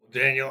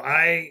Daniel,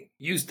 I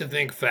used to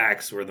think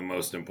facts were the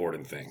most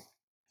important thing,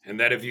 and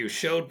that if you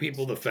showed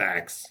people the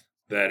facts,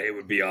 that it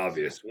would be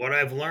obvious. What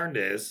I've learned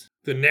is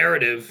the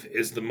narrative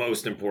is the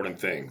most important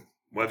thing.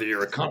 Whether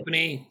you're a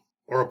company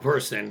or a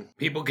person,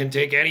 people can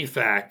take any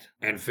fact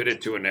and fit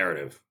it to a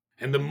narrative.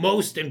 And the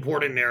most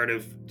important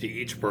narrative to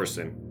each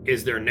person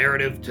is their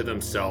narrative to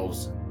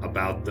themselves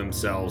about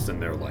themselves and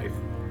their life.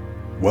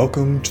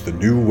 Welcome to the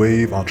New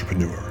Wave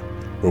Entrepreneur,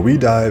 where we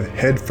dive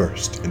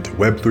headfirst into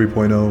Web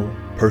 3.0,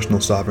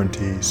 personal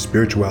sovereignty,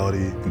 spirituality,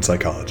 and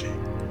psychology.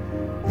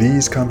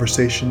 These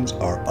conversations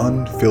are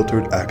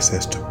unfiltered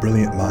access to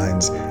brilliant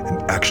minds and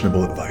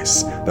actionable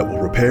advice that will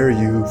prepare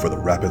you for the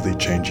rapidly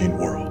changing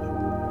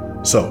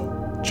world.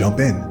 So, jump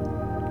in.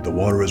 The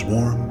water is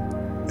warm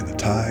and the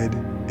tide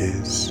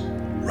is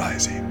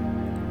rising.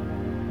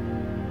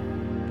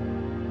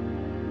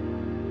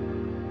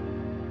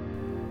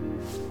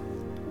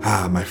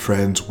 My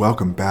friends,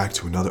 welcome back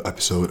to another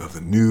episode of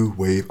the New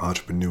Wave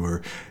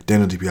Entrepreneur.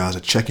 Daniel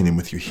DiBiase checking in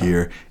with you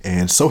here,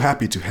 and so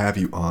happy to have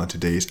you on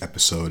today's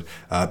episode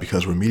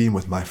because we're meeting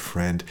with my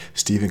friend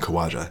Stephen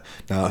Kawaja.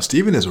 Now,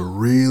 Stephen is a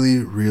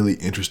really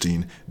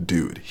interesting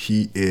dude.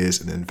 He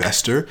is an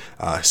investor,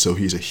 so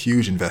he's a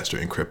huge investor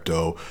in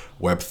crypto,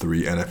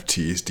 Web3,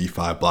 NFTs,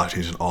 DeFi,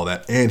 blockchains, and all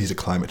that, and he's a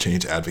climate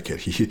change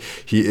advocate. He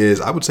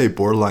is, I would say,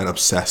 borderline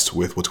obsessed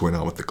with what's going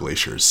on with the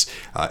glaciers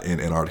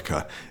in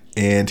Antarctica.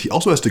 And he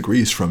also has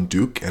degrees from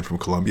Duke and from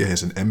Columbia. He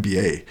has an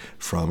MBA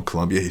from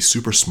Columbia. He's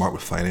super smart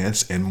with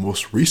finance. And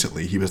most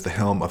recently, he was the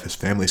helm of his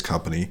family's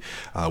company,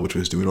 which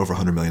was doing over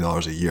 $100 million a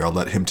year. I'll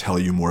let him tell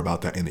you more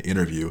about that in the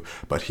interview.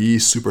 But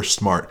he's super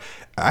smart.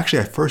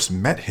 Actually, I first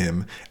met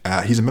him.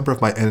 He's a member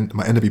of my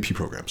NWP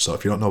program. So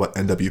if you don't know about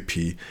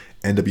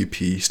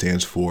NWP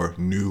stands for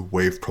New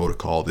Wave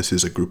Protocol. This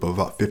is a group of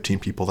about 15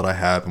 people that I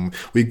have. And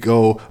we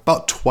go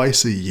about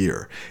twice a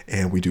year.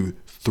 And we do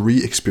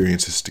 3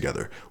 experiences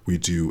together. We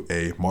do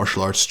a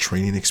martial arts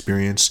training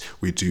experience.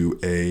 We do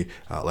a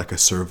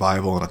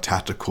survival and a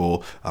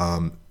tactical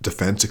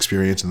defense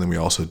experience, and then we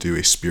also do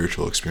a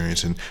spiritual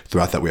experience. And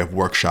throughout that, we have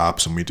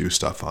workshops and we do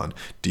stuff on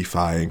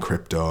DeFi and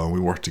crypto, and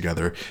we work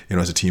together,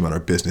 as a team on our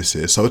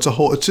businesses. So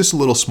it's just a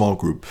little small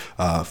group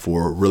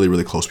for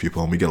really close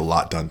people, and we get a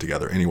lot done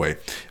together. Anyway,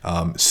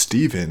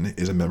 Steven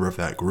is a member of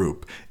that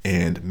group,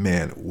 and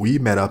man, we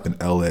met up in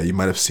LA. You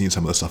might have seen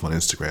some of the stuff on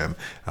Instagram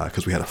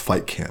because we had a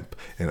fight camp,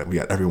 and we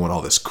got everyone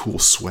all this cool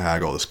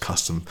swag, all this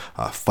custom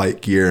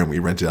fight gear, and we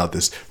rented out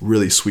this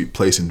really sweet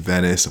place in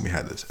Venice, and we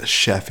had a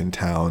chef in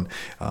town.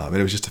 And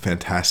it was just a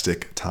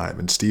fantastic time.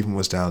 And Stephen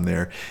was down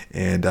there,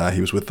 and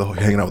he was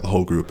hanging out with the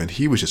whole group, and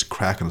he was just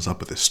cracking us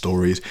up with his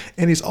stories.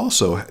 And he's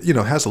also,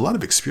 has a lot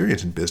of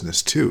experience in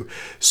business too.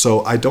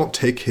 So I don't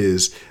take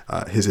his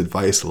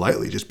advice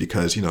lightly, just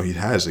because he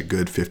has a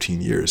good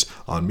 15 years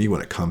on me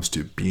when it comes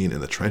to being in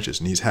the trenches,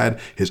 and he's had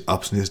his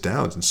ups and his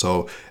downs. And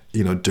so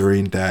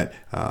during that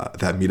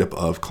meetup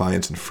of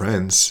clients and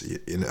friends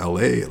in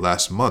LA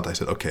last month, I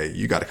said, okay,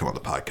 you got to come on the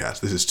podcast.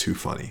 This is too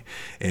funny.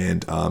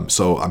 And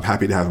so I'm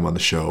happy to have him on the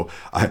show.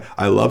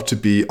 I love to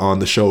be on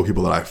the show with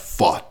people that I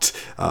fought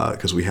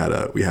because we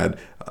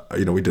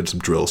did some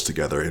drills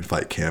together in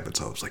fight camp. And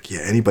so I was like,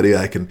 yeah, anybody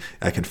I can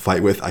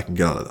fight with, I can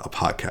get on a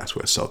podcast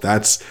with. So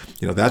that's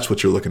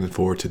what you're looking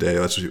for today.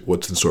 That's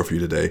what's in store for you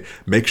today.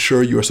 Make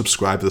sure you are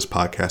subscribed to this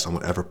podcast on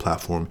whatever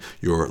platform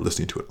you're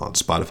listening to it on,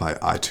 Spotify,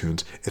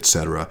 iTunes,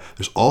 etc.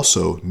 There's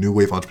also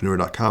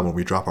newwaveentrepreneur.com where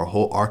we drop our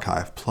whole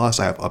archive. Plus,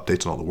 I have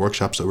updates on all the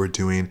workshops that we're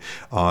doing,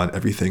 on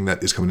everything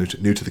that is coming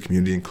new to the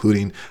community,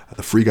 including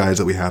the free guides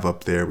that we have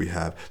up there. We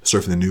have the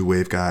Surfing the New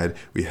Wave guide.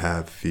 We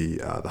have the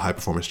high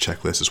performance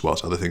checklist, as well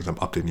as other things I'm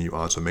updating you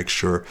on. So make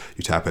sure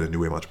you tap into New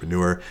Wave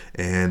Entrepreneur.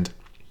 And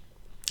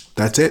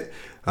that's it.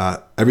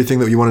 Everything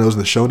that you want to know is in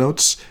the show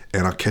notes.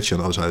 And I'll catch you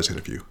on the other side of this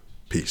interview.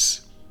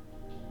 Peace.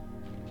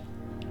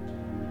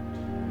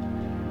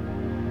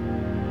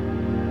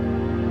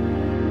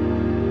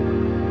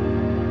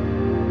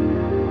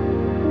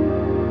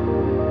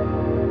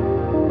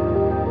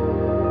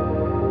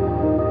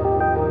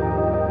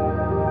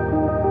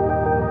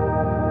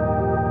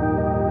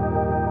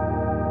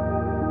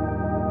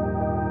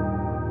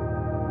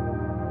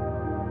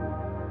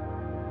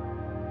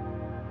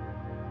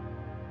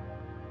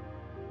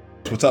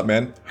 What's up,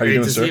 man? How you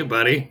doing, sir? Great to see you,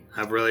 buddy.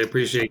 I really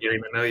appreciate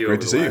getting to know you over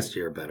the last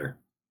year better.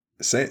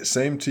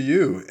 Same to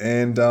you.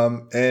 And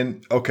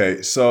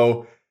okay,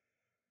 so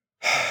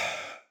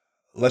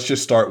let's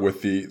just start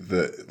with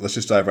let's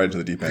just dive right into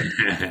the deep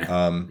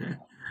end.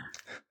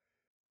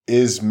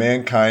 Is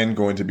mankind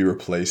going to be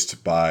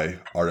replaced by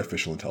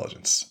artificial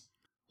intelligence?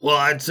 Well,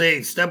 I'd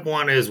say step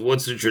 1 is,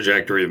 what's the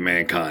trajectory of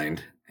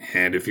mankind?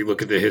 And if you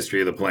look at the history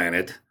of the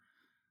planet,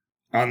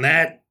 on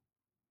that,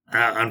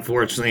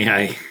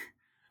 unfortunately,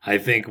 I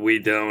think we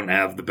don't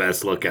have the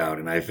best lookout.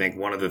 And I think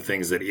one of the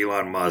things that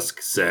Elon Musk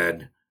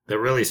said that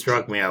really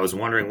struck me, I was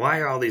wondering, why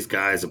are all these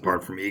guys,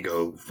 apart from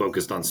ego,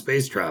 focused on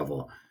space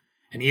travel?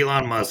 And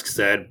Elon Musk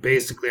said,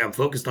 basically, I'm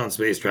focused on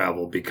space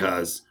travel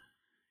because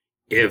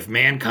if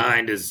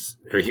humankind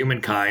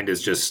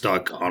is just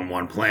stuck on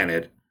one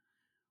planet,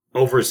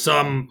 over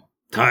some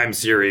time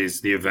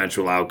series, the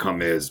eventual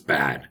outcome is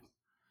bad.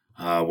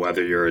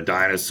 Whether you're a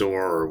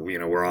dinosaur or,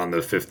 we're on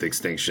the fifth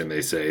extinction,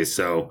 they say.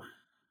 So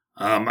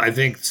I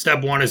think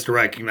step one is to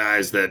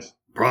recognize that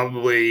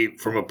probably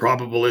from a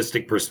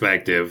probabilistic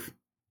perspective,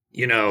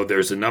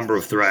 there's a number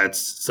of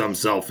threats, some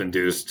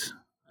self-induced,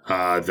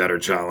 that are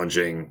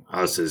challenging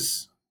us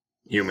as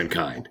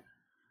humankind.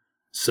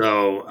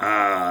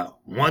 So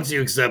once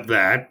you accept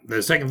that,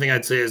 the second thing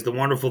I'd say is the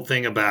wonderful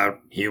thing about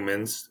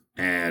humans,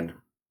 and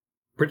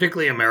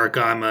particularly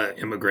America. I'm an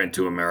immigrant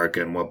to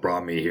America, and what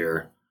brought me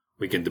here,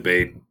 we can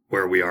debate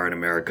where we are in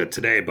America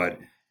today, but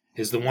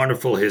is the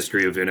wonderful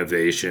history of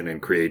innovation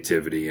and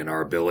creativity and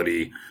our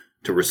ability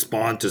to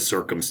respond to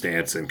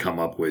circumstance and come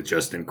up with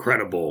just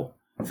incredible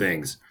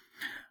things.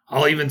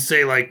 I'll even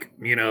say,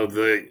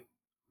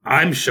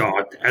 I'm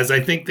shocked, as I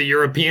think the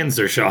Europeans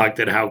are shocked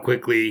at how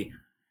quickly,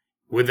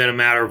 within a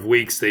matter of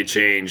weeks, they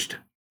changed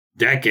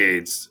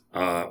decades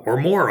or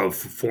more of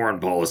foreign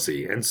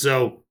policy. And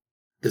so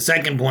the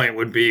second point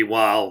would be,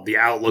 while the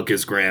outlook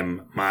is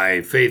grim,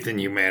 my faith in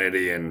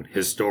humanity and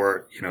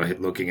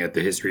looking at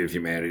the history of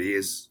humanity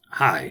is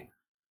high.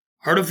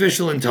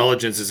 Artificial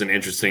intelligence is an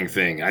interesting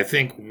thing. I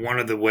think one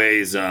of the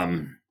ways,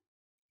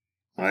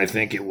 I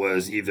think it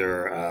was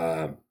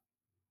either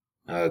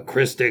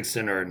Chris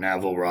Dixon or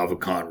Naval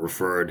Ravikant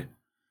referred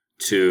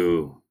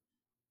to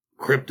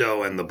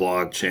crypto and the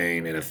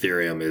blockchain and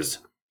Ethereum is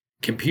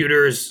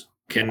computers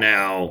can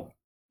now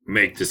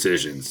make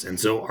decisions. And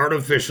so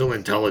artificial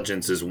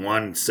intelligence is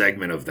one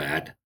segment of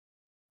that.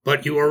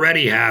 But you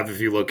already have, if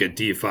you look at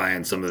DeFi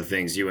and some of the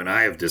things you and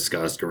I have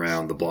discussed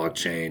around the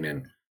blockchain,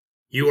 and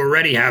you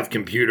already have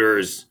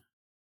computers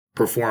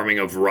performing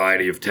a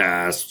variety of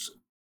tasks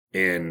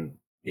in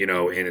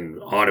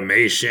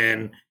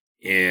automation,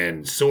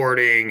 in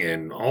sorting,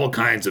 in all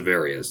kinds of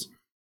areas.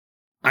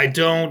 I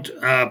don't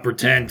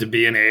pretend to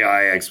be an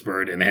AI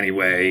expert in any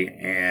way,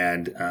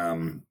 and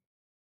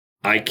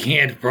I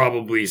can't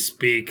probably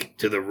speak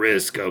to the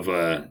risk of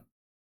a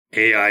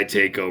AI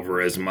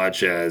takeover as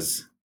much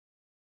as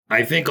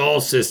I think all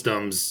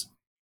systems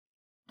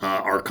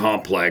are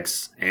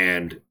complex,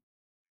 and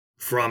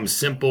from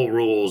simple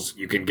rules,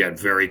 you can get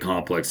very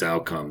complex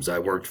outcomes. I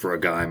worked for a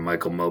guy,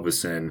 Michael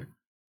Mauboussin,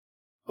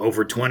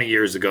 over 20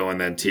 years ago,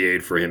 and then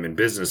TA'd for him in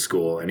business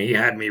school, and he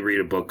had me read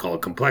a book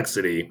called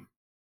Complexity.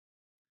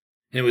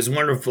 It was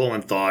wonderful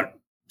and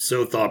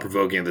so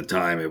thought-provoking at the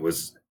time. It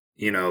was,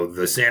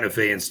 the Santa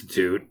Fe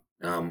Institute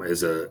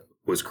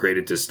was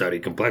created to study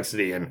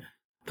complexity. And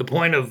the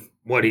point of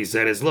what he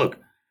said is, look,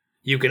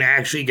 you can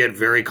actually get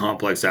very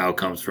complex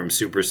outcomes from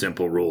super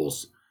simple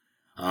rules.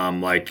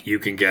 Like you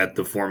can get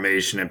the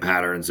formation and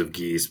patterns of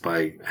geese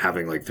by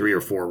having like 3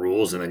 or 4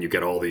 rules, and then you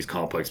get all these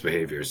complex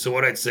behaviors. So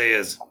what I'd say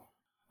is,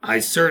 I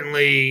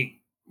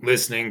certainly,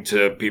 listening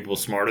to people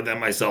smarter than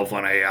myself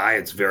on AI,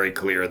 it's very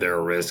clear there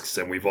are risks,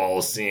 and we've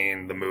all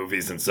seen the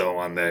movies and so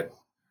on that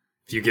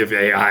if you give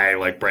AI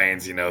like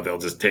brains, they'll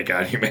just take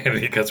out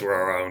humanity because we're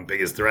our own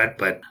biggest threat.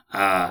 But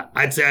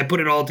I'd say I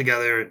put it all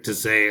together to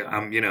say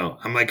I'm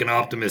like an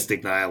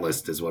optimistic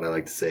nihilist is what I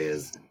like to say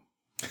is.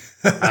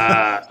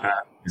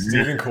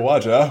 Stephen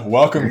Kawaja,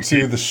 welcome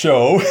to the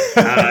show.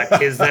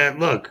 Is that,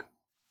 look,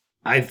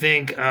 I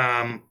think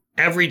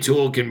every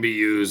tool can be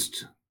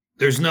used.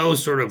 There's no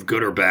sort of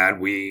good or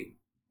bad. We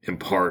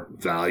impart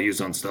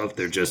values on stuff.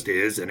 There just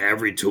is. And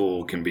every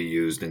tool can be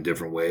used in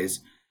different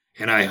ways.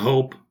 And I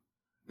hope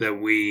that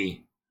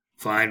we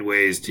find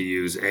ways to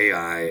use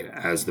AI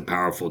as the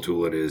powerful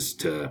tool it is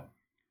to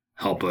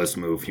help us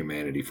move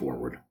humanity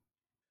forward.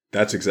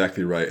 That's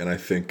exactly right. And I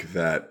think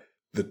that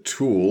the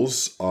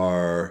tools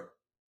are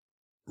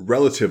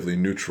relatively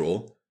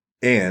neutral.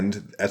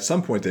 And at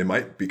some point, they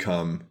might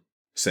become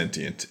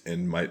sentient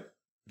and might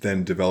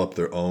then develop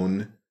their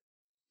own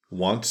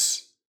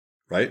wants,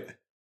 right?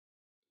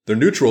 They're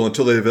neutral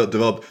until they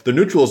develop. They're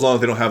neutral as long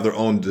as they don't have their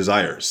own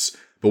desires.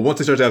 But once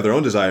they start to have their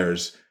own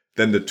desires,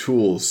 then the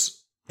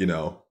tools,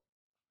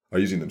 are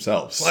using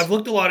themselves. Well, I've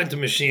looked a lot into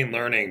machine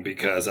learning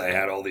because I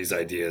had all these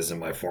ideas in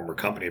my former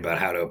company about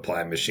how to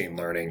apply machine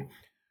learning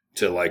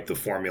to like the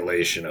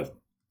formulation of,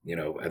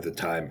 at the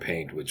time,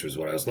 paint, which was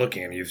what I was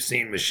looking at. And you've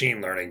seen machine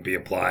learning be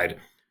applied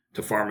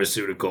to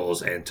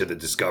pharmaceuticals and to the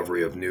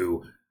discovery of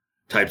new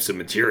types of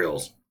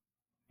materials.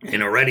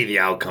 And already the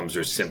outcomes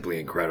are simply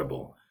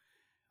incredible.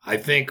 I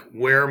think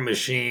where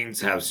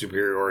machines have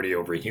superiority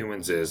over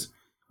humans is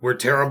we're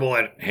terrible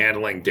at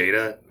handling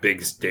data,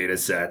 big data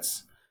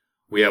sets.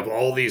 We have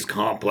all these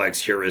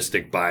complex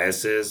heuristic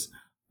biases,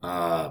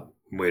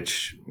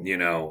 which,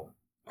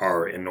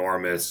 are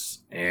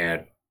enormous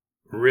and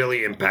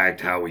really impact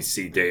how we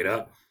see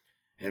data.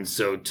 And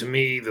so to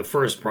me, the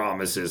first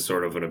promise is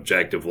sort of an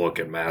objective look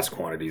at mass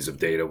quantities of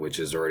data, which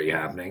is already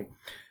happening.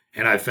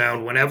 And I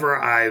found whenever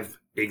I've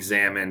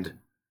examined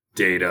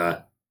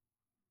data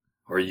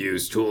or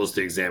used tools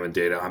to examine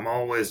data, I'm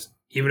always,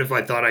 even if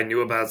I thought I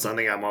knew about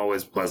something, I'm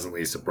always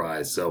pleasantly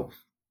surprised. So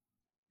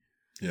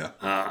yeah,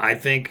 I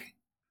think,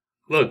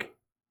 look,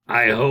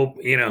 I hope,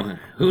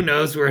 who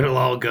knows where it'll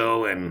all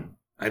go. And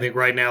I think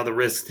right now the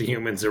risks to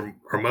humans are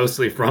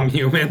mostly from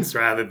humans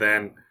rather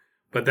than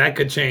But that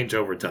could change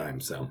over time.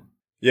 So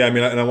Yeah, I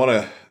mean, and I want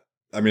to.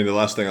 I mean, the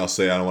last thing I'll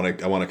say, I want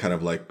to kind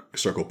of like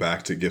circle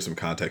back to give some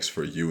context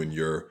for you and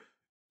your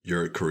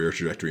career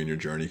trajectory and your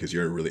journey, because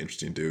you're a really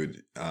interesting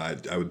dude. I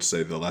would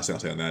say the last thing I'll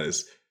say on that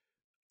is,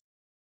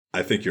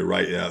 I think you're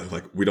right. Yeah,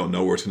 like we don't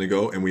know where it's going to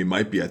go, and we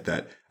might be at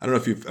that. I don't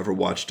know if you've ever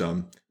watched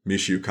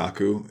Michio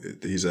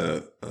Kaku. He's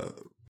a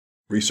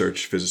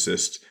research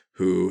physicist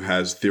who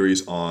has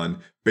theories on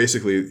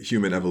basically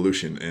human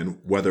evolution and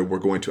whether we're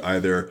going to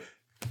either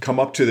come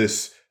up to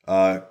this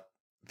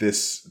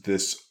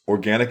this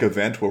organic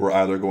event where we're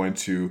either going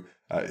to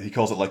he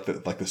calls it like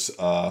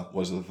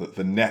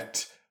the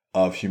net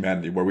of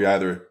humanity, where we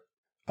either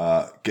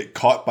get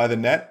caught by the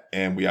net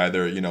and we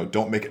either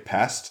don't make it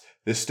past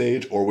this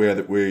stage, or we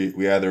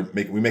either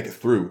make it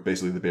through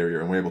basically the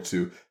barrier, and we're able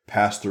to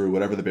pass through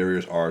whatever the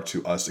barriers are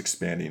to us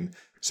expanding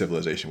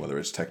civilization, whether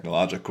it's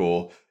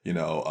technological,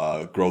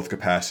 growth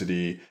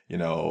capacity,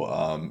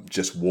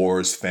 just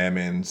wars,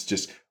 famines,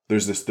 just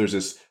there's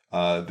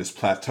this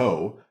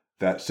plateau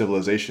that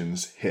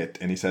civilizations hit,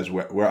 and he says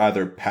we're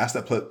either past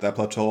that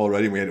plateau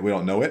already, and we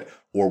don't know it,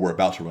 or we're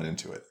about to run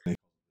into it.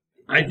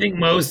 I think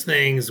most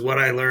things, what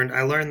I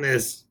learned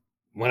this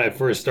when I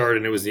first started,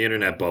 and it was the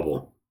internet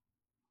bubble.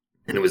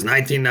 And it was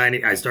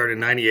 1990. I started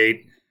in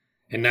 98.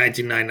 In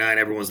 1999,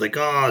 everyone was like,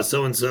 oh,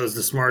 so-and-so is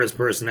the smartest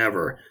person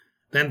ever.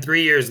 Then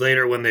 3 years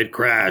later, when they'd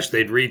crash,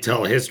 they'd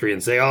retell history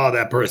and say, oh,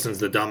 that person's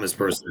the dumbest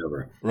person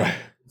ever. Right.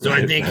 So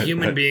I think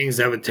human beings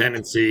have a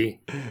tendency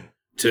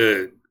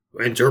to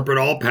interpret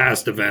all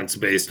past events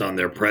based on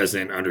their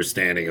present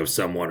understanding of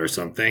someone or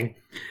something.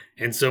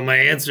 And so my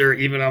answer,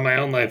 even on my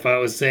own life, I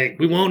was saying,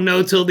 we won't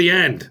know till the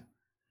end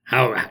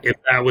if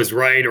that was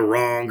right or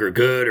wrong or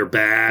good or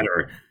bad,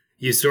 or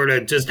you sort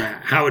of just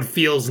how it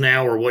feels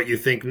now or what you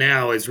think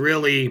now is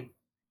really,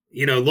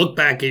 look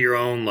back at your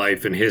own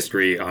life and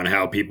history on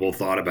how people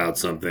thought about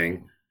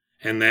something.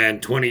 And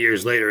then 20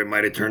 years later, it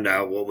might have turned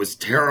out what was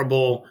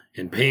terrible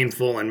and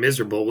painful and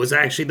miserable was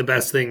actually the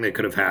best thing that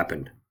could have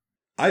happened.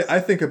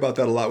 I think about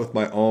that a lot with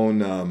my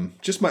own,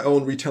 just my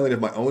own retelling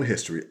of my own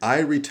history. I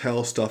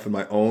retell stuff in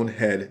my own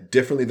head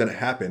differently than it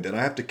happened, and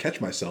I have to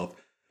catch myself.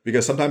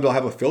 Because sometimes I'll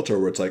have a filter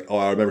where it's like, oh,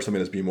 I remember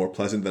something as being more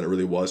pleasant than it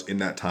really was in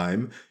that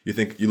time.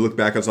 You look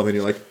back on something,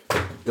 and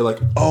you're like,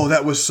 oh,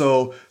 that was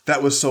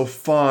so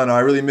fun. I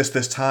really missed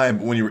this time.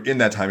 But when you were in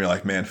that time, you're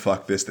like, man,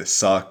 fuck this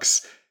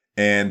sucks.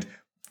 And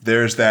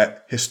there's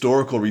that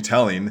historical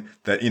retelling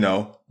that,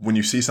 when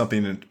you see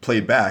something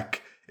played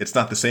back, it's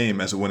not the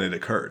same as when it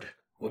occurred.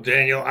 Well,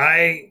 Daniel,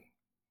 I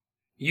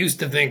used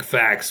to think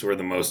facts were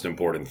the most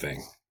important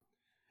thing.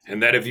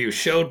 And that if you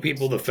showed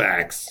people the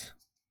facts,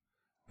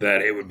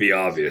 that it would be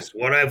obvious.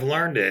 What I've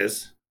learned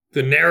is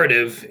the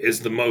narrative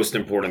is the most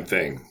important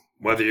thing.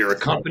 Whether you're a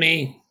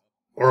company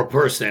or a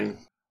person,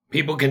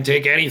 people can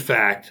take any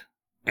fact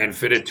and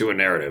fit it to a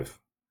narrative.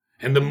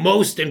 And the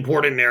most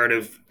important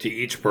narrative to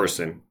each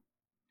person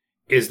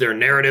is their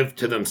narrative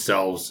to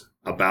themselves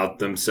about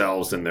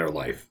themselves and their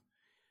life.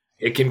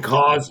 It can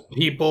cause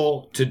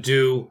people to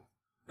do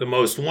the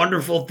most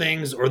wonderful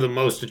things or the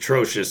most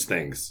atrocious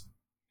things.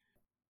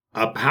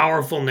 A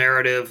powerful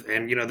narrative,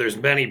 and there's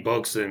many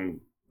books, and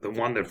the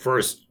one that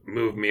first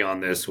moved me on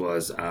this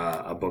was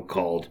a book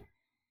called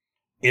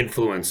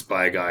Influence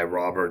by a guy,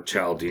 Robert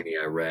Cialdini,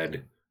 I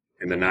read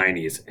in the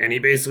 90s. And he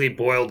basically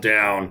boiled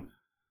down,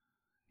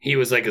 he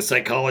was like a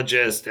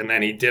psychologist, and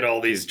then he did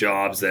all these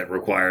jobs that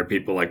required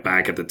people, like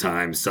back at the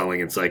time, selling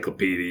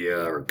encyclopedia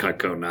or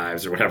Cutco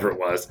knives or whatever it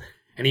was.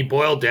 And he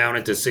boiled down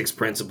into 6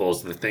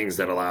 principles, the things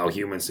that allow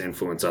humans to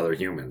influence other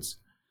humans.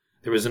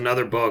 There was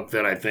another book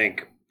that I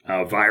think,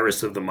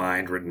 Virus of the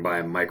Mind, written by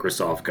a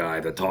Microsoft guy,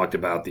 that talked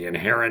about the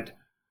inherent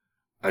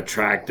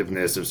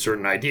attractiveness of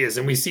certain ideas.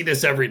 And we see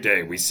this every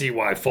day. We see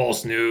why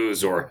false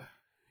news or,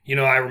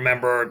 I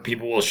remember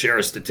people will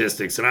share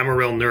statistics, and I'm a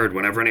real nerd.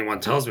 Whenever anyone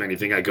tells me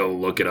anything, I go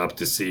look it up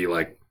to see,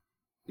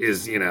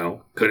 is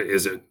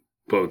it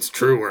quotes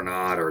true or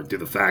not, or do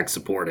the facts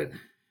support it?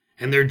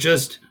 And they're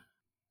just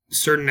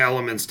certain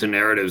elements to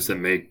narratives that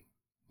make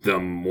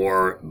them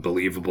more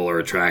believable or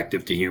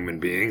attractive to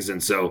human beings.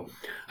 And so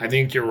I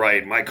think you're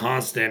right.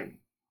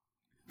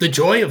 The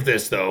joy of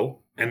this, though,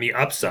 and the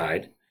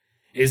upside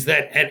is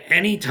that at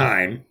any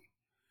time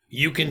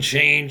you can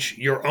change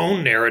your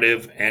own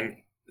narrative, and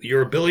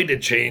your ability to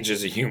change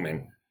as a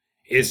human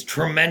is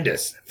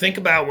tremendous. Think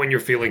about when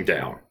you're feeling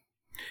down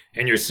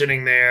and you're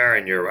sitting there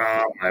and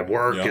my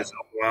work is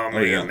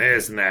overwhelming and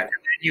this and that. And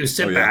then you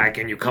sit back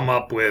and you come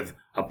up with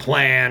a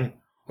plan,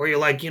 or you're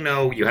like,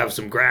 you have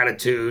some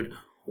gratitude,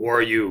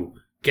 or you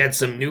get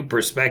some new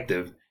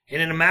perspective.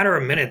 And in a matter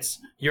of minutes,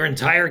 your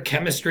entire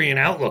chemistry and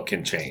outlook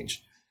can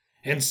change.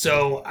 And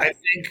so I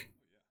think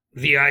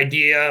the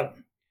idea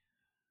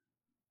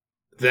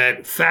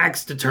that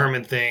facts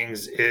determine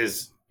things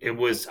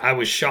I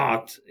was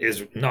shocked,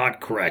 is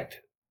not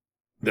correct.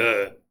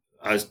 A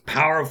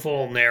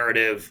powerful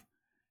narrative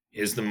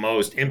is the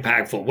most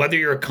impactful. Whether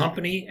you're a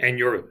company and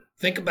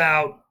think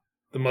about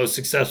the most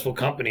successful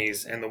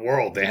companies in the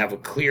world, they have a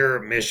clear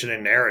mission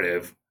and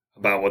narrative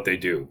about what they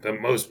do. The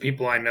most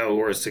people I know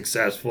who are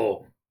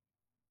successful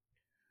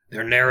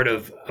their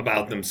narrative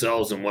about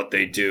themselves and what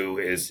they do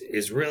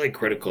is really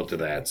critical to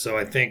that. So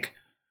I think,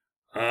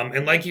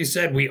 and like you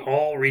said, we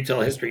all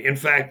retell history. In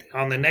fact,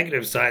 on the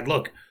negative side,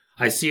 look,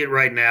 I see it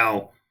right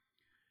now.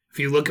 If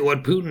you look at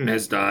what Putin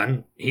has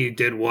done, he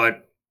did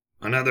what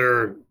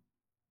another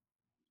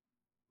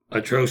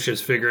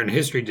atrocious figure in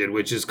history did,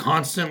 which is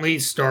constantly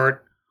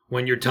start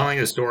when you're telling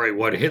a story.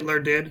 What Hitler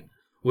did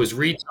was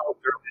retell.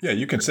 Yeah,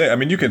 you can say. I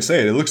mean, you can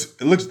say it. It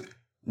looks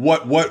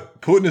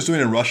what Putin is doing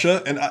in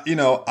Russia, and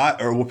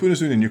or what Putin is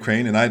doing in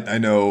Ukraine, and I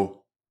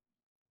know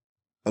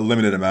a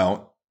limited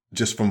amount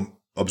just from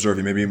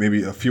observing,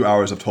 maybe a few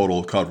hours of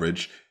total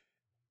coverage.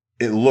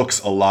 It looks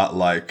a lot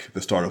like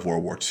the start of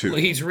World War II. Well,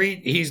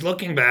 he's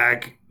looking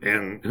back,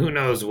 and who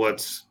knows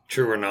what's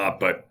true or not,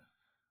 but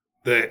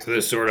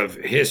the sort of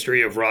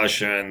history of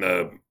Russia and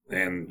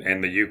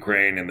the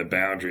Ukraine and the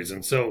boundaries.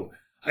 And so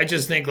I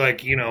just think,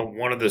 like,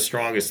 one of the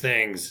strongest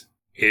things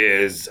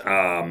is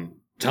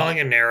telling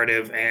a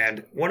narrative.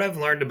 And what I've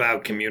learned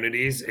about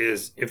communities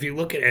is, if you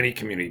look at any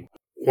community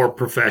or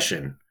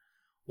profession,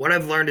 what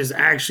I've learned is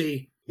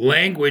actually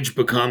language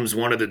becomes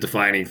one of the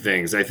defining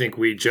things. I think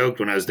we joked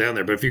when I was down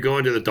there, but if you go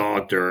into the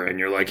doctor and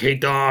you're like, "Hey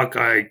doc,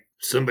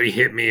 somebody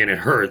hit me and it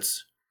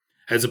hurts,"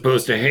 as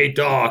opposed to, "Hey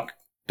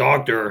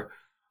doctor,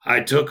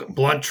 I took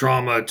blunt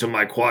trauma to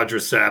my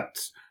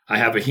quadriceps. I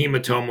have a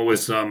hematoma with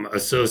some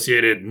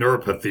associated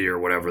neuropathy," or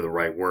whatever the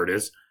right word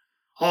is.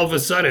 All of a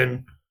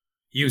sudden,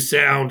 you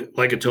sound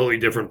like a totally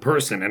different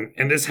person.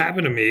 And this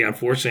happened to me.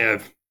 Unfortunately,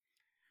 I've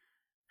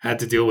had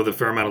to deal with a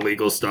fair amount of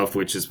legal stuff,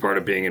 which is part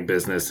of being in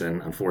business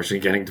and unfortunately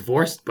getting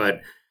divorced.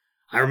 But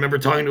I remember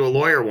talking to a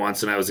lawyer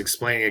once, and I was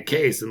explaining a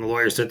case, and the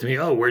lawyer said to me,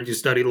 "Oh, where'd you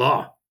study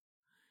law?"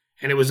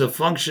 And it was a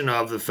function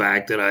of the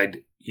fact that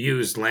I'd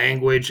used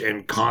language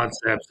and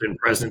concepts and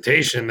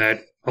presentation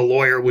that a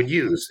lawyer would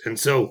use. And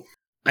so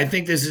I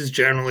think this is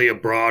generally a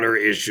broader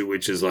issue,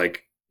 which is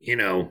like,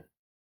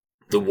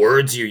 the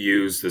words you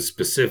use, the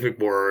specific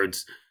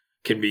words,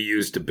 can be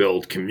used to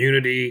build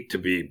community, to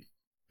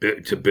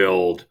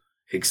build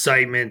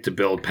excitement, to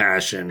build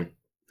passion.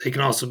 They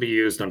can also be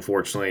used,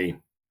 unfortunately,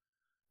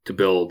 to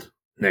build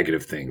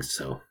negative things.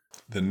 So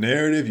the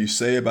narrative you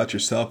say about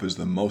yourself is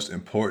the most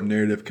important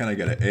narrative. Kind of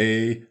got an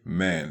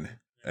amen.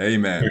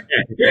 Amen.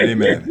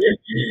 Amen.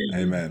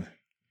 Amen.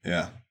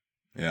 Yeah.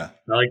 Yeah.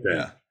 I like that.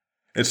 Yeah.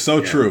 It's so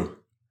true.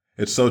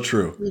 It's so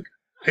true.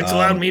 It's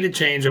allowed me to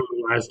change over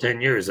the last 10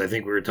 years. I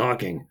think we were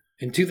talking.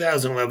 In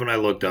 2011, I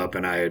looked up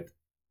and I had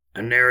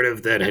a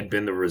narrative that had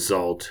been the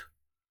result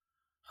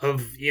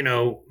of,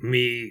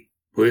 me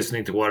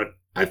listening to what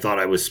I thought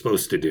I was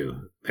supposed to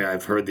do.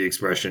 I've heard the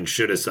expression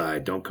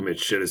should-acide, don't commit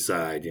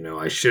should-acide.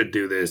 I should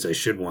do this, I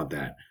should want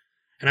that.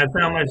 And I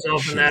found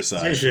myself in that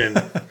position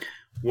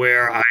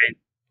where I...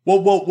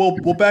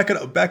 We'll back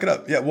it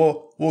up. Yeah,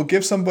 we'll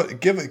give some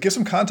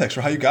context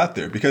for how you got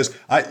there, because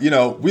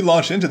we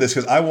launched into this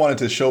because I wanted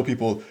to show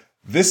people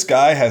this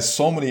guy has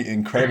so many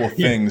incredible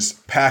things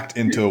packed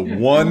into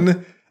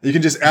one. You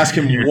can just ask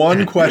him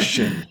one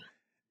question,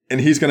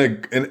 and he's gonna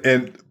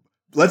and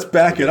let's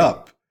back it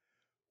up.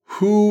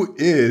 Who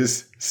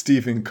is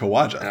Stephen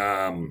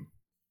Kawaja?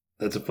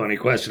 That's a funny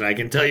question. I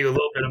can tell you a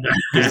little bit about.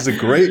 This is a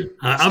great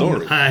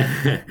story.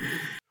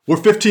 We're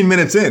 15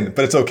 minutes in,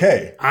 but it's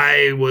okay.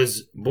 I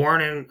was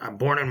born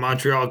in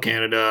Montreal,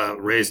 Canada,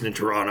 raised in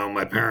Toronto.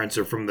 My parents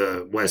are from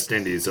the West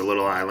Indies, a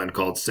little island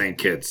called St.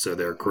 Kitts, so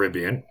they're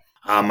Caribbean.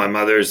 My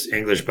mother's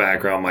English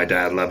background, my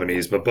dad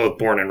Lebanese, but both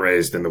born and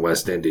raised in the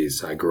West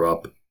Indies. I grew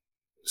up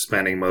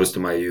spending most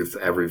of my youth,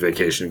 every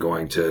vacation,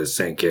 going to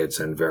St. Kitts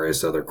and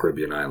various other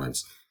Caribbean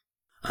islands.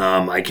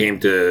 I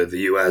came to the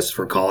U.S.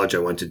 for college. I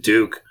went to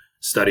Duke,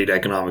 studied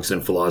economics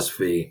and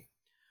philosophy.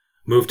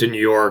 Moved to New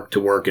York to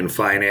work in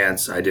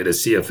finance. I did a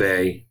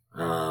CFA,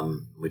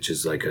 which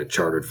is like a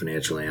chartered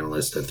financial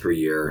analyst, a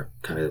 3-year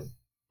kind of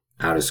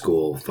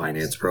out-of-school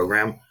finance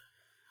program.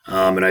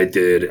 And I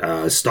did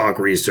stock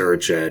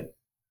research at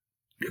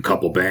a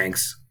couple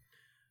banks.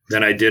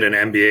 Then I did an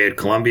MBA at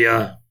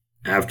Columbia.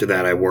 After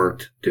that, I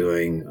worked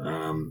doing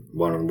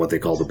what they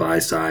call the buy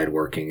side,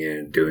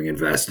 doing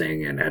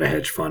investing and at a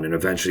hedge fund, and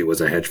eventually was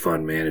a hedge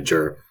fund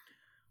manager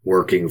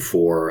working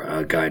for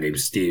a guy named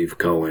Steve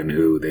Cohen,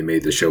 who they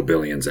made the show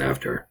Billions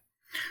after.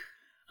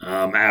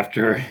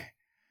 After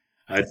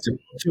it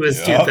was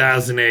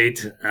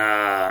 2008,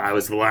 I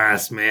was the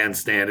last man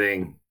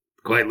standing,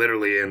 quite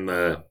literally, in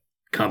the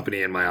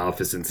company in my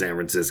office in San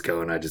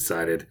Francisco, and I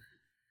decided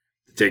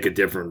to take a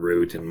different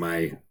route. And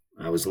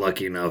I was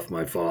lucky enough,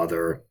 my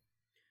father,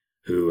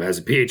 who has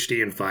a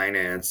PhD in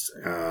finance,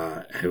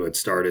 who had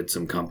started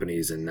some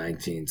companies in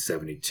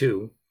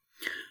 1972,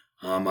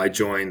 I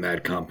joined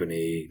that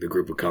company, the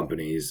group of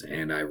companies,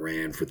 and I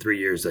ran for 3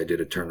 years. I did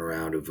a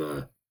turnaround of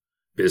a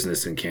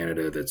business in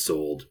Canada that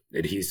sold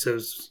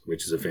adhesives,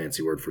 which is a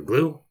fancy word for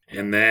glue.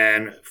 And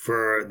then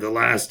for the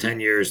last 10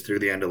 years, through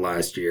the end of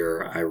last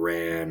year, I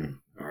ran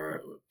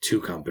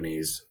 2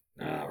 companies,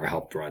 or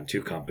helped run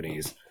 2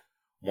 companies.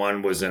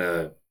 One was in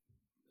a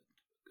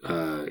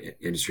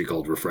industry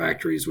called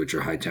refractories, which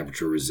are high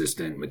temperature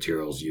resistant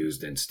materials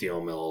used in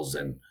steel mills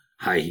and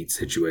high heat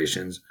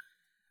situations.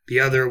 The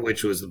other,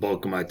 which was the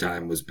bulk of my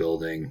time, was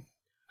building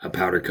a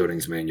powder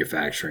coatings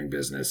manufacturing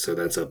business. So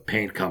that's a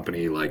paint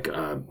company like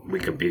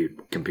we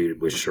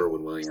competed with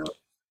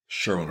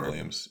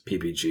Sherwin-Williams,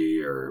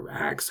 PPG or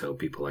Axo,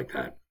 people like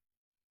that.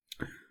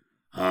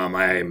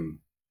 I'm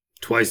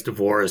twice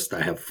divorced.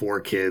 I have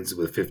 4 kids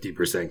with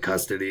 50%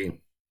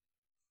 custody.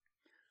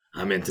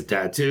 I'm into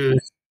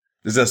tattoos.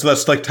 So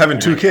that's like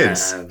having 2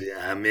 kids.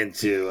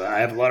 I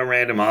have a lot of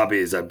random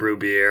hobbies. I brew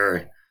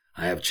beer.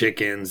 I have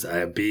chickens. I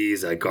have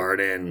bees. I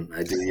garden.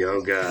 I do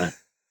yoga.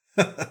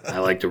 I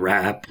like to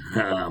rap.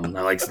 I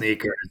like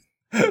sneakers.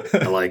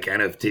 I like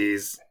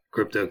NFTs,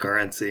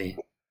 cryptocurrency.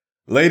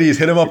 Ladies,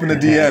 hit him up in the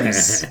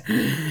DMs.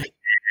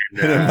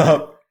 Hit him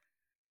up.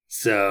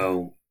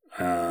 So,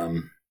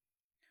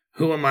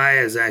 who am I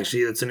is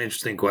actually, that's an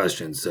interesting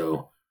question.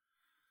 So,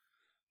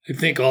 I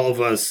think all of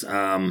us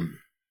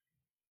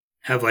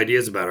have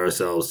ideas about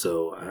ourselves.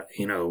 So,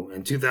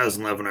 in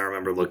 2011, I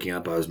remember looking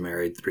up, I was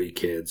married, 3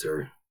 kids,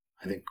 or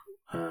I think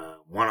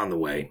 1 on the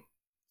way.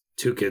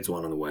 2 kids,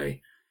 1 on the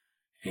way.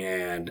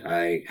 And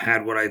I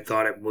had what I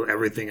thought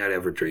everything I'd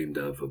ever dreamed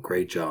of: a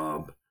great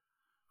job,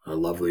 a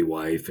lovely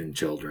wife and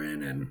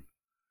children, and,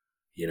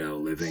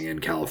 living in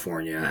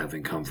California,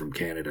 having come from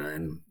Canada.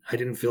 And I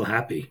didn't feel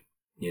happy,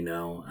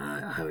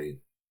 I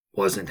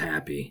wasn't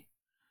happy.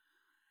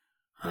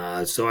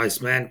 So I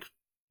spent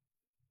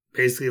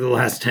basically the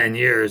last 10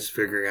 years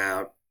figuring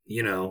out,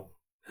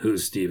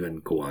 who's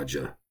Stephen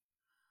Kawaja.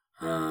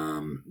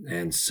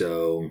 And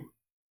so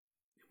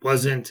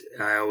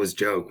I always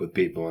joke with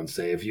people and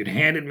say, if you'd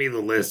handed me the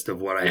list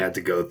of what I had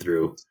to go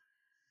through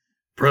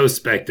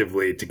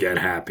prospectively to get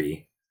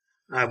happy,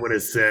 I would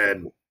have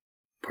said,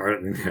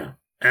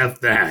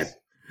 F that.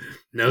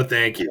 No,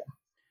 thank you.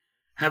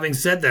 Having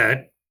said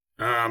that,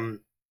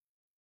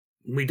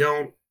 we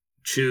don't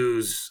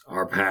choose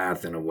our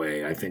path in a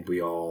way. I think we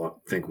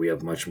all think we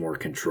have much more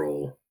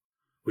control.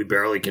 We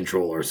barely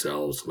control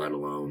ourselves, let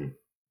alone,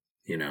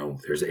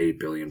 there's 8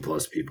 billion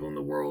plus people in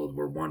the world.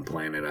 We're one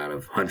planet out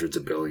of hundreds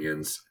of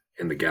billions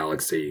in the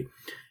galaxy,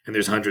 and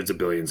there's hundreds of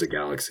billions of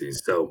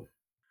galaxies. So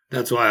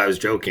that's why I was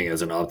joking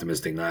as an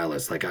optimistic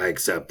nihilist. Like, I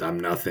accept I'm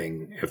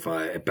nothing if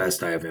at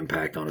best I have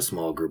impact on a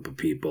small group of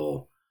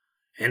people.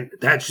 And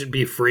that should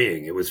be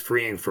freeing. It was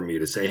freeing for me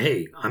to say,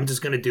 hey, I'm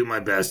just going to do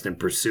my best and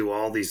pursue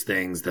all these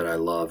things that I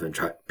love and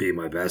try to be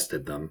my best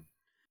at them.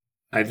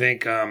 I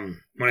think when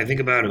I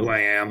think about who I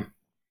am,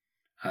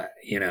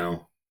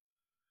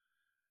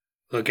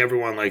 look,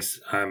 everyone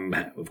I'm,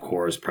 of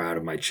course, proud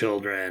of my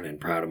children and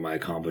proud of my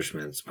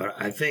accomplishments. But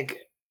I think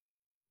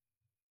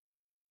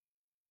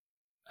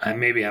I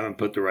maybe haven't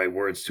put the right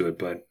words to it.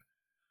 But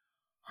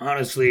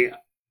honestly,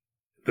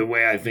 the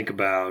way I think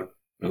about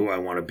who I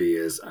want to be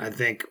is I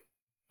think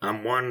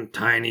I'm one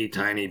tiny,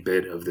 tiny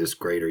bit of this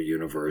greater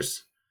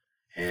universe,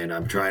 and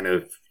I'm trying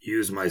to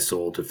use my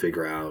soul to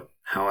figure out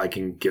how I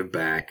can give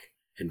back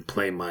and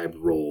play my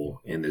role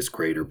in this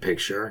greater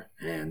picture,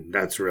 and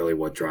that's really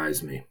what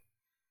drives me.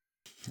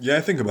 Yeah,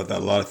 I think about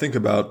that a lot. I think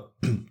about,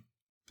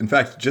 in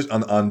fact, just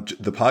on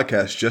the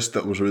podcast just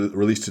that was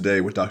released today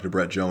with Dr.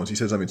 Brett Jones, he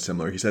said something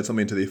similar. He said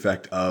something to the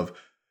effect of,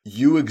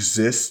 you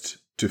exist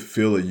to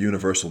fill a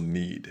universal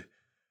need.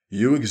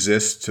 You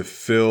exist to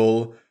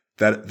fill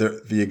that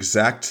the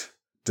exact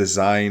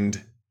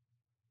designed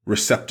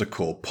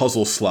receptacle,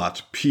 puzzle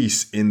slot,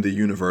 piece in the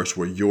universe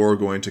where you're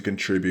going to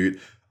contribute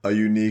a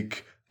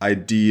unique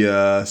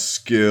idea,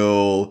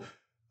 skill,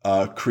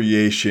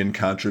 creation,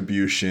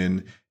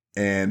 contribution.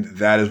 And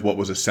that is what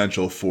was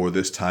essential for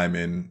this time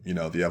in,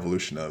 the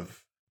evolution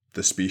of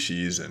the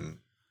species and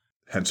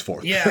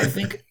henceforth. Yeah, I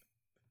think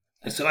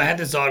so. I had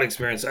this odd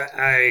experience.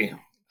 I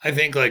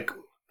think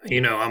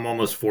I'm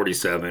almost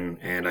 47,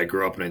 and I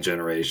grew up in a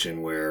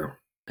generation where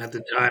at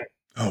the time.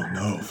 Oh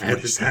no! 47.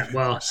 At the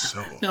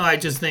time, no, I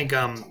just think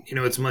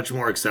it's much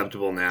more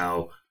acceptable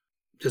now.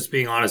 Just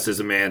being honest as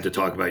a man to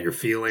talk about your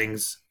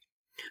feelings.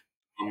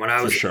 When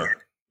I was for sure,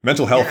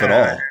 mental health at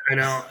all. I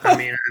know. I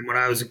mean, when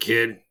I was a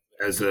kid,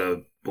 as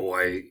a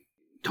boy,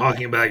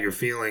 talking about your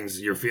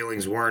feelings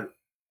weren't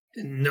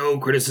no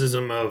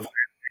criticism of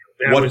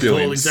what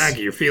feelings.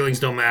 Exactly, your feelings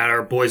don't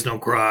matter. Boys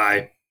don't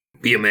cry.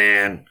 Be a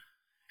man.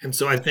 And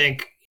so I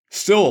think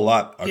still a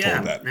lot are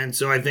told that. And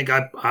so I think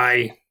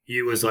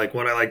you was like,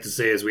 what I like to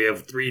say is we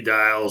have 3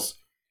 dials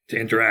to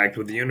interact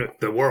with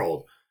the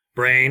world: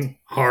 brain,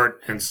 heart,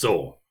 and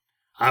soul.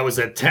 I was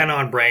at 10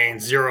 on brain,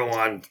 0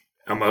 on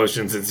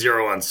emotions, and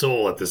 0 on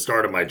soul at the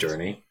start of my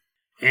journey.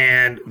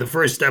 And the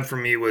first step for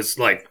me was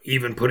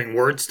even putting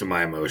words to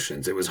my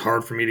emotions. It was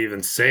hard for me to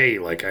even say,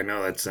 I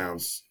know that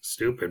sounds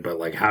stupid, but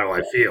how do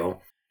I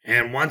feel?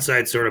 And once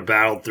I'd sort of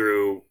battled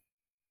through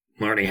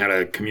learning how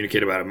to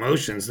communicate about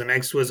emotions, the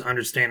next was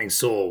understanding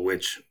soul,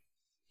 which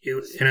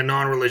in a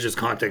non-religious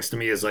context to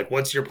me is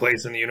what's your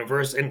place in the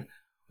universe? And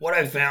what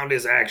I found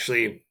is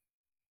actually,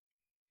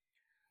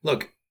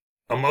 look,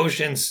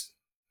 emotions,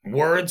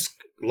 words,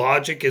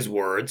 logic is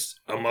words,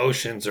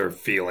 emotions are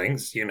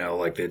feelings,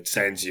 it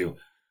sends you.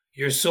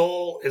 Your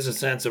soul is a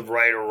sense of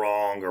right or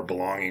wrong or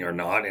belonging or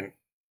not. And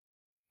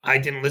I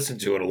didn't listen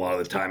to it a lot of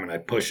the time, and I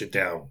push it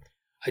down.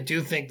 I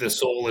do think the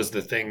soul is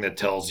the thing that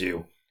tells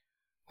you,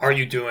 are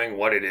you doing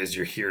what it is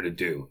you're here to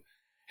do?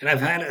 And I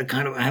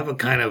have a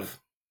kind of,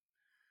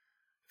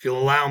 if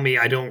you'll allow me,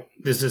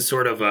 this is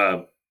sort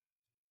of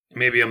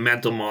maybe a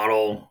mental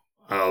model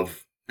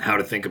of how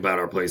to think about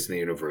our place in the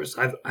universe.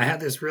 I had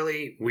this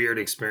really weird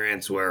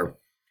experience where,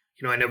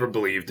 I never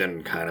believed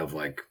in kind of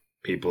like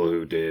people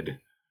who did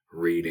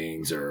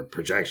readings or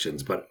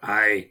projections, but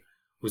I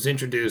was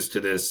introduced to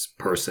this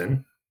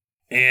person,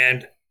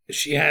 and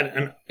she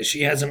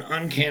has an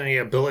uncanny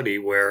ability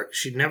where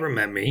she'd never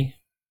met me,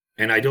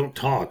 and I don't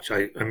talk.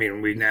 I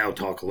mean, we now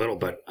talk a little,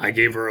 but I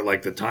gave her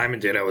like the time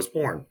and date I was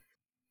born,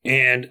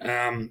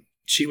 and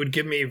she would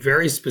give me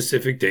very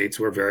specific dates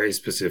where very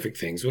specific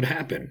things would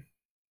happen.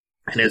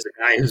 And as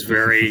a guy who's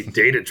very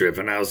data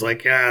driven, I was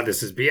like,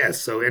 this is BS.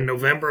 So in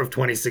November of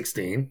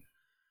 2016,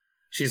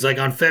 she's like,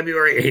 on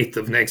February 8th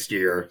of next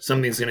year,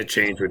 something's going to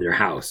change with your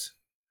house.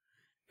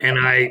 And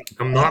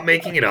I'm not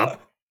making it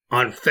up.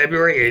 On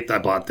February 8th, I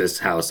bought this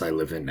house I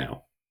live in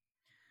now.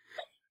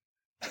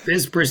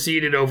 This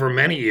proceeded over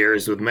many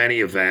years with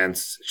many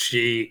events.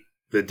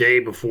 The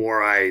day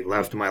before I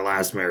left my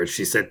last marriage,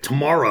 she said,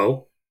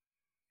 tomorrow,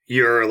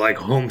 your like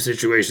home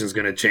situation is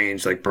going to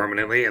change like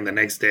permanently. And the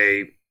next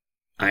day,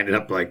 I ended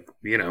up like,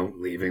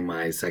 leaving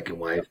my second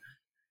wife.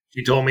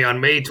 She told me on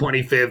May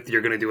 25th,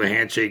 you're going to do a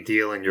handshake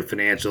deal and your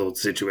financial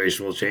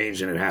situation will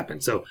change, and it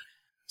happened. So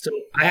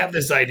I have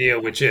this idea,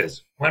 which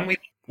is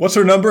What's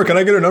her number? Can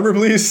I get her number,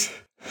 please?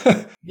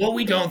 What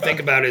we don't think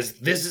about is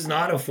this is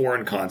not a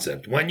foreign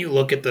concept. When you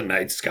look at the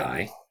night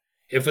sky,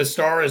 if a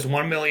star is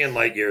 1 million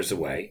light years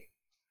away,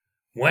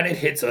 when it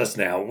hits us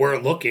now, we're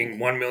looking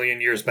 1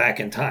 million years back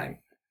in time.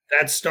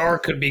 That star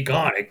could be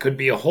gone. It could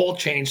be a whole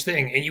changed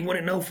thing, and you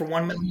wouldn't know for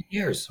 1 million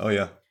years. Oh,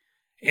 yeah.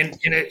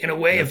 In a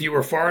way, if you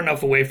were far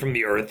enough away from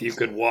the Earth, you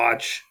could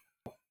watch.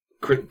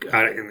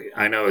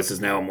 I know this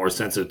is now a more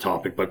sensitive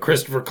topic, but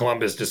Christopher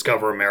Columbus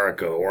discover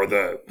America, or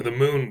the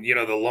moon.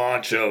 The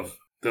launch of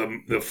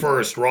the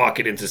first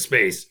rocket into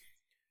space.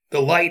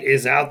 The light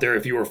is out there.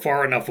 If you were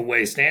far enough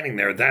away, standing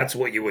there, that's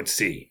what you would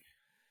see.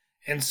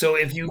 And so,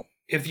 if you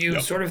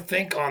Yep. sort of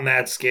think on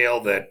that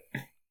scale, that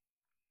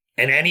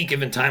at any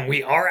given time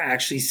we are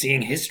actually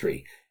seeing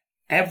history.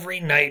 Every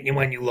night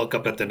when you look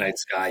up at the night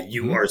sky,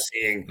 you are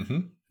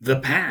seeing the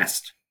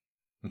past.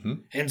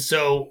 And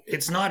so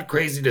it's not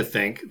crazy to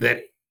think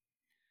that,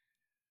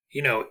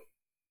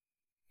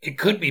 it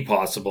could be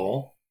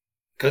possible,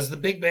 because the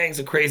Big Bang's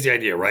a crazy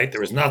idea, right?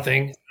 There was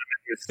nothing.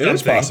 It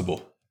is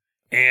possible.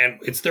 And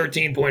it's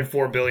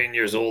 13.4 billion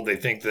years old. They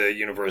think the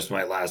universe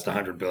might last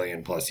 100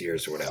 billion plus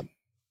years or whatever.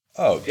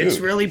 Oh, dude. It's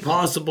really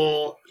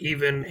possible,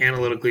 even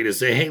analytically, to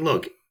say, hey,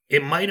 look,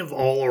 it might have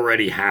all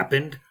already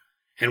happened,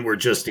 and we're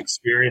just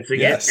experiencing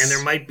it. And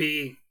there might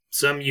be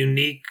some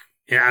unique,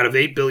 out of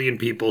 8 billion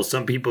people,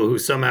 some people who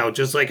somehow,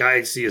 just like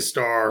I see a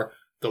star,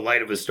 the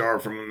light of a star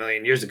from 1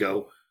 million years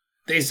ago,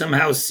 they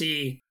somehow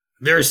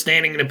they're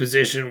standing in a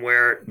position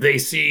where they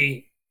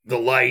see the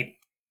light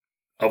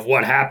of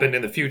what happened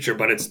in the future,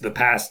 but it's the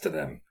past to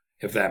them,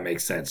 if that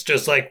makes sense.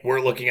 Just like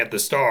we're looking at the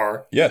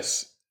star.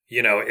 Yes.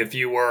 If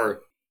you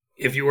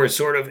were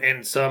sort of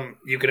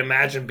you could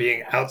imagine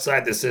being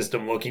outside the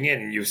system looking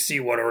in, and you see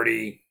what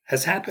already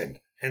has happened.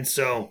 And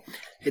so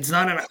it's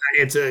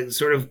a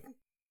sort of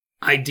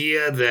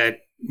idea that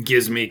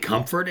gives me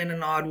comfort in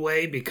an odd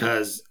way,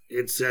 because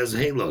it says,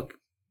 hey, look,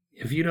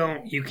 if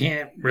you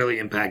can't really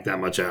impact that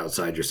much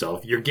outside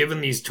yourself. You're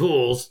given these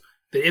tools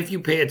that if you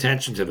pay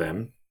attention to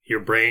them, your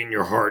brain,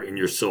 your heart, and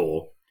your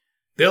soul,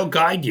 they'll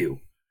guide you.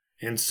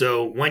 And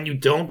so when you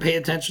don't pay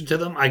attention to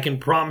them, I can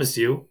promise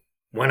you,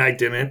 when I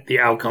didn't, the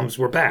outcomes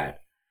were bad.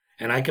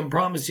 And I can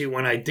promise you,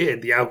 when I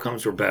did, the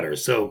outcomes were better.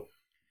 So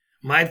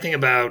my thing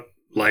about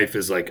life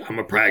is like, I'm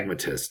a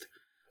pragmatist.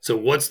 So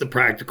what's the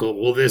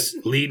practical? Will this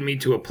lead me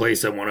to a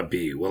place I want to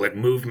be? Will it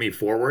move me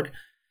forward?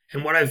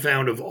 And what I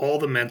found of all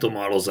the mental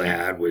models I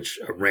had, which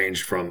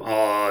ranged from,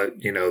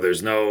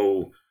 there's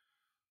no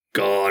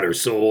God or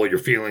soul, your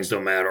feelings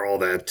don't matter, all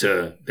that,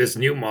 to this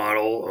new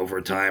model over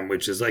time,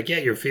 which is like, yeah,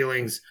 your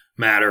feelings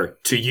matter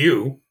to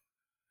you.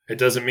 It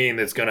doesn't mean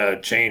it's going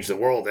to change the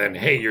world. And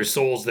hey, your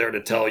soul's there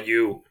to tell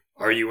you,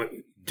 are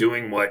you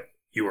doing what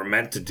you were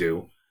meant to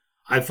do?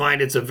 I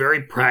find it's a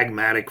very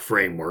pragmatic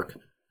framework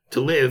to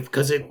live,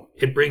 because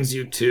it brings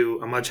you to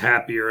a much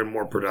happier and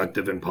more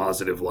productive and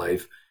positive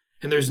life.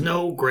 And there's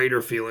no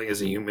greater feeling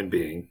as a human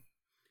being.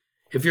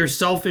 If you're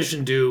selfish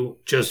and do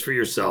just for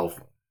yourself,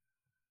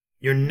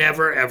 you're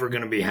never, ever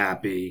going to be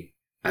happy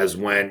as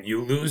when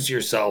you lose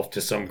yourself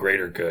to some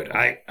greater good.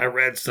 I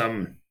read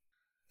something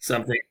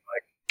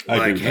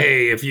like,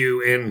 hey, if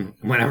you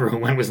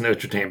when was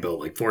Notre Dame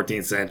built? Like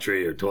 14th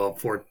century or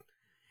 12th,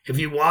 if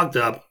you walked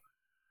up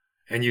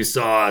and you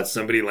saw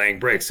somebody laying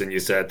bricks and you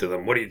said to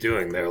them, what are you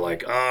doing? They're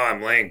like, oh,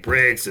 I'm laying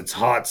bricks. It's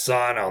hot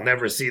sun. I'll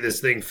never see this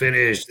thing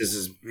finished. This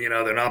is,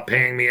 they're not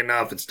paying me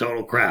enough. It's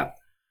total crap.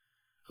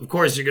 Of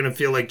course, you're going to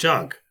feel like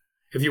junk.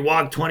 If you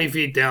walk 20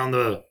 feet down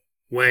the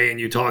way and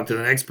you talk to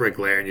the next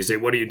bricklayer and you say,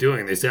 what are you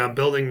doing? They say, I'm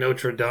building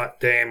Notre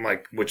Dame,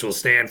 which will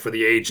stand for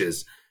the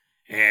ages.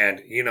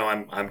 and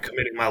I'm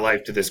committing my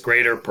life to this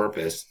greater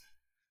purpose,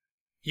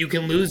 you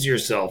can lose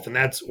yourself. And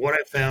that's what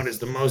I found is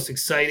the most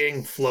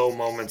exciting flow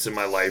moments in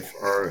my life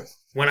are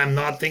when I'm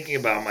not thinking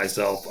about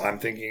myself. I'm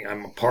thinking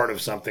I'm a part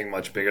of something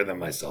much bigger than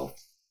myself.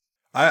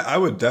 I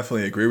would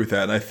definitely agree with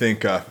that. And I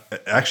think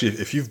actually,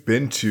 if you've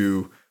been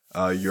to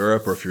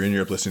Europe, or if you're in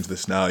Europe listening to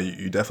this now,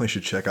 you definitely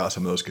should check out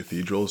some of those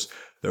cathedrals.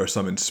 There are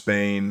some in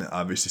Spain,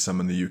 obviously some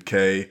in the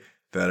UK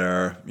that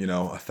are,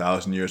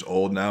 1,000 years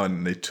old now,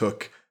 and they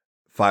took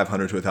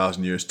 500 to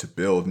 1,000 years to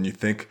build. And you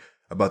think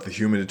about the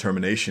human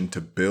determination to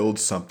build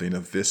something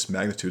of this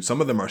magnitude. Some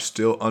of them are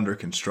still under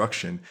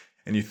construction.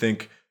 And you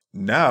think,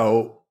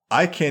 now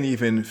I can't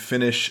even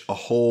finish a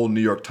whole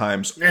New York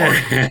Times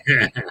article,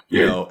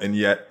 and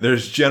yet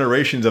there's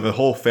generations of a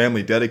whole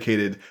family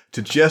dedicated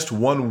to just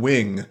one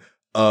wing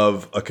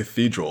of a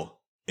cathedral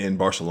in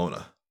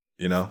Barcelona,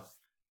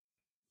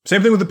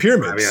 Same thing with the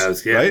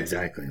pyramids, right?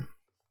 Exactly.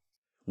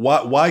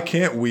 Why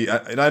can't we,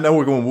 and I know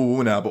we're going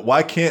woo-woo now, but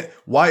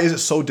why is it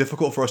so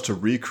difficult for us to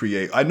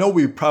recreate? I know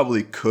we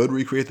probably could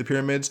recreate the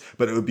pyramids,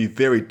 but it would be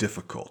very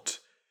difficult.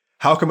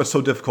 How come it's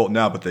so difficult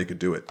now, but they could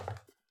do it?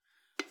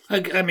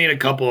 I mean, a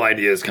couple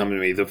ideas come to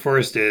me. The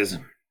first is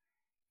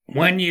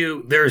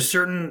there are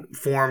certain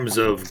forms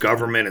of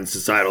government and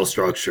societal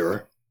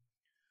structure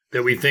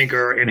that we think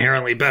are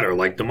inherently better,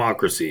 like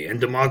democracy.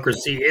 And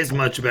democracy is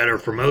much better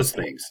for most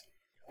things,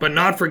 but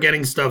not for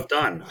getting stuff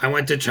done. I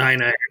went to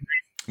China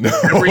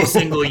every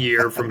single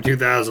year from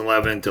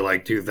 2011 to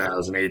like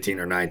 2018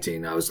 or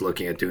 19. I was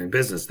looking at doing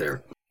business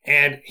there.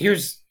 And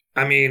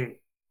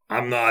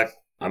I'm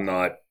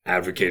not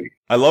advocating.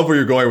 I love where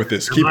you're going with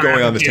this. Keep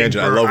going on this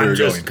tangent. I love where you're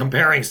going. I'm just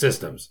comparing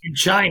systems. In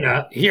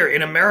China, here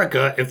in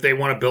America, if they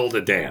want to build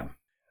a dam,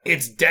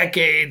 it's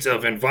decades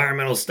of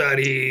environmental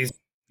studies,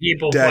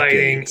 people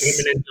fighting,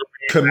 imminent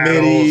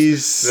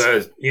committees,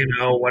 battles,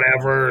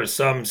 whatever,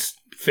 some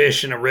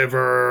fish in a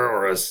river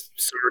or a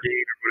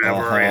sardine or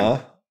whatever,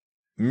 and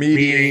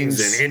meetings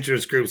and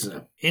interest groups.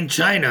 In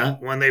China,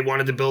 when they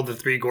wanted to build the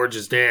Three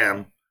Gorges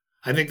Dam,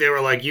 I think they were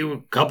like,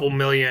 couple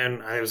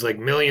million, it was like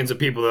millions of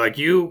people. They're like,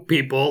 you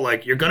people,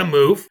 like, you're going to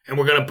move and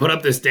we're going to put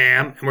up this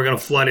dam and we're going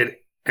to flood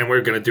it and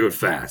we're going to do it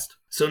fast.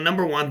 So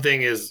number one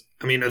thing is,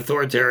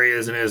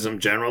 authoritarianism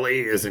generally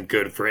isn't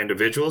good for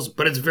individuals,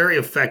 but it's very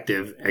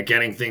effective at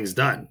getting things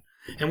done.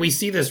 And we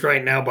see this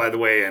right now, by the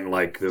way, in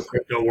like the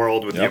crypto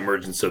world with the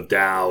emergence of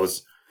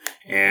DAOs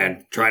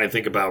and trying to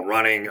think about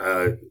running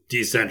a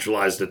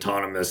decentralized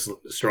autonomous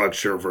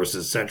structure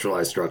versus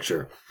centralized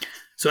structure.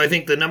 So I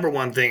think the number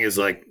one thing is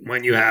like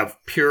when you have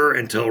pure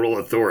and total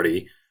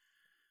authority,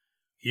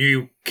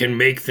 you can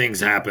make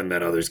things happen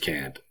that others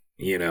can't,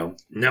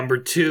 Number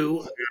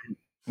two.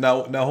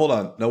 Now hold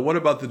on. Now what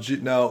about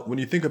when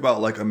you think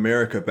about like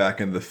America back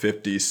in the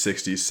 50s,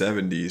 60s,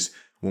 70s,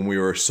 when we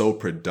were so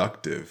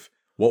productive,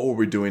 what were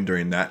we doing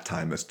during that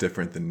time that's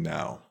different than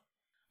now?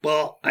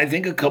 Well, I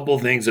think a couple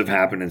of things have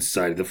happened in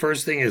society. The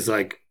first thing is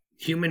like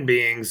human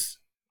beings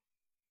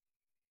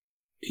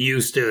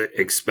used to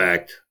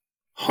expect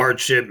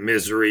hardship,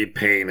 misery,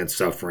 pain, and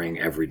suffering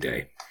every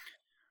day.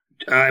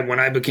 When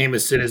I became a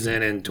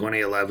citizen in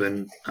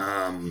 2011,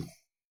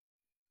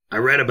 I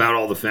read about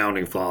all the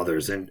founding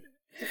fathers, and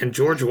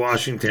George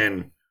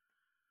Washington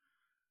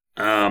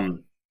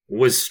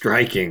was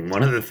striking.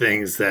 One of the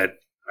things that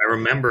I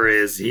remember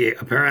is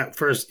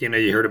first,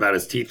 you heard about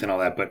his teeth and all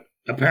that, but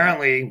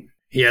apparently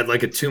he had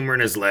like a tumor in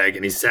his leg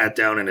and he sat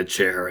down in a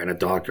chair and a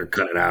doctor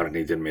cut it out and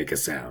he didn't make a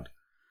sound.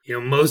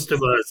 Most of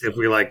us, if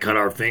we like cut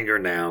our finger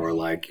now, are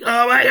like,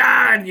 oh my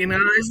God,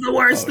 it's the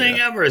worst thing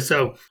ever.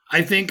 So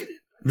I think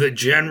the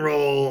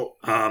general,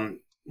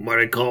 what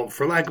I call,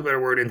 for lack of a better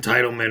word,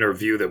 entitlement or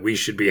view that we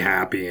should be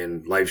happy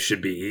and life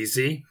should be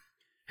easy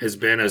has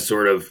been a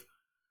sort of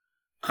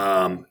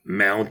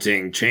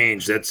mounting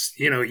change that's,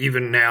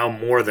 even now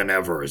more than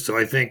ever. So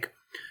I think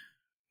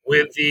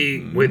with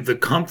the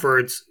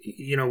comforts,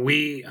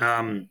 we,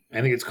 I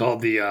think it's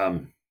called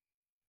the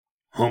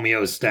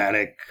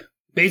homeostatic.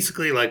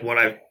 Basically, like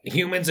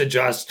humans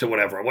adjust to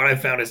whatever. What I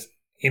found is,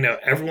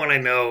 everyone I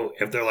know,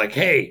 if they're like,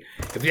 hey,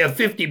 if you have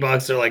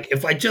 $50, they're like,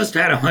 if I just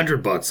had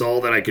 $100, all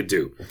that I could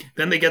do.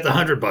 Then they get the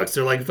 $100.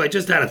 They're like, if I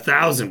just had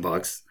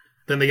 $1,000,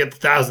 then they get the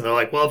 1,000. They're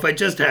like, well, if I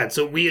just had.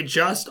 So we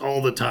adjust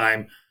all the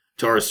time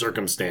to our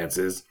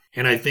circumstances.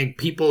 And I think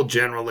people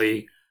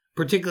generally,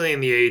 particularly in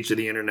the age of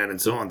the internet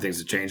and so on, things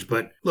have changed.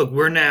 But look,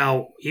 we're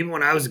now, even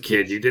when I was a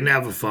kid, you didn't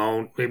have a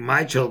phone.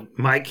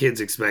 My kids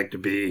expect to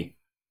be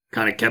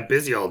kind of kept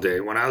busy all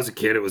day. When I was a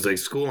kid, it was like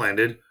school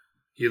ended.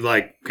 You'd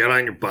like get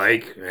on your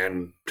bike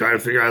and try to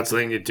figure out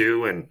something to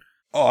do. And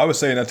I was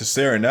saying that to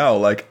Sarah now.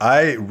 Like,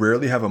 I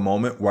rarely have a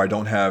moment where I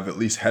don't have at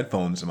least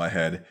headphones in my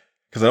head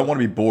because I don't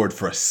want to be bored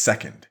for a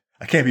second.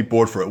 I can't be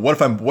bored for it. What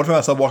if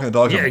I stop walking the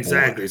dog? Yeah,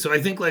 exactly. So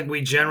I think like we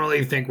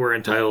generally think we're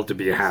entitled to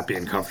be happy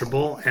and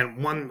comfortable.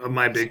 And one of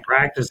my big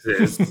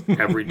practices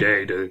every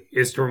day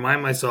is to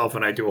remind myself,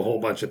 and I do a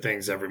whole bunch of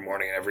things every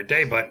morning and every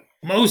day, but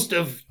most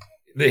of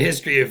the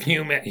history of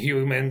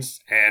humans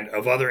and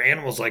of other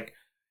animals,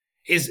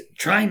 is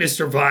trying to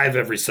survive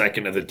every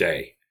second of the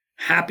day.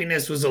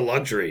 Happiness was a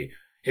luxury.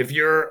 if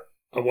you're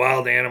a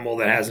wild animal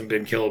that hasn't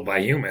been killed by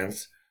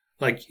humans,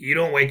 like you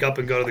don't wake up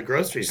and go to the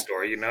grocery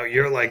store,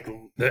 you're like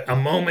a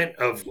moment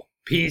of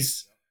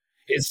peace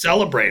is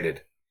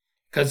celebrated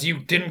because you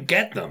didn't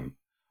get them.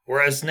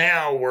 Whereas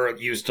now we're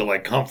used to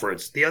like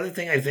comforts. The other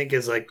thing I think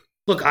is like,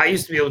 look, I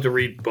used to be able to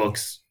read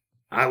books.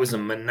 I was a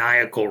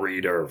maniacal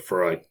reader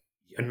for an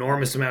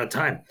enormous amount of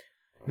time.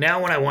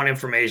 Now when I want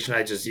information,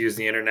 I just use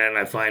the internet and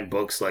I find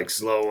books like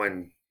slow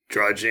and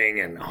drudging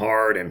and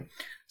hard. And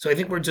so I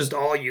think we're just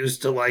all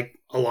used to like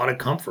a lot of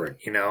comfort,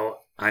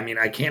 I mean,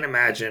 I can't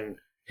imagine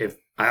if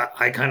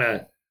I kind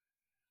of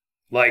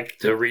like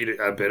to read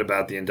a bit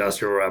about the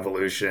Industrial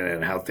Revolution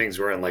and how things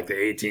were in like the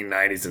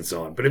 1890s and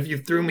so on. But if you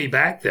threw me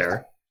back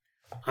there,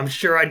 I'm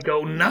sure I'd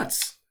go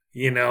nuts,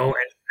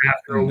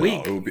 after a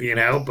week,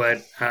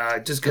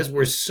 but just because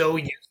we're so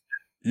used.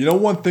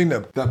 One thing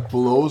that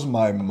blows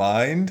my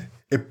mind,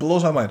 it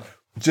blows my mind,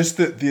 just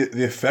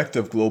the effect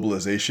of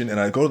globalization. And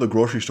I go to the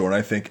grocery store and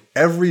I think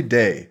every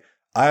day,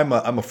 I'm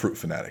a fruit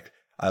fanatic.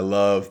 I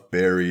love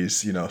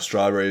berries,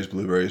 strawberries,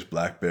 blueberries,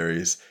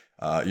 blackberries,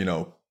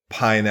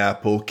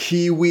 pineapple,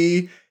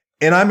 kiwi,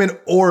 and I'm in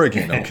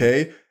Oregon,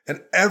 okay?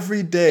 And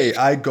every day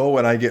I go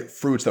and I get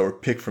fruits that were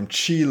picked from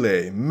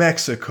Chile,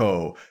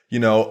 Mexico,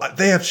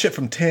 they have shit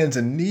from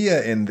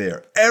Tanzania in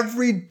there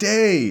every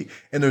day.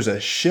 And there's a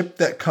ship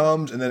that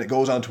comes and then it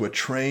goes onto a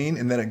train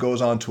and then it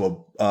goes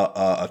onto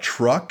a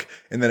truck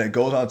and then it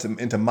goes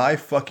into my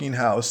fucking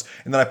house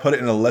and then I put it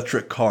in an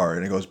electric car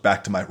and it goes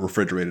back to my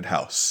refrigerated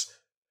house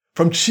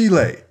from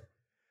Chile.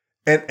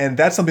 And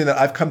that's something that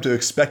I've come to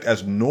expect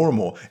as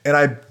normal. And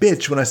I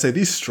bitch when I say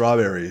these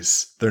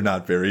strawberries, they're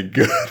not very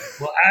good.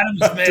 Well,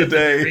 Adam Smith,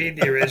 today. Read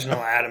the original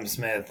Adam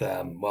Smith,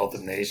 Wealth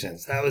of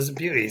Nations. That was the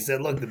beauty. He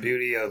said, look, the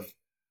beauty of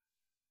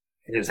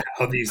is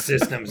how these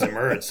systems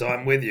emerge. So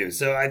I'm with you.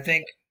 So I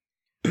think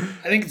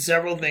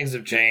several things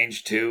have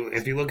changed too.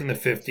 If you look in the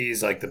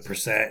 50s, like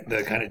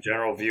the kind of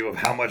general view of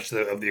how much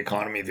of the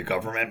economy the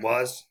government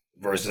was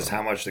versus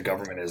how much the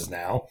government is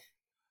now.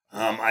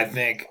 I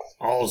think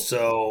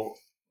also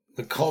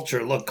the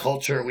culture,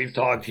 we've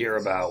talked here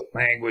about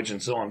language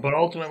and so on, but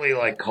ultimately,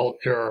 like,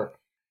 culture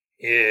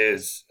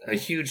is a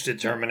huge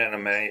determinant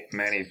of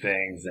many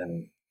things.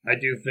 And I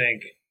do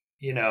think,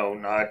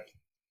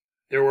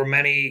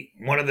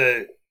 one of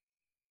the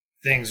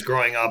things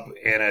growing up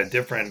in a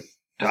different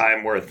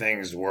time where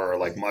things were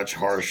like much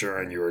harsher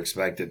and you were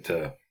expected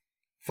to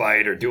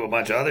fight or do a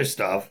bunch of other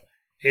stuff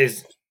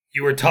is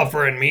you were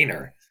tougher and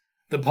meaner.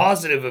 The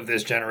positive of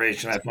this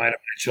generation, I find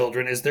of my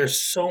children, is they're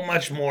so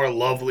much more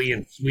lovely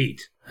and sweet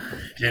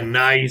and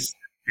nice.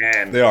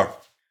 And they are.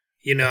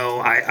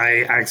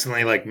 I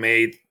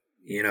accidentally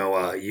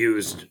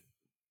used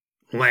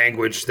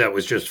language that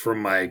was just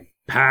from my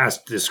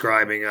past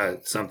describing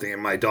something,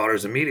 and my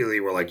daughters immediately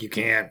were like, "You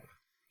can't,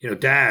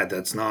 Dad,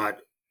 that's not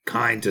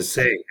kind to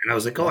say." And I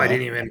was like, "Oh, I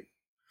didn't even."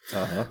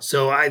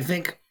 So I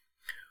think,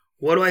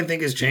 what do I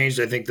think has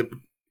changed? I think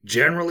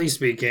generally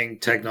speaking,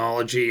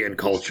 technology and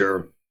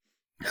culture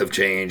have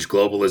changed,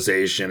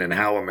 globalization and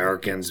how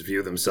Americans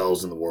view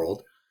themselves in the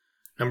world.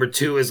 Number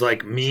two is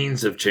like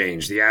means have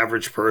changed. The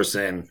average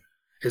person,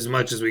 as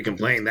much as we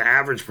complain, the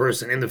average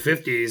person in the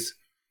 50s,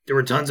 there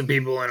were tons of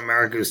people in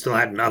America who still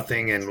had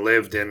nothing and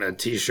lived in a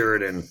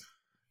t-shirt and,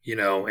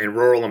 in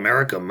rural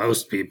America,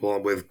 most people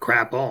with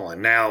crap all.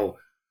 And now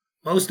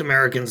most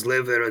Americans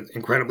live at an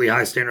incredibly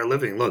high standard of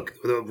living. Look,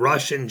 the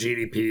Russian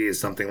GDP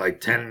is something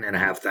like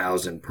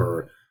 10,500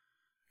 per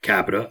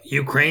capita.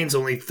 Ukraine's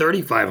only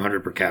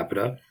 3,500 per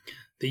capita.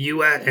 The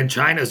U.S. and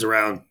China's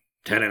around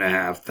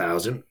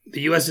 10,500.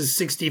 The U.S. is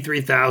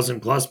 63,000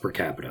 plus per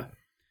capita.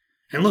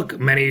 And look,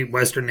 many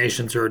Western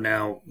nations are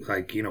now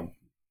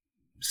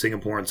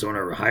Singapore and so on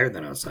are higher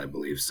than us, I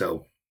believe.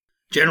 So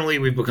generally,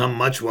 we've become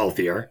much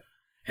wealthier.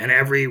 And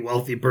every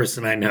wealthy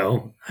person I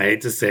know, I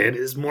hate to say it,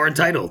 is more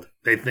entitled.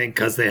 They think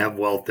because they have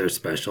wealth, they're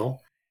special.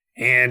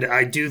 And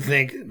I do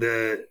think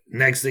the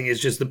next thing is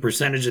just the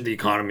percentage of the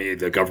economy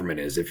the government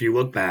is. If you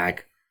look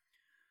back,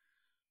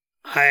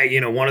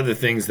 one of the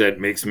things that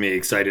makes me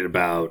excited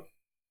about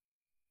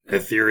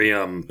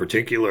Ethereum,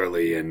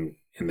 particularly in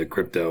the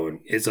crypto,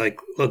 is like,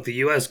 look, the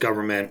U.S.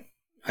 government,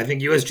 I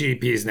think U.S.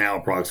 GDP is now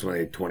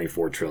approximately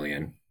 24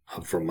 trillion,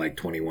 up from like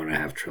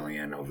 21.5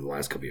 trillion over the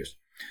last couple of years.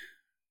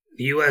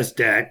 The U.S.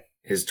 debt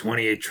is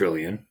 28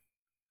 trillion.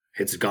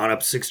 It's gone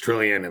up 6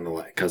 trillion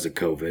because of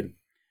COVID.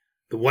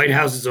 The White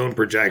House's own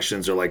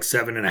projections are like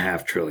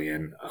 7.5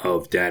 trillion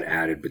of debt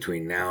added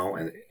between now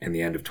and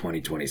the end of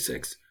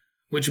 2026,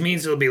 which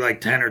means it'll be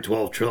like 10 or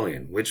 12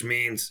 trillion, which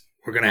means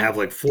we're going to have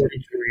like 40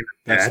 trillion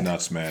of debt. That's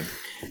nuts, man.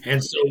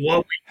 And so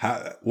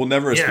we'll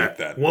never escape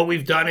that. What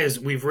we've done is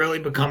we've really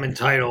become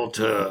entitled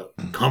to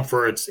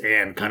comforts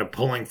and kind of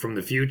pulling from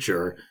the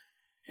future.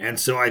 And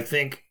so I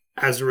think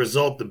as a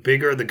result, the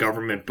bigger the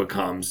government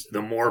becomes,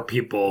 the more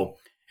people,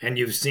 and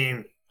you've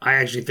seen, I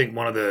actually think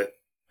one of the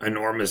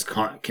enormous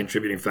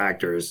contributing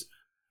factors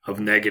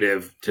of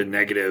negative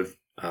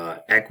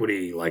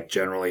equity, like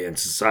generally in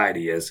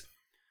society, is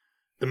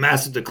the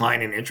massive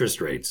decline in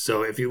interest rates.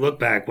 So if you look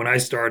back, when I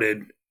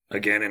started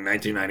again, in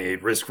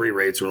 1998, risk-free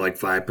rates were like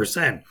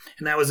 5%.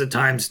 And that was a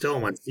time still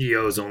when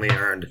CEOs only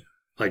earned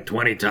like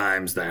 20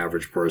 times the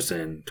average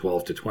person,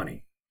 12 to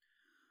 20.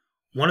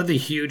 One of the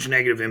huge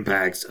negative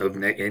impacts of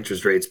net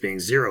interest rates being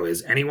zero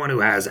is anyone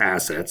who has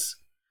assets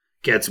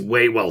gets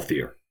way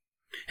wealthier.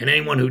 And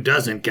anyone who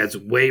doesn't gets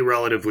way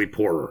relatively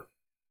poorer.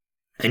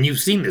 And you've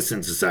seen this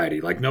in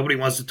society. Like, nobody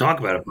wants to talk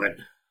about it, but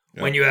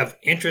when you have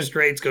interest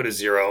rates go to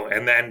zero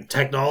and then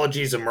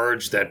technologies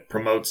emerge that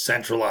promote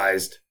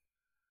centralized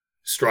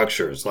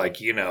structures, like,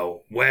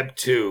 Web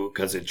 2,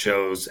 because it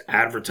shows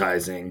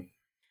advertising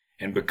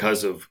and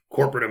because of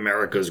corporate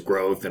America's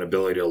growth and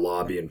ability to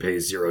lobby and pay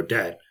zero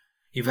debt,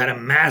 you've had a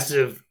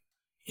massive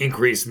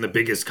increase in the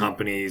biggest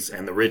companies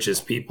and the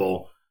richest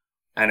people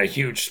and a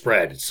huge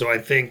spread. So I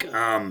think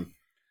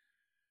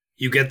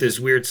you get this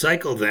weird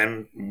cycle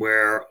then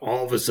where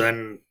all of a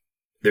sudden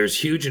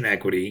there's huge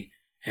inequity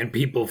and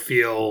people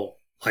feel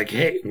like,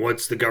 hey,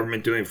 what's the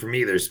government doing for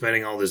me? They're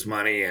spending all this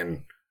money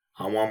and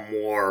I want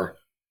more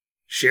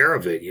share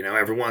of it.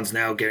 Everyone's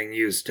now getting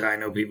used to, I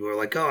know people are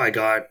like, oh, I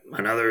got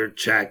another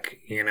check,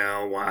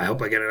 I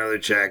hope I get another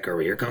check, or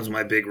here comes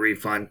my big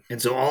refund.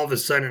 And so all of a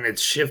sudden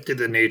it's shifted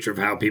the nature of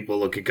how people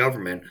look at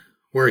government,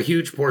 where a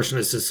huge portion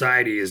of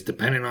society is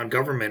dependent on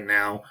government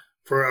now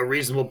for a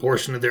reasonable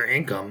portion of their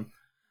income,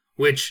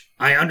 which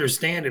I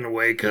understand in a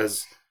way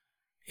because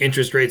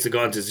interest rates have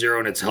gone to zero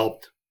and it's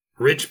helped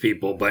rich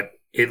people, but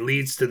it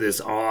leads to this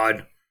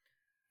odd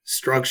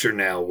structure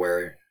now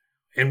where,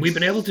 and we've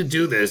been able to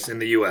do this in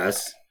the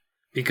US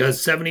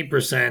because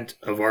 70%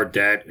 of our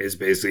debt is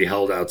basically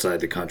held outside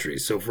the country.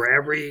 So for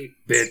every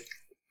bit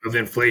of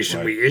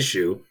inflation we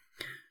issue,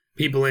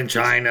 people in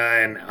China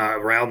and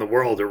around the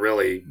world are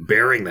really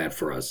bearing that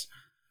for us.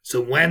 So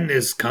when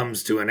this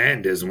comes to an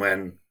end is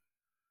when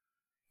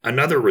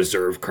another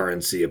reserve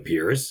currency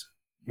appears,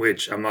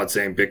 which I'm not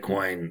saying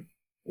Bitcoin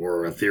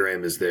or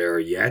Ethereum is there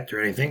yet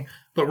or anything.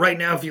 But right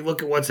now, if you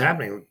look at what's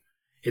happening,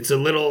 it's a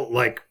little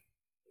like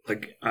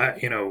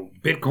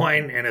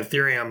Bitcoin and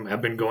Ethereum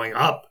have been going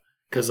up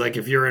because, like,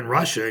 if you're in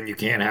Russia and you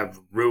can't have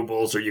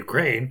rubles or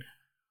Ukraine,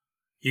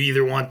 you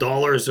either want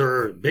dollars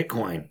or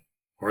Bitcoin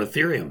or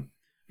Ethereum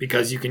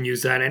because you can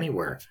use that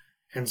anywhere.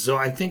 And so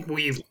I think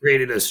we've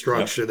created a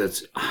structure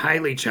that's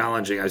highly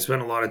challenging. I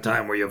spent a lot of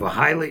time where you have a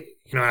highly,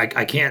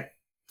 I can't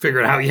figure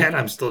it out yet.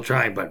 I'm still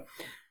trying, but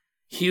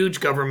huge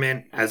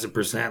government as a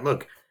percent.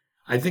 Look,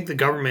 I think the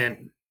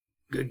government,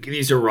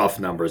 these are rough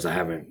numbers. I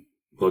haven't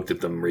looked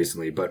at them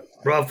recently, but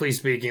roughly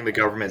speaking, the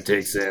government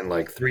takes in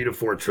like 3 to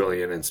 4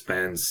 trillion and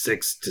spends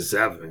 6 to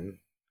 7.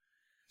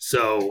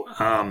 So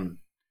on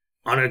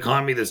an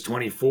economy that's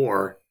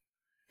 24,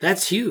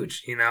 that's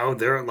huge.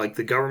 They're like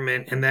the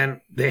government, and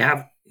then they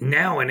have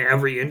now in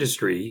every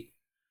industry,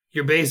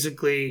 you're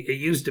basically, it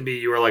used to be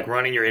you were like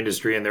running your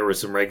industry and there were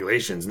some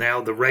regulations.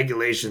 Now the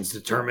regulations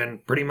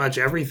determine pretty much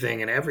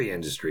everything in every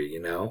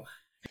industry,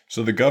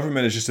 So the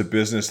government is just a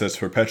business that's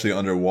perpetually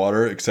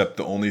underwater, except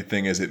the only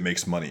thing is it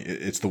makes money.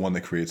 It's the one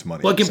that creates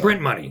money. Well, it can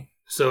print money.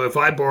 So if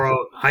I borrow,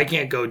 I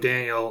can't go,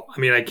 Daniel. I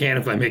mean, I can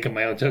if I make up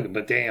my own token,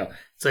 but Daniel,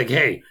 it's like,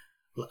 hey,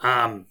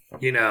 I'm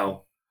going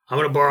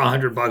to borrow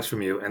 $100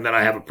 from you. And then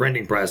I have a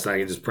printing press and I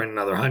can just print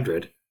another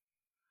 100.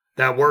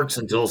 That works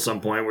until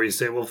some point where you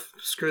say, well,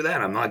 screw that.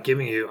 I'm not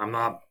giving you,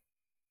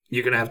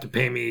 you're going to have to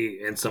pay me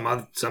in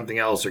something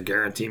else or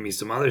guarantee me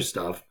some other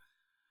stuff.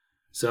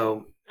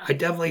 So I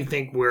definitely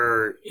think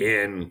we're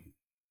in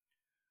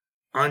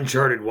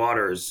uncharted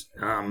waters.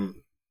 And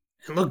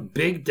look,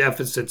 big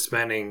deficit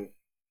spending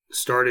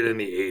started in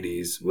the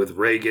 80s with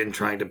Reagan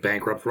trying to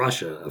bankrupt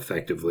Russia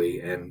effectively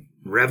and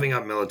revving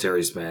up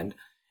military spend.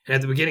 And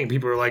at the beginning,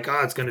 people were like,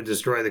 oh, it's going to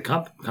destroy the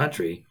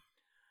country.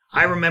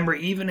 I remember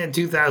even in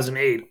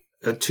 2008,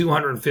 a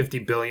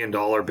 $250 billion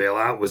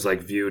bailout was like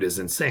viewed as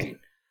insane.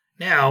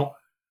 Now,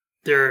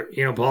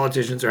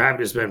 politicians are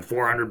happy to spend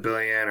 $400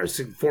 billion or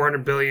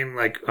 $400 billion,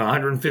 like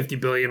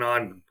 $150 billion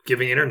on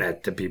giving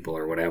internet to people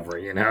or whatever.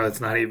 It's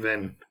not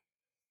even.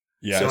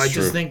 Yeah. So I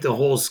just think the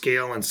whole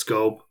scale and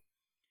scope.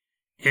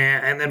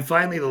 And then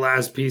finally, the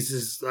last piece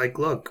is like,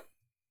 look,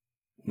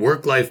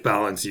 work-life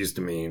balance used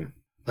to mean,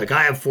 like,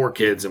 I have 4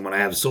 kids, and when I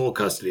have sole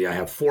custody, I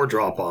have 4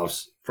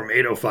 drop-offs from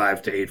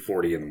 8:05 to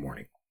 8:40 in the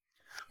morning.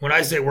 When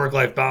I say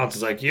work-life balance,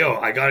 it's like,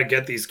 I got to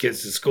get these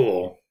kids to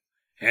school,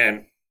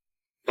 and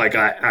like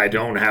I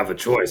don't have a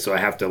choice, so I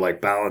have to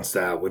like balance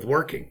that with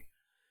working.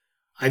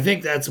 I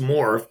think that's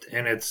morphed,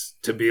 and it's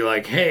to be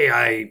like, hey,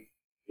 I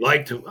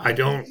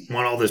don't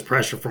want all this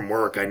pressure from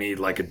work. I need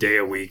like a day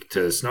a week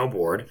to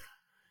snowboard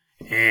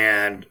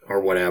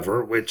or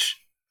whatever, which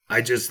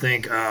I just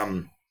think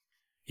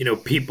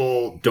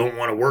people don't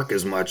want to work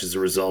as much as a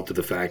result of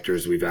the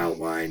factors we've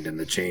outlined and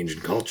the change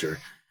in culture.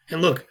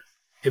 And look,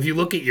 if you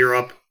look at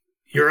Europe,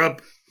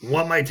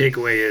 what my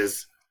takeaway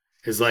is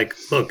like,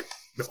 look,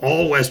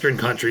 all Western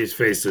countries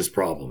face this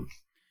problem.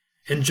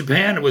 And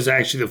Japan was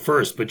actually the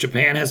first, but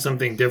Japan has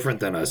something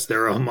different than us.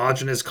 They're a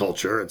homogenous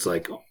culture. It's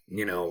like,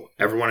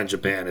 everyone in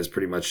Japan is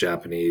pretty much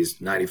Japanese,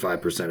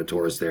 95% of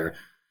tourists there.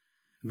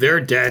 Their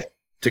debt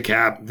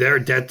their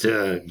debt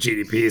to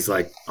GDP is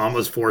like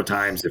almost 4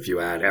 times if you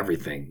add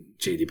everything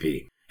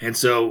GDP. And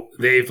so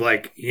they've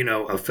like,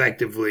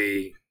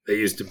 effectively, they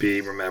used to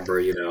be, remember,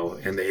 in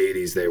the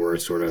 80s, they were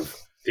sort of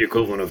the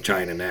equivalent of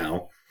China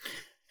now.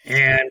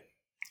 And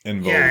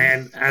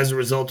and as a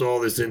result of all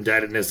this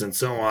indebtedness and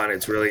so on,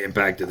 it's really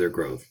impacted their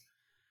growth.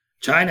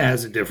 China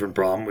has a different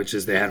problem, which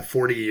is they had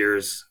 40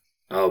 years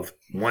of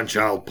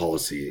one-child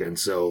policy. And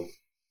so,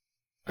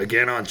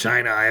 again, on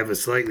China, I have a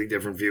slightly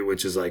different view,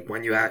 which is like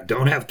when you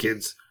don't have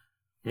kids,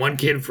 1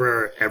 kid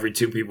for every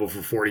 2 people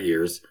for 40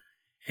 years,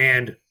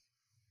 and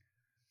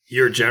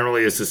you're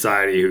generally a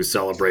society who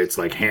celebrates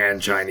like Han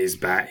Chinese,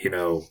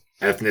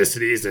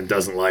 ethnicities and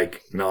doesn't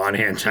like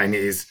non-Han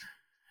Chinese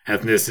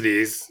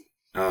ethnicities.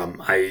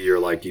 I.e., you're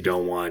like, you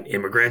don't want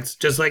immigrants,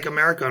 just like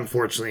America,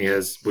 unfortunately,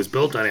 was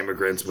built on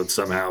immigrants, but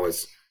somehow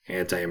is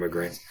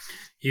anti-immigrant.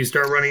 You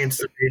start running into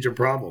some major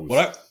problems.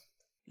 What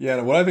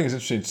I think is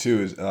interesting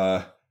too is,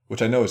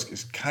 which I know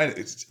is kind of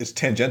it's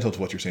tangential to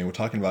what you're saying. We're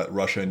talking about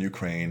Russia and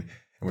Ukraine, and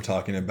we're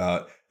talking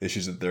about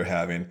issues that they're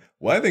having.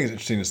 What I think is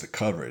interesting is the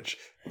coverage,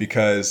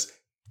 because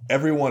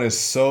everyone is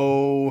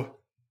so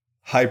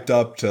hyped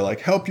up to like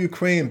help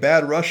Ukraine,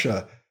 bad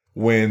Russia,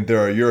 when there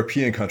are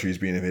European countries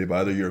being invaded by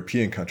other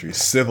European countries,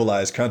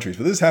 civilized countries.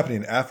 But this is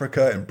happening in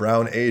Africa and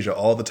brown Asia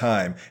all the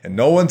time, and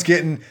no one's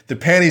getting the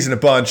panties in a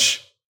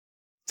bunch.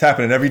 It's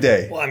happening every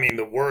day. Well, I mean,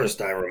 the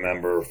worst I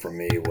remember for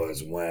me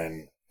was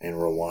when in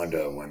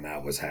Rwanda, when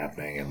that was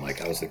happening, and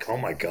like I was like, oh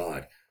my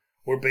God,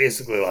 we're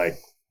basically like,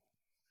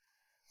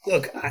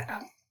 look,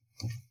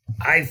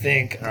 I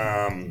think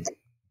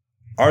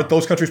aren't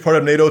those countries part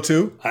of NATO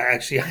too? I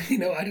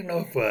don't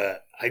know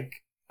if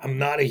I'm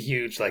not a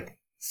huge like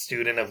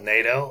student of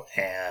NATO,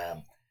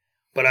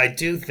 but I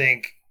do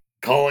think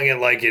calling it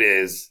like it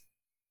is,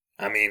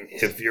 I mean,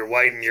 if you're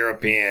white and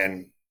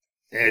European,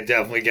 it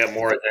definitely get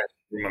more attention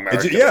from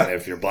America than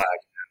if you're black.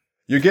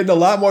 You're getting a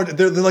lot more.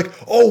 They're like,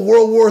 oh,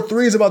 World War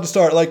III is about to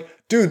start. Like,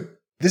 dude,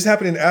 this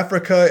happened in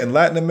Africa and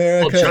Latin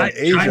America and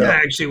Asia. China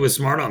actually was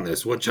smart on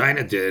this. What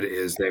China did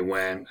is they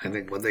went, I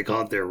think what they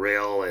call it, their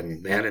rail,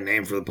 and they had a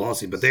name for the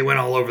policy, but they went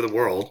all over the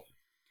world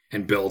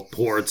and built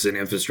ports and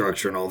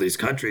infrastructure in all these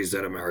countries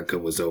that America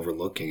was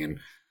overlooking. And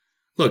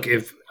look,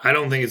 I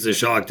don't think it's a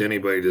shock to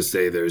anybody to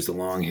say there's a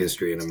long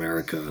history in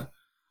America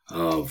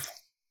of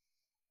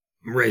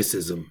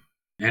racism.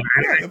 And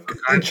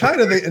in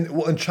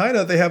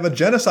China, they have a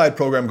genocide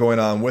program going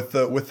on with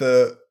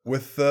the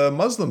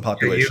Muslim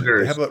population.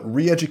 They have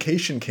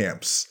re-education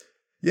camps.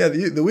 Yeah,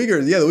 the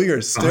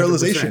Uyghurs,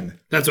 sterilization. 100%.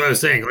 That's what I was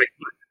saying. Like,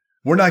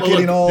 we're not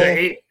getting all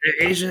the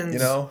Asian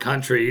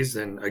countries,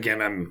 and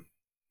again, I'm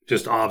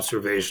just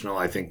observational,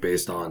 I think,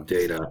 based on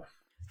data.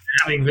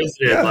 Having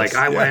visited,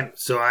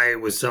 I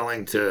was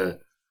selling to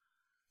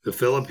the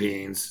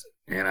Philippines,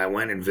 and I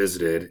went and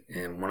visited,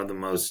 and one of the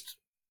most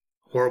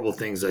horrible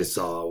things I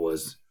saw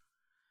was,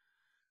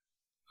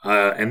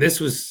 and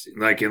this was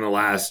like in the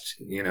last,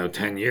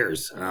 10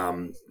 years,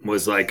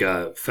 was like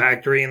a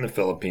factory in the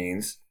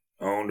Philippines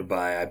owned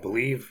by, I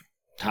believe,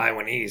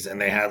 Taiwanese,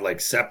 and they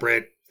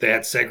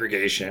had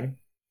segregation,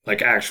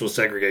 like actual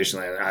segregation,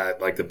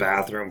 like the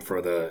bathroom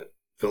for the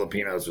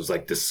Filipinos was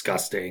like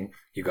disgusting.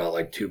 You got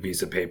like 2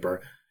 pieces of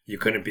paper. You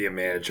couldn't be a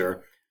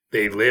manager.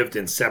 They lived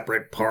in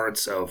separate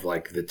parts of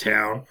like the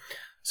town.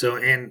 So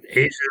in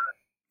Asia,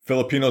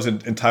 Filipinos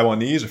and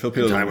Taiwanese, or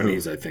Filipinos and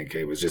Taiwanese, I think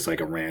it was just like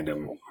a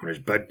random.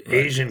 But right.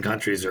 Asian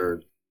countries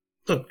are,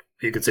 look,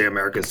 you could say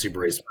America's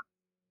super racist.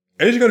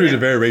 Asian countries are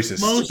very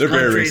racist. They're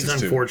very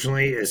racist,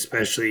 unfortunately,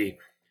 especially,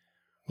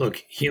 look,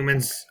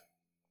 humans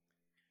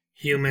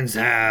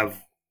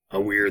have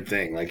a weird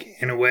thing. Like,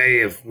 in a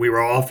way, if we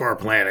were off our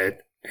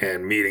planet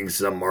and meeting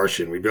some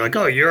Martian, we'd be like,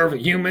 oh, you're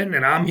human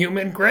and I'm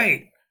human?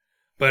 Great.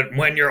 But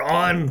when you're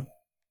on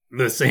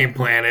the same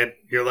planet,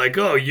 you're like,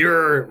 oh,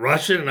 you're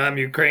Russian and I'm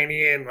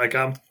Ukrainian. Like,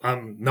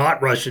 I'm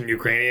not Russian,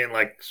 Ukrainian.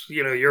 Like,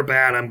 you're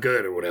bad, I'm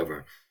good, or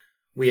whatever.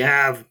 We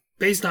have,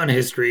 based on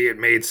history, it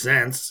made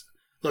sense.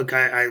 Look,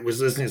 I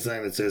was listening to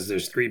something that says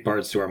there's 3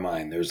 parts to our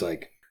mind. There's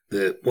like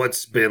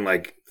what's been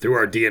like through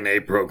our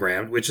DNA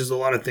programmed, which is a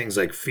lot of things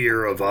like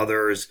fear of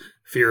others,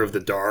 fear of the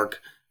dark,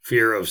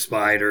 fear of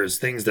spiders,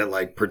 things that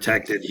like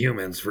protected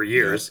humans for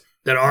years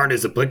that aren't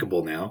as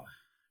applicable now.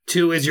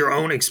 2 is your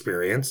own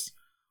experience,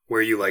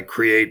 where you like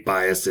create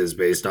biases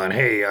based on,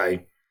 hey,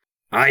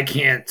 I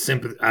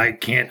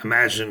can't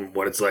imagine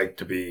what it's like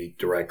to be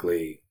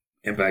directly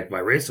impacted by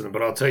racism,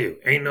 but I'll tell you,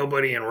 ain't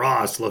nobody in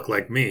Ross look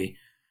like me.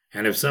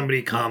 And if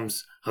somebody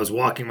comes, I was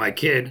walking my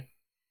kid,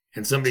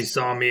 and somebody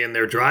saw me in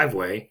their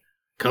driveway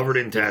covered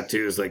in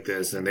tattoos like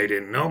this, and they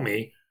didn't know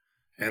me,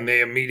 and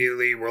they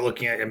immediately were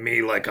looking at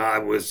me like I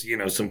was,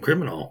 some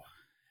criminal.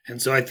 And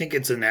so I think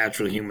it's a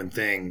natural human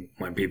thing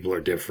when people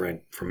are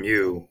different from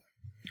you,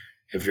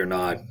 if you're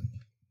not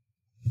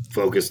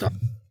focused on.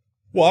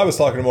 Well, I was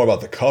talking more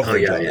about the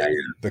coverage.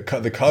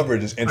 The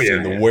coverage is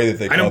interesting. The way that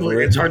they cover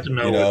it. It's hard to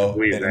know,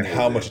 and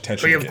how much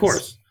attention. But of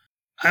course.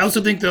 I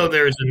also think, though,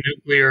 there's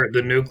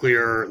the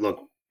nuclear. Look,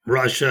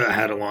 Russia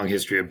had a long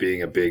history of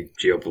being a big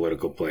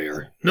geopolitical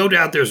player. No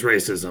doubt there's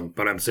racism,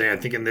 but I'm saying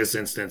I think in this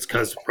instance,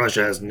 because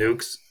Russia has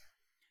nukes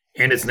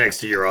and it's next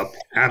to Europe,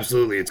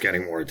 absolutely it's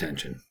getting more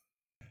attention.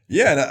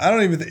 Yeah, and I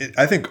don't even.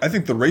 I think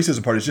the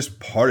racism part is just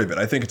part of it.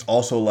 I think it's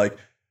also like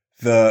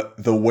the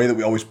way that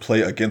we always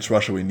play against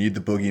Russia. We need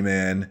the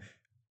boogeyman.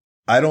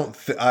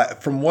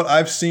 From what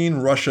I've seen,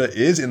 Russia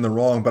is in the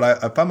wrong, but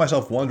I find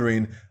myself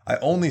wondering, I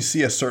only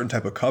see a certain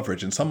type of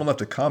coverage. And someone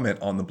left a comment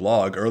on the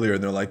blog earlier,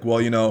 and they're like,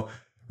 well,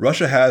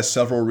 Russia has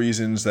several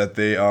reasons that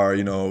they are,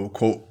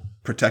 quote,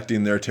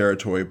 protecting their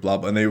territory, blah,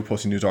 blah, and they were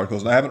posting news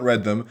articles, and I haven't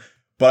read them,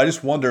 but I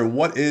just wonder,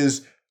 what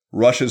is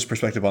Russia's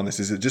perspective on this?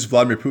 Is it just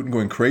Vladimir Putin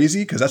going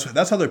crazy? Because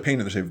that's how they're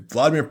painting it. They say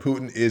Vladimir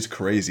Putin is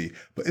crazy.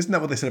 But isn't that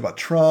what they said about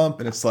Trump?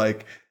 And it's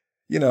like,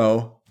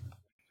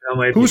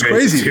 who's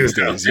crazy these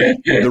days?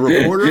 The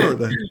reporter or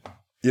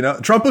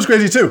Trump was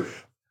crazy too.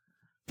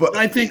 But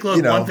I think,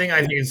 one thing I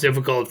think is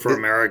difficult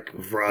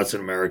for us in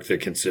America to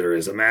consider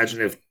is,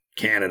 imagine if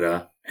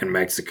Canada and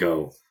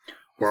Mexico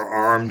were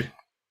armed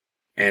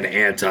and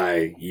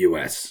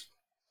anti-U.S.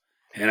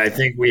 And I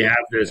think we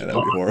have this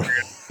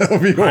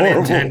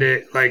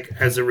unintended,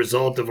 as a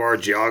result of our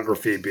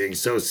geography being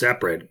so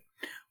separate,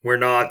 we're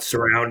not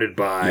surrounded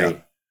by. Yeah.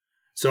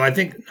 So I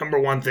think number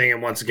one thing,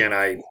 and once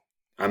again,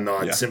 I'm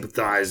not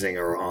sympathizing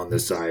or on the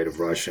side of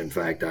Russia. In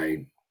fact,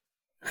 I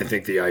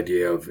think the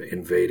idea of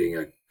invading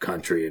a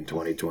country in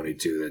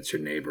 2022 that's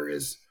your neighbor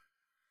is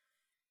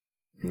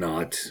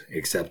not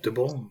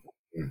acceptable.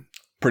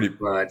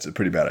 It's a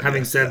pretty bad idea.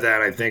 Having said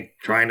that, I think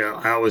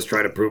I always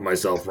try to prove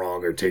myself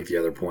wrong or take the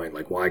other point.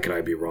 Like, why could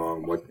I be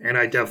wrong? And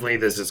I definitely,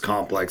 this is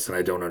complex and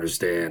I don't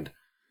understand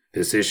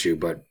this issue.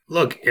 But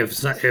look,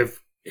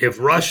 if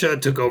Russia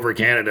took over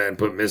Canada and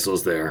put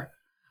missiles there,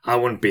 I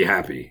wouldn't be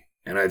happy.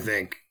 And I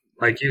think,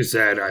 like you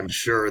said, I'm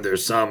sure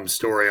there's some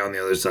story on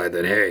the other side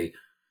that, hey,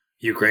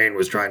 Ukraine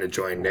was trying to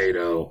join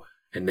NATO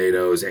and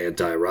NATO's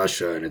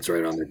anti-Russia and it's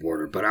right on the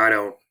border. But I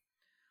don't,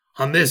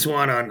 on this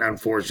one,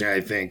 unfortunately,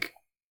 I think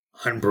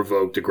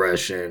unprovoked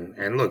aggression,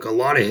 and look, a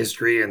lot of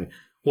history, and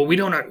what we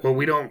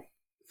don't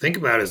think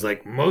about is,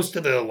 like, most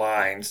of the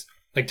lines,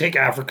 like, take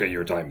Africa you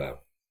were talking about.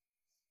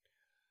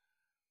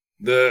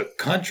 The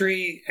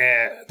country,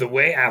 the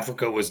way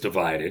Africa was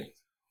divided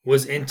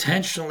was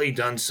intentionally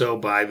done so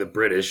by the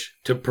British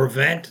to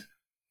prevent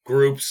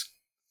groups.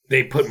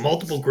 They put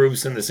multiple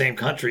groups in the same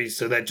country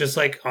so that, just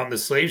like on the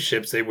slave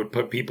ships, they would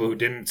put people who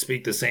didn't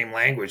speak the same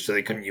language so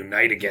they couldn't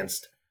unite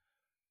against.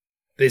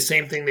 The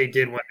same thing they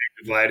did when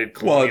they divided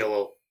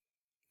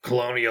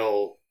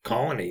colonial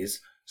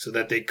colonies, so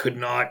that they could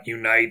not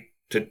unite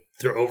to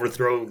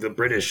overthrow the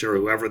British or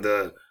whoever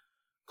the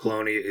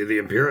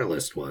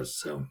imperialist was.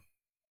 So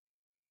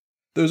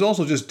there's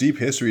also just deep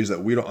histories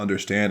that we don't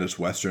understand as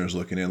Westerners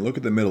looking in. Look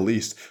at the Middle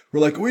East.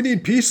 We're like, we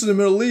need peace in the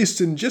Middle East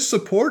and just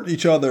support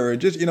each other.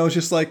 And just, it's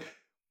just like,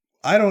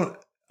 I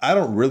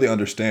don't really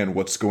understand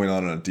what's going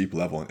on a deep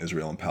level in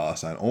Israel and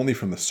Palestine, only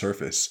from the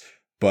surface.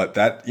 But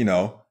that,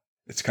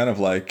 it's kind of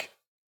like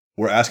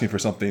we're asking for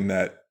something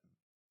that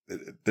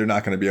they're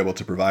not going to be able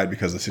to provide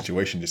because the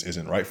situation just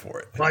isn't right for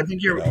it. Well, I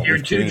think your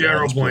two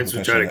general points,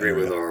 which I agree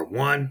with, are,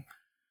 one,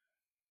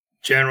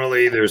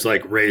 generally there's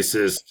like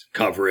racist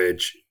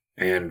coverage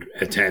and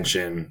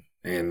attention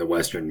in the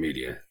Western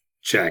media.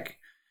 Check.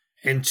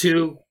 And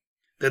two,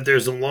 that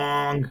there's a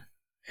long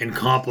and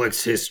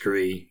complex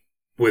history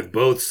with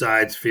both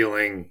sides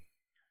feeling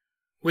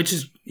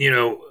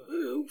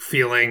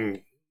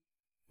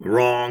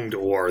wronged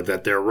or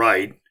that they're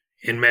right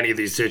in many of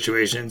these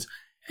situations.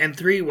 And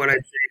three, what I'd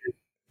say,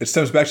 it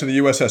stems back to the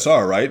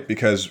USSR, right?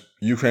 Because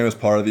Ukraine was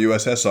part of the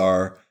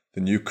USSR,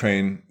 then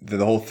Ukraine,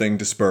 the whole thing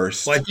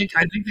dispersed. Well, I think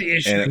the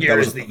issue here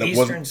is the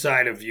eastern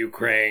side of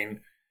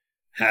Ukraine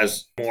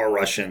has more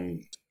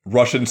Russian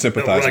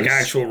sympathizers, like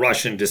actual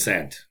Russian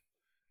descent,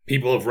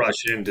 people of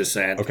Russian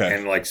descent,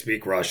 and like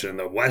speak Russian.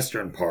 The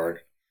western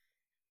part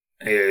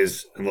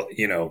is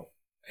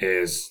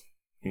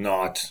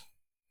not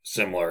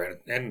similar,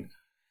 and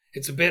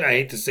it's a bit, I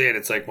hate to say it,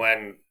 it's like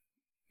when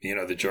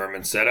the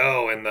Germans said,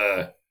 in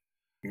the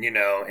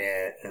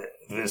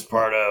this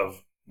part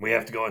of, we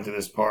have to go into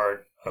this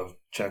part of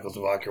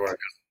Czechoslovakia or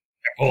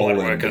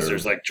Poland because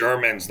there's like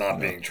Germans not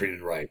being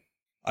treated right.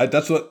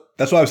 That's what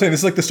I was saying.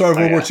 This is like the start of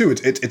World War II.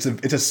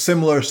 It's a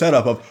similar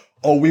setup of,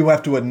 we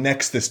have to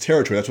annex this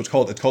territory. That's what's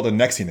called. It's called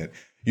annexing it.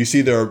 You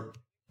see, there are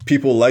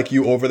people like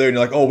you over there, and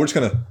you're like, we're just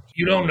gonna.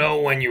 You don't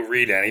know when you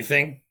read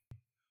anything.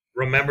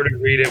 Remember to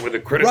read it with a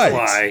critical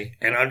eye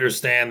and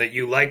understand that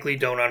you likely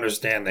don't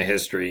understand the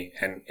history.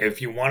 And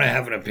if you want to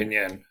have an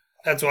opinion,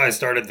 that's why I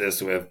started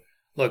this with,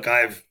 look,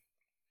 I've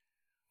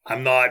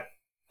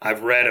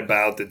read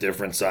about the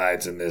different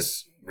sides in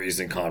this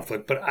recent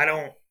conflict, but I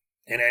don't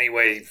in any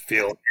way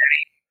feel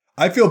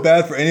I feel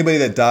bad for anybody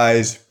that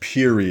dies,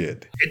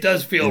 period. It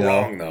does feel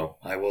wrong, though.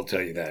 I will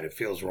tell you that. It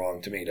feels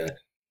wrong to me to.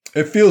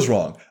 It feels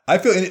wrong. I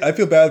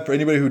feel bad for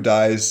anybody who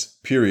dies,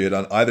 period,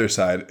 on either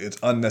side. It's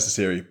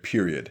unnecessary,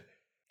 period.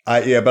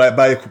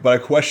 But I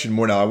question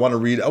more now. I want to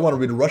read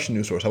a Russian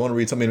news source. I want to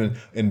read something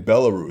in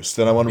Belarus.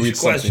 Then I want to read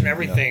something. Question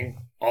everything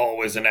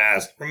always an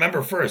ask.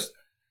 Remember, first,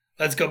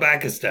 let's go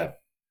back a step.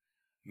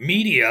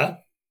 Media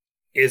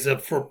is a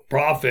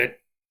for-profit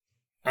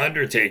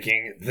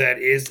undertaking that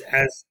is,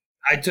 as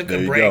I took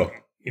a break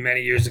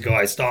many years ago,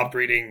 I stopped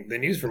reading the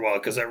news for a while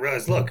because I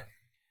realized, look,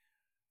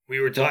 we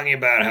were talking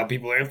about how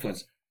people are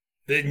influenced.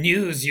 The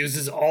news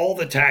uses all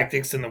the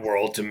tactics in the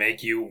world to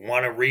make you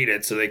want to read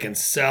it so they can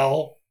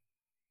sell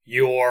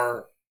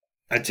your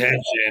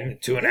attention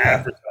to an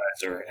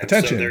advertiser. And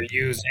so they're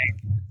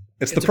using...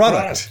 It's the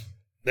product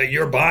that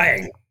you're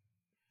buying.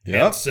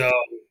 Yeah. So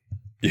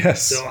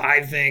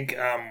I think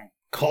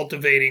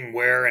cultivating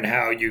where and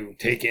how you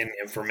take in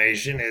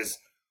information is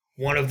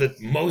one of the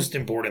most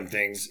important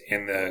things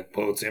in the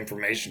quotes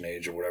information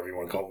age, or whatever you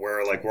want to call it,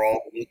 where like we're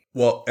all...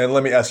 Well, and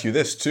let me ask you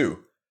this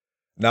too.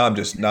 Now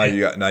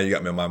you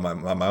got me my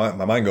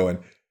mind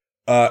going.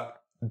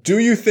 Do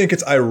you think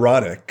it's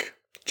ironic?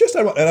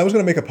 And I was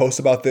going to make a post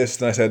about this,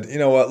 and I said, you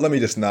know what? Let me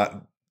just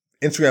not.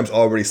 Instagram's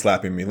already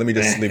slapping me. Let me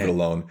just leave it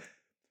alone.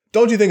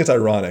 Don't you think it's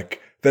ironic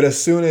that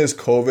as soon as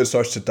COVID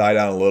starts to die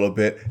down a little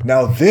bit,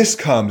 now this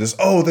comes as,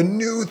 the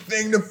new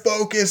thing to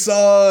focus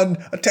on.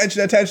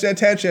 Attention.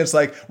 It's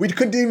like we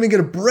couldn't even get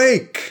a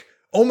break.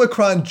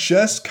 Omicron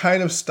just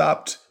kind of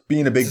stopped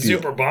being a big deal.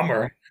 Super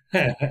bummer.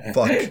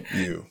 Fuck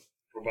you.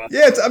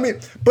 Yeah,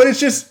 but it's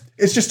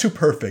just too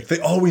perfect. They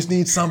always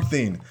need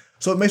something.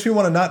 So it makes me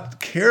want to not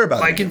care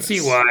about it. I can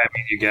see why. I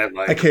mean, you get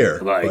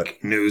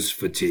news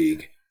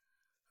fatigue.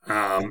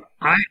 I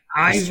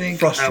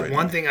think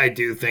one thing I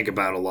do think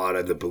about a lot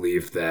of the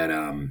belief that,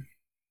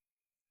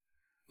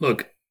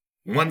 look,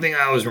 one thing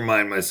I always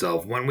remind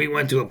myself, when we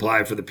went to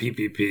apply for the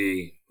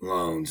PPP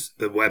loans,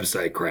 the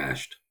website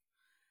crashed.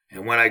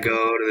 And when I go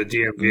to the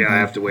DMV, I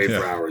have to wait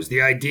for hours.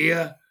 The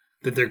idea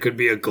that there could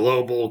be a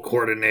global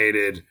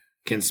coordinated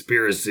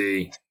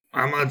conspiracy,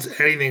 I'm not,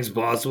 anything's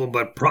possible,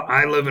 but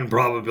I live in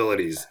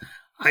probabilities.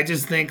 I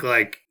just think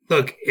like,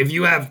 look, if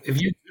you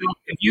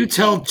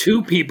tell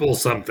two people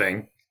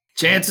something,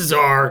 chances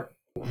are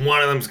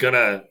one of them's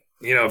gonna,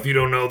 if you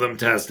don't know them,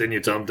 test and you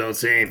tell them don't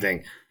say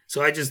anything.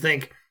 So I just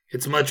think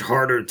it's much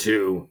harder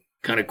to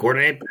kind of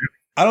coordinate.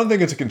 I don't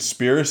think it's a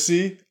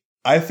conspiracy.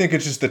 I think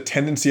it's just the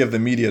tendency of the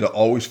media to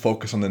always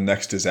focus on the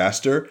next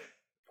disaster.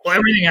 Well,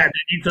 everything had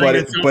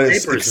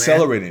it's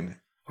accelerating. Man.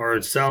 Or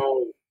sell.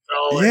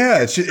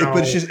 Yeah,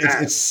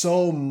 it's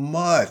so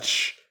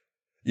much,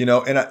 and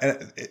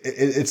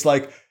it's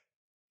like,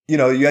 you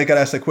got to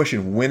ask that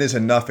question: when is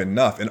enough,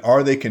 and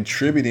are they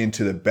contributing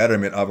to the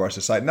betterment of our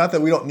society? Not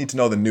that we don't need to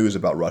know the news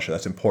about Russia;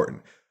 that's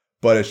important,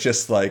 but it's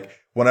just like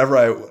whenever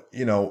I lived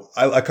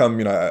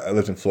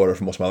in Florida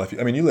for most of my life.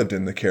 I mean, you lived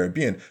in the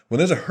Caribbean. When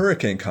there's a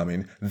hurricane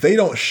coming, they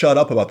don't shut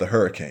up about the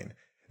hurricane.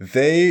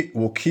 They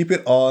will keep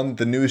it on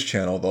the news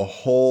channel the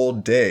whole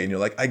day, and you're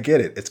like, I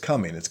get it, it's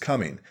coming, and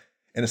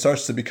it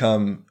starts to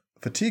become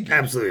fatiguing.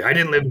 Absolutely, I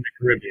didn't live in the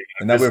Caribbean,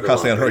 and now we're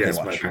constantly on hurricane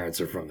watch. My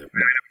parents are from there. I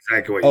know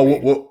exactly what you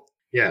mean. Well,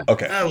 yeah.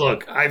 Okay.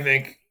 Look, I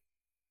think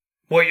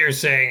what you're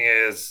saying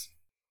is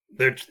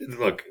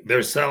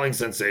they're selling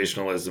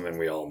sensationalism, and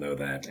we all know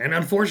that. And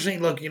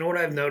unfortunately, look, you know what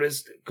I've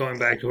noticed, going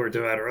back to what we were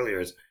talking about earlier,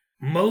 is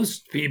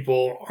most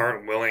people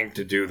aren't willing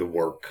to do the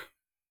work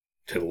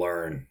to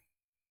learn.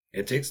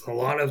 It takes a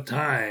lot of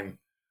time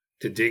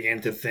to dig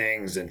into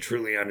things and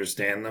truly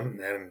understand them.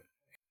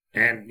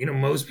 And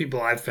most people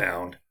I've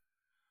found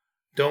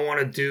don't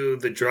want to do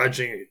the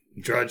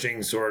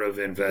drudging sort of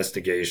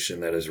investigation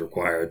that is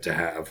required to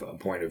have a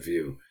point of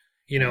view.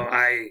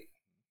 I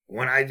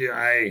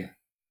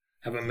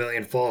have a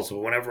million faults, but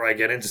whenever I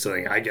get into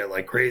something, I get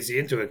like crazy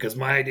into it because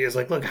my idea is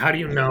like, look, how do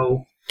you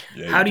know?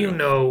 How do you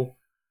know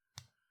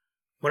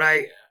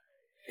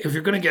if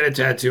you're going to get a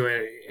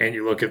tattoo and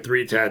you look at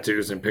 3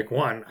 tattoos and pick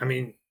one? I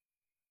mean,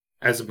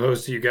 as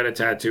opposed to you get a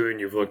tattoo and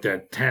you've looked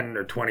at 10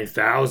 or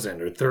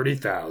 20,000 or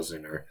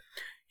 30,000, or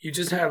you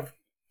just have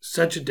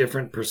such a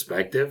different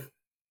perspective.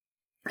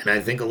 And I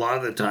think a lot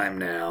of the time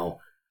now,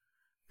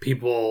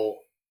 people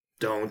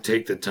don't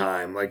take the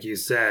time, like you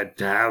said,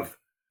 to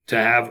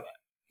have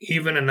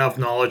even enough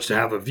knowledge to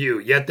have a view.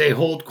 Yet they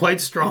hold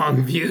quite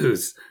strong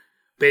views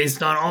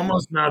based on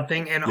almost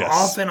nothing, and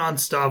often on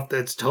stuff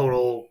that's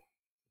total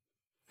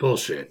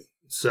bullshit.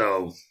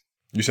 So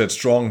you said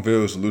strong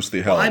views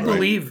loosely held. I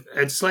believe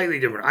it's slightly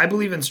different. I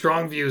believe in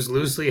strong views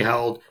loosely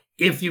held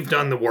if you've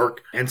done the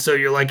work. And so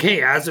you're like,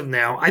 hey, as of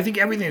now, I think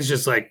everything's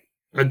just like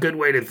a good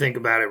way to think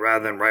about it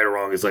rather than right or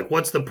wrong is like,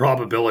 what's the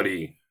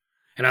probability?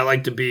 And I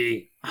like to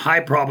be high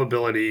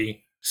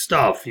probability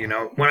stuff.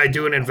 When I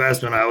do an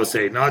investment, I always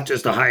say not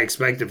just a high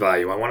expected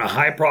value. I want a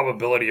high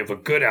probability of a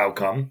good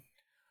outcome,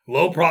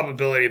 low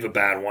probability of a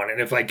bad one.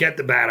 And if I get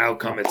the bad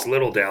outcome, it's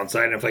little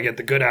downside. And if I get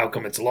the good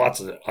outcome, it's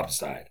lots of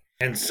upside.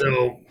 And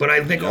so, but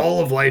I think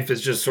all of life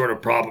is just sort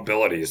of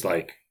probabilities,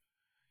 like,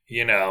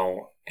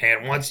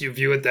 and once you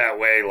view it that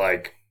way,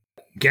 like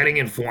getting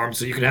informed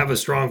so you can have a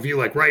strong view.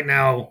 Like right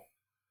now,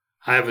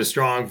 I have a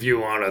strong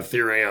view on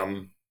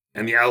Ethereum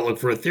and the outlook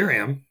for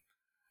Ethereum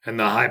and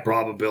the high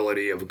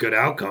probability of a good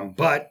outcome.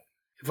 But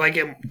if I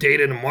get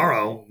data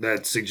tomorrow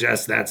that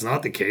suggests that's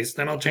not the case,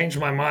 then I'll change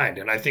my mind.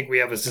 And I think we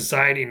have a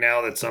society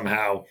now that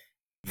somehow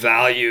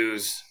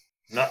values,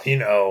 not,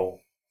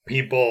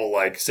 people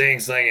like saying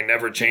something and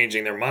never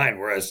changing their mind.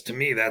 Whereas to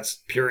me,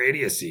 that's pure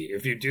idiocy.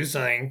 If you do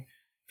something,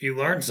 if you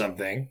learn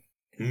something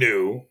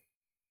new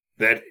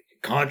that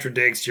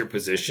contradicts your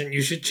position,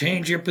 you should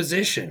change your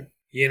position,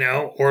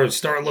 or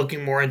start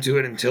looking more into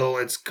it until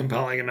it's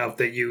compelling enough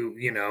that you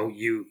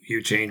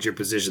change your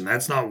position.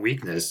 That's not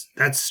weakness.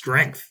 That's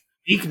strength.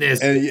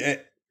 Weakness.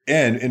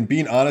 And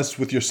being honest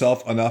with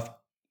yourself enough,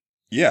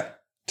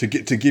 to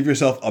give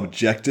yourself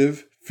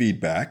objective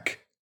feedback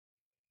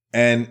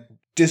and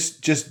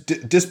just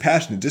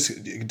dispassionate,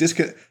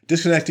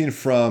 disconnecting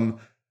from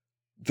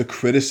the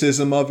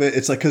criticism of it.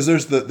 It's like, because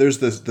there's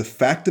the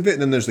fact of it,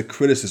 and then there's the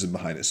criticism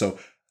behind it. So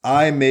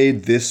I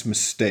made this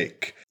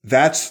mistake.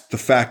 That's the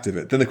fact of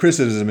it. Then the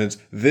criticism is,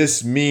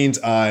 this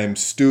means I'm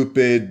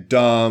stupid,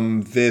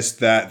 dumb, this,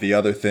 that, the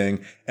other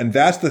thing. And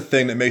that's the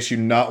thing that makes you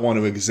not want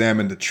to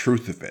examine the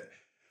truth of it.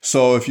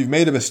 So if you've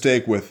made a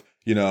mistake with,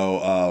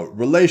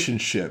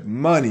 relationship,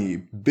 money,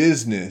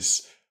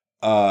 business,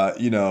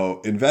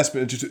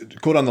 investment,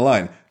 just go down the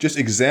line, just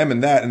examine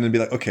that and then be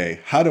like,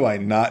 okay, how do I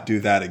not do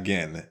that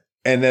again?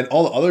 And then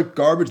all the other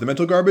garbage, the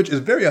mental garbage, is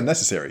very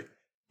unnecessary.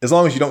 As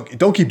long as you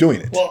don't keep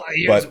doing it. Well,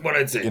 here's what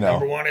I'd say.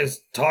 Number one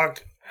is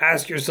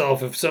ask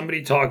yourself, if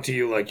somebody talked to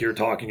you like you're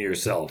talking to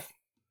yourself,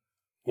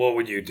 what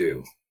would you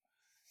do?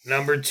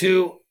 Number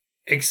two,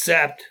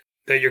 accept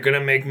that you're going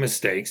to make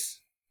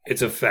mistakes.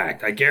 It's a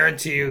fact. I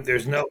guarantee you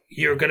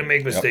you're going to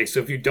make mistakes. Yep. So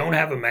if you don't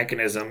have a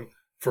mechanism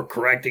for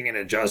correcting and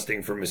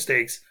adjusting for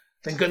mistakes,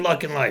 then good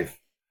luck in life.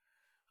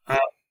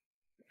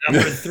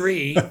 Number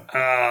three,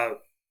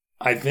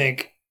 I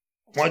think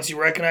once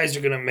you recognize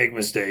you're going to make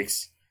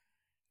mistakes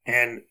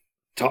and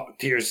talk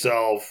to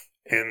yourself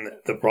in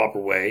the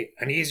proper way,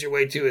 an easier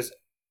way too is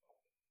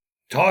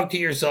talk to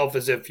yourself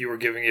as if you were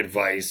giving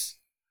advice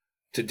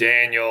to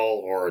Daniel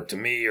or to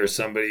me or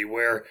somebody,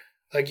 where,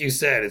 like you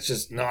said, it's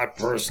just not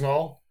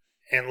personal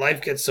and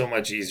life gets so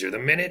much easier. The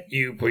minute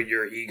you put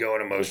your ego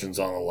and emotions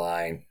on the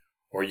line,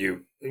 or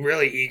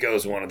ego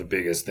is one of the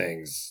biggest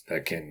things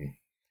that can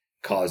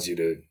cause you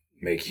to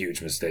make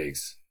huge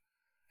mistakes.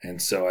 And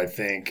so I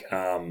think,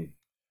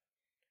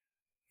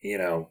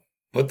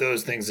 put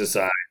those things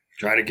aside,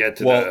 try to get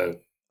to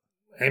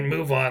and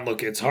move on.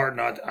 Look, it's hard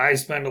I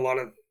spend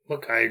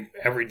I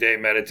every day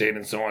meditate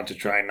and so on to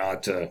try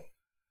not to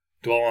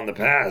dwell on the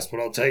past, but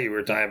I'll tell you,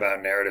 we're talking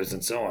about narratives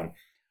and so on.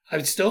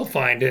 I still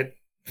find it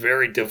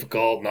very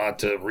difficult not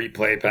to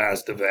replay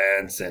past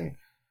events and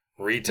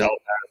retell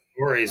past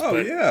stories.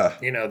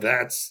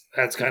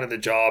 That's kind of the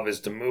job, is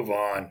to move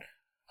on,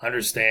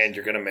 understand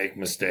you're going to make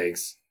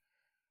mistakes,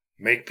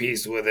 make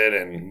peace with it,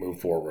 and move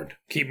forward.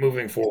 Keep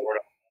moving forward.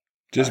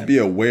 Just be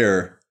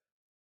aware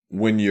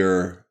when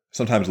you're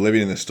sometimes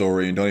living in the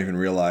story and don't even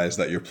realize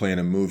that you're playing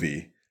a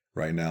movie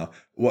right now.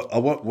 What I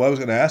was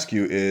going to ask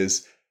you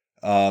is,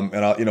 we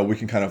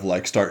can kind of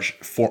like start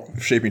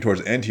shaping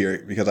towards the end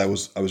here, because I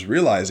was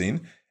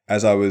realizing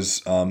as I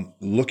was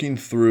looking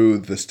through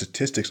the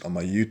statistics on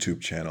my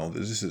YouTube channel,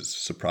 this is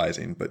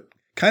surprising, but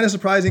kind of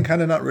surprising,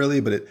 kind of not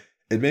really, but it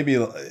made me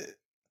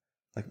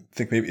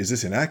think, maybe is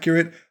this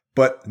inaccurate?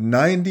 But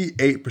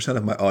 98%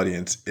 of my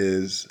audience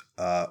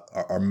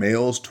are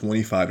males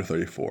 25 to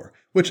 34,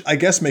 which I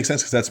guess makes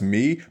sense because that's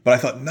me. But I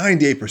thought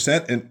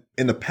 98%, and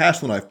in the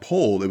past when I've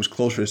polled, it was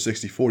closer to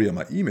 60-40 on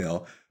my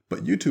email.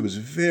 But YouTube is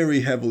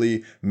very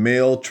heavily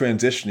male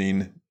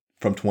transitioning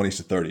from 20s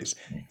to 30s.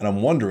 And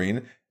I'm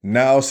wondering,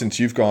 now since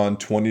you've gone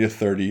 20 to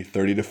 30,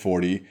 30 to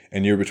 40,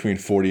 and you're between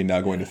 40 and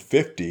now going to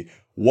 50,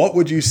 what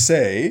would you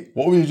say?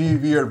 What would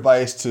be your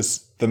advice to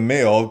the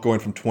male going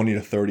from 20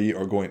 to 30,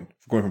 or going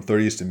from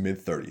 30s to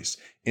mid 30s,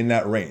 in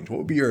that range? What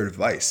would be your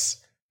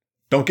advice?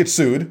 Don't get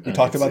sued. We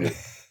talked about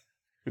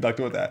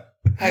that.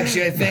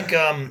 Actually, I think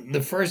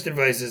the first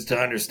advice is to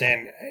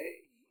understand,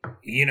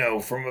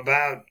 from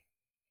about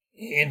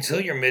until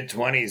your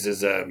mid-20s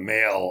as a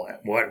male,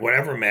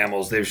 whatever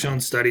mammals, they've shown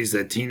studies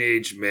that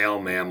teenage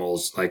male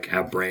mammals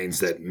have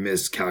brains that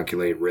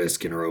miscalculate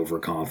risk and are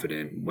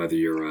overconfident, whether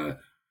you're a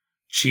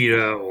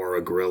cheetah or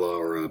a gorilla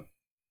or a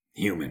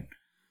human.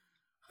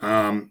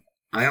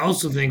 I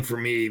also think for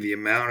me, the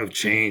amount of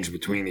change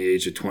between the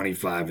age of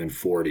 25 and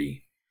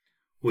 40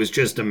 was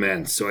just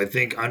immense. So I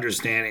think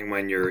understanding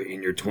when you're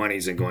in your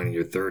 20s and going to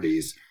your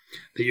 30s,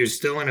 that you're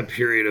still in a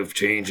period of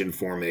change and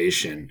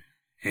formation,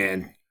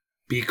 and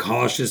be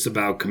cautious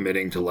about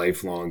committing to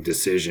lifelong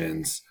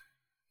decisions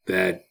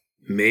that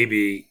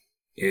maybe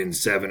in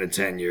 7 to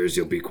 10 years,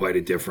 you'll be quite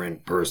a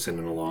different person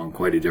and along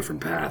quite a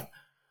different path.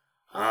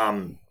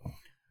 I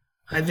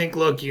think,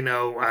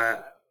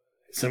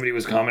 somebody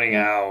was commenting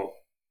how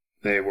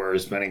they were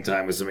spending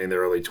time with somebody in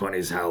their early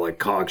 20s, how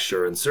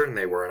cocksure and certain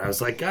they were. And I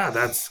was like,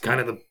 that's kind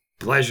of the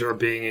pleasure of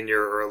being in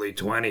your early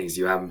 20s.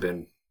 You haven't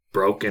been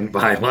broken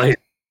by life.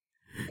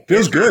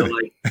 Feels good.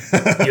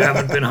 You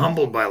haven't been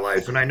humbled by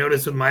life. And I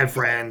noticed with my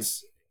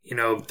friends,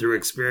 through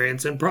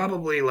experience and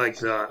probably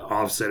the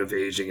offset of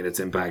aging and its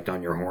impact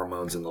on your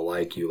hormones and the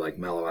like, you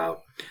mellow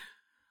out.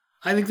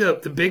 I think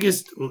the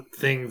biggest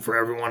thing for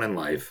everyone in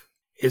life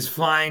is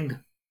find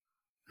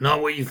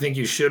not what you think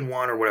you should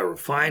want or whatever.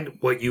 Find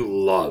what you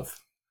love.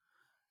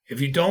 If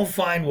you don't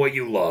find what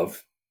you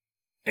love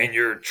and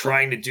you're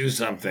trying to do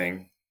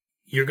something,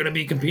 you're going to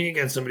be competing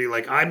against somebody.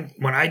 Like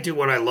when I do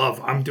what I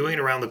love, I'm doing it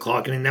around the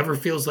clock and it never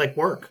feels like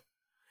work.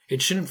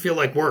 It shouldn't feel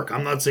like work.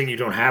 I'm not saying you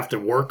don't have to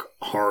work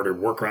hard or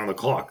work around the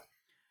clock.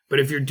 But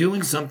if you're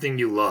doing something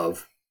you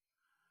love,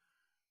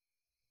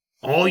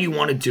 all you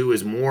want to do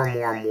is more and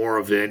more and more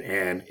of it,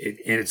 and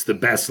it's the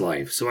best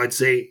life. So I'd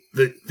say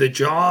the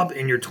job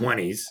in your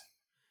 20s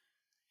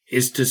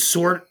is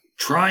to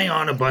try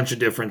on a bunch of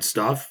different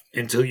stuff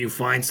until you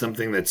find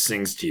something that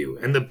sings to you.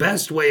 And the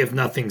best way if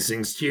nothing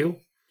sings to you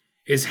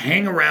is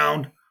hang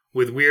around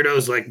with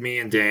weirdos like me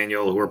and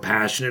Daniel who are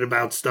passionate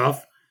about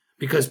stuff,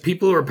 because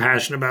people who are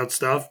passionate about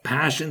stuff,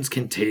 passion's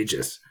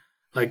contagious.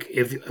 Like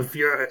if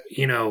you're,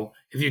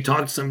 if you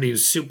talk to somebody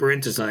who's super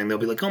into something, they'll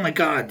be like, oh my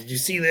God, did you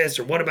see this?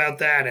 Or what about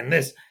that? And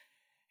this.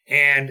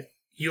 And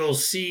you'll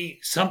see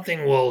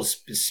something will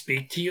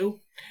speak to you.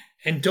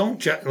 And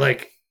don't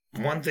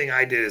one thing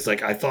I did is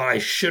I thought I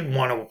should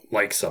want to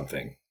like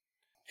something.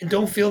 And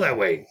don't feel that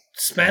way.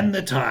 Spend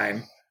the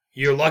time.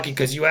 You're lucky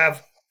because you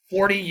have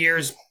 40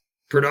 years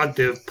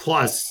productive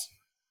plus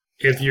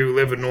if you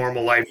live a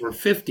normal life or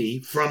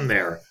 50 from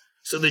there.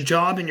 So the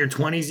job in your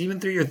 20s, even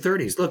through your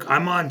 30s. Look,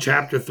 I'm on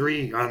chapter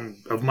 3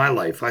 of my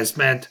life. I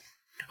spent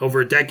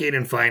over a decade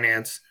in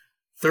finance,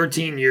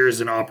 13 years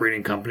in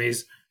operating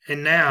companies,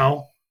 and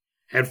now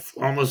at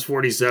almost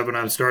 47,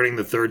 I'm starting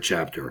the 3rd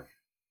chapter.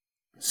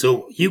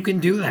 So you can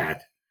do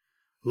that.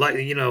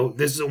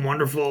 This is a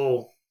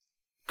wonderful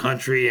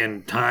country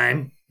and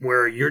time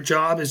where your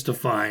job is to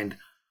find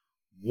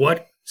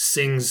what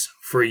sings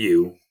for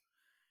you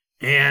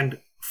and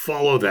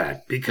follow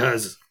that,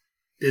 because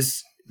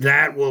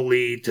that will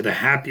lead to the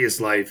happiest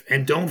life.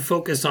 And don't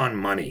focus on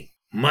money.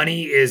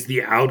 Money is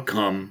the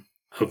outcome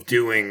of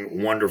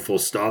doing wonderful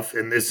stuff.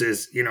 And this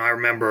is, I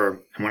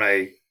remember when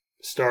I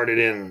started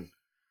in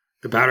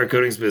the powder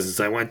coatings business,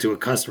 I went to a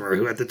customer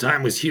who at the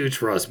time was huge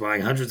for us,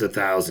 buying hundreds of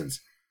thousands.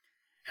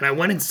 And I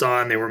went and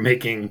saw, and they were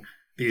making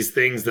these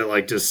things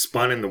that just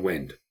spun in the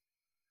wind.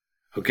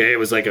 Okay, it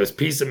was like a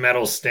piece of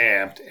metal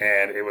stamped,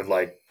 and it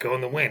would go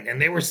in the wind.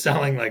 And they were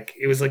selling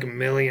it was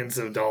millions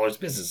of dollars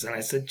business. And I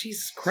said,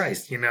 Jesus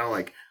Christ,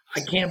 I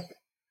can't.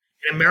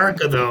 In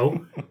America,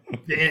 though,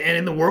 and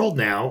in the world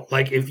now,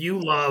 if you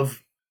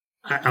love,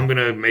 I'm going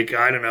to make,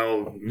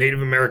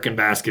 Native American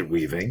basket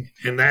weaving,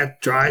 and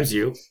that drives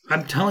you.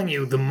 I'm telling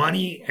you, the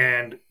money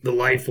and the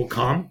life will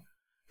come.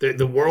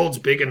 The world's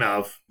big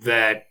enough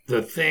that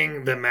the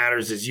thing that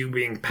matters is you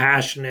being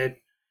passionate.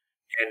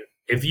 And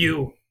if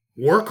you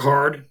work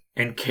hard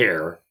and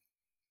care,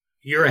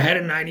 you're ahead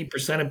of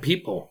 90% of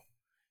people.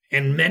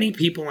 And many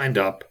people end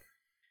up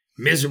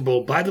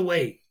miserable. By the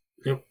way,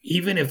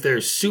 even if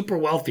they're super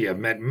wealthy, I've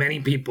met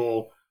many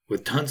people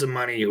with tons of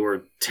money who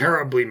are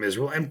terribly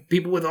miserable, and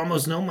people with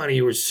almost no money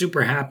who are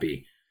super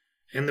happy.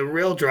 And the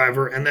real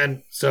driver,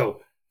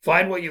 so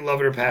find what you love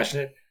and are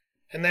passionate.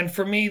 And then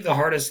for me, the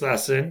hardest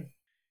lesson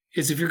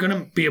is if you're going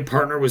to be a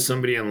partner with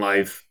somebody in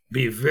life,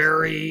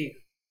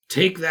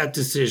 take that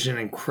decision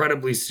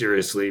incredibly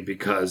seriously,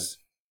 because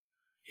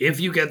if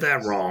you get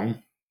that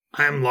wrong,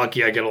 I'm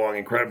lucky I get along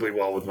incredibly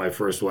well with my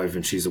first wife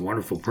and she's a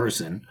wonderful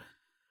person.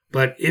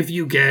 But if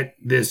you get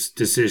this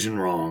decision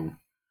wrong,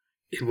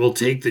 it will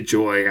take the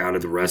joy out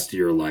of the rest of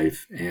your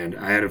life. And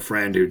I had a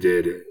friend who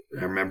did,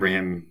 I remember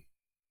him,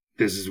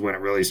 this is when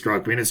it really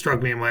struck me, and it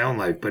struck me in my own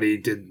life, but he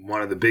did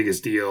one of the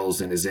biggest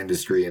deals in his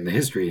industry in the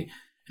history.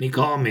 And he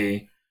called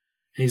me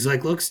and he's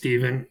like, look,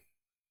 Steven,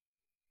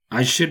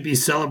 I should be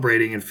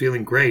celebrating and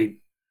feeling great,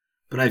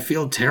 but I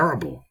feel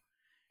terrible.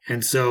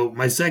 And so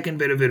my second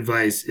bit of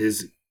advice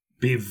is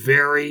if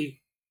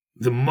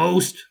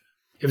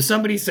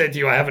somebody said to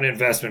you, I have an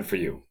investment for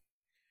you,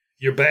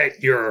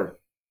 your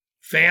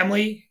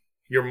family,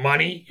 your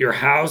money, your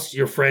house,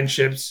 your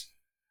friendships,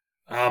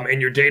 and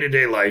your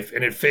day-to-day life,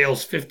 and it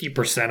fails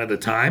 50% of the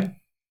time,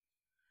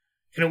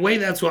 in a way,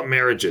 that's what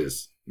marriage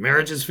is.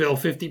 Marriages fail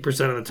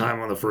 50% of the time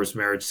on the first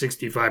marriage,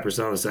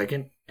 65% on the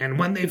second. And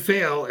when they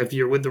fail, if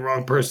you're with the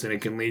wrong person,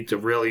 it can lead to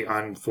really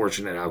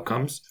unfortunate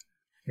outcomes.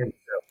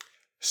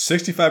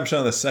 65%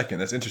 on the second.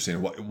 That's interesting.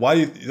 Why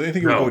don't you think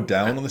it would go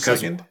down on the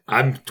second?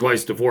 I'm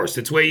twice divorced.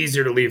 It's way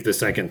easier to leave the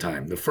second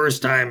time. The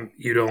first time,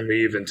 you don't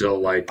leave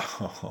until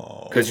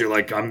because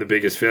you're I'm the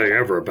biggest failure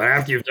ever. But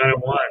after you've done it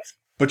once.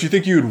 But you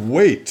think you'd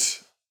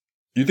wait?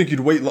 You think you'd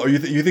wait? Or you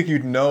think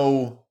you'd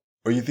know?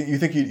 Or you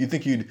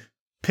think you'd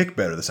pick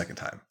better the second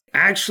time?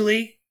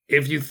 Actually,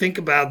 if you think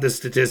about the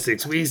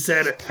statistics, we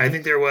said, I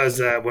think there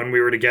was when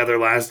we were together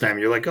last time,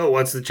 you're like, oh,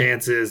 what's the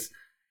chances,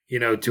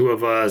 two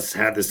of us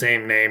had the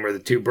same name or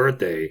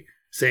the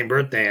same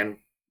birthday. And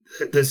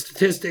the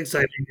statistics, I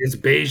think, is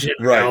Bayesian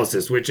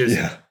analysis, which is,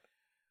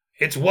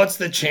 it's what's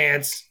the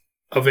chance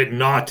of it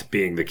not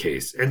being the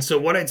case. And so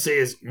what I'd say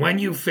is when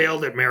you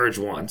failed at marriage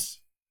once,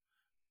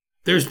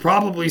 there's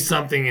probably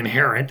something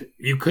inherent.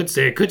 You could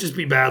say it could just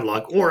be bad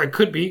luck, or it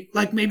could be,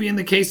 maybe in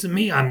the case of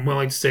me, I'm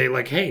willing to say,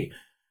 hey,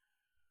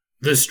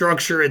 the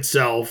structure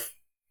itself,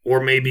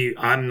 or maybe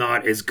I'm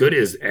not as good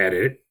at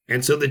it,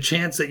 And so the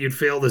chance that you'd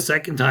fail the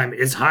second time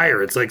is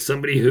higher. It's like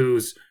somebody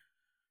who's,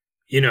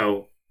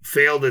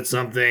 failed at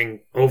something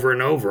over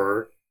and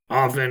over.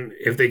 Often,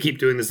 if they keep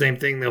doing the same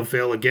thing, they'll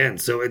fail again.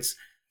 So it's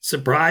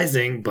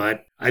surprising,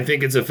 but I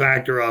think it's a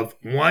factor of,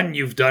 one,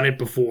 you've done it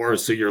before,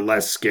 so you're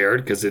less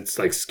scared, because it's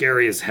like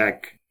scary as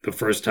heck the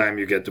first time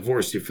you get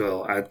divorced. You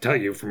feel, I tell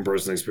you from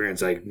personal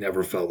experience, I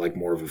never felt like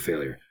more of a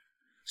failure.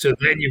 So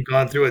then you've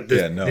gone through it.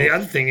 The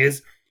other thing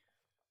is,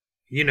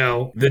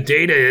 the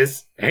data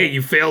is, hey,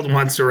 you failed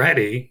once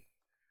already.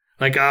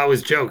 Like I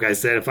always joke, I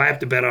said, if I have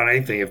to bet on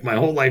anything, if my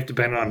whole life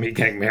depended on me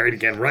getting married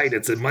again right,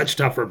 it's a much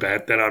tougher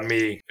bet than on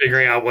me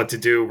figuring out what to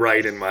do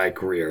right in my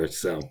career.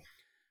 So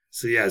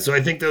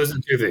I think those are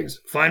two things.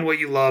 Find what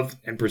you love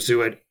and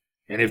pursue it.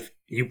 And if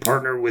you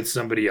partner with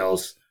somebody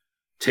else,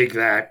 take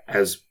that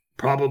as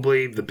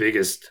probably the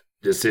biggest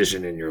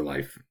decision in your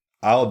life.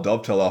 I'll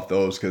dovetail off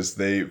those because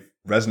they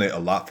resonate a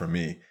lot for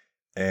me.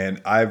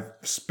 And I've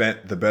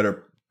spent the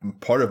better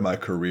part of my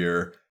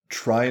career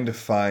trying to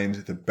find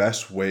the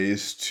best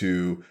ways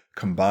to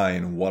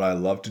combine what I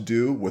love to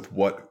do with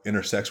what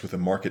intersects with a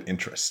market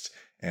interest.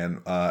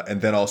 And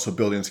then also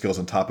building skills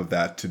on top of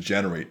that to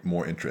generate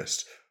more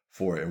interest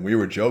for it. And we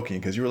were joking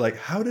because you were like,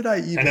 how did I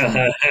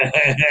even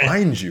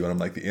find you? And I'm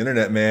like, the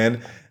internet,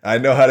 man. I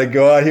know how to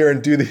go out here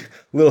and do the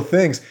little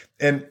things.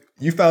 And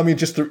you found me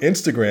just through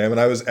Instagram, and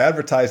I was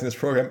advertising this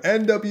program,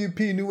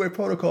 NWP, New Wave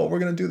Protocol. We're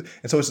going to do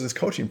and so it's this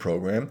coaching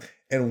program.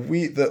 And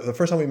the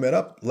first time we met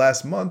up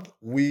last month,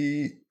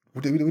 we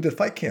did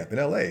fight camp in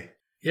LA.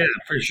 Yeah,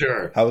 for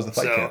sure. How was the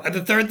fight camp?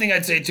 The third thing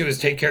I'd say too is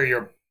take care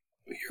of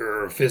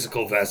your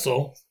physical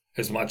vessel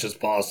as much as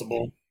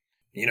possible.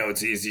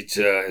 It's easy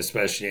to,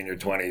 especially in your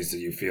 20s, that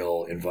you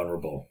feel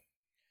invulnerable.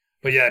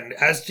 But yeah,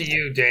 as to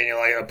you, Daniel,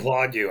 I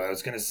applaud you. I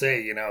was going to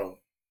say,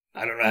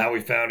 I don't know how we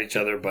found each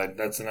other, but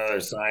that's another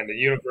sign. The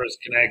universe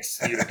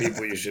connects you to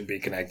people you should be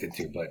connected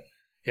to. But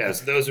yeah,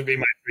 so those would be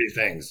my three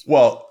things.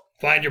 Well,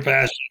 find your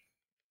passion,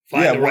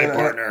 find the right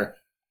partner,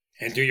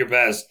 and do your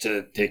best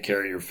to take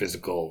care of your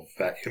physical,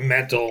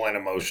 mental, and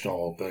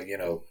emotional,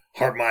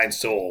 heart, mind,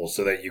 soul,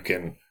 so that you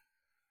can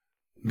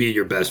be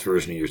your best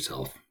version of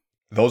yourself.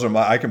 Those are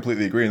I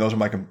completely agree, and those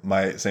are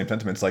my same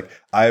sentiments. Like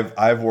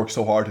I've worked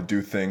so hard to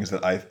do things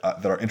that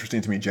that are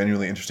interesting to me,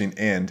 genuinely interesting,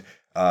 and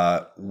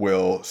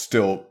will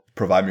still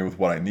provide me with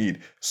what I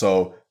need.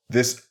 So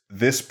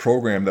this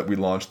program that we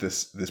launched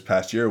this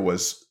past year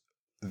was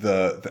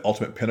the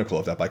ultimate pinnacle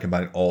of that, by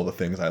combining all the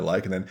things I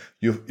like. And then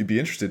you'd be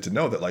interested to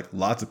know that like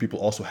lots of people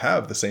also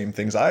have the same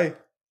things I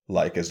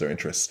like as their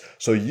interests.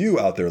 So you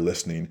out there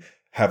listening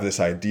have this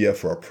idea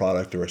for a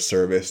product or a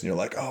service, and you're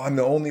like, oh, I'm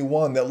the only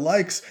one that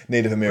likes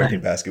Native American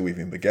basket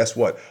weaving. But guess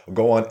what?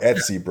 Go on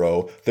Etsy,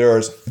 bro.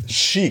 There's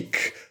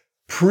chic,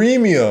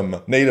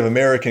 premium Native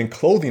American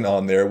clothing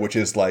on there, which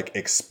is like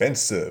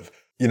expensive,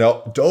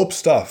 dope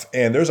stuff.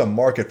 And there's a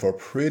market for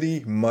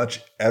pretty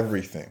much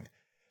everything.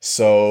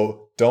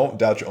 So don't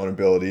doubt your own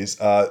abilities.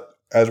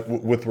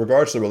 With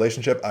regards to the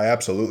relationship, I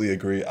absolutely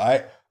agree.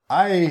 I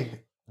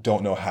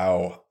don't know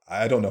how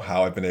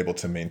I've been able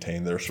to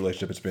maintain this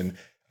relationship. It's been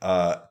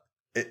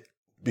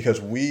because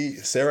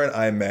Sarah and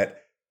I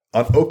met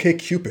on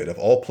OkCupid, of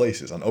all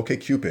places, on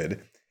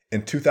OkCupid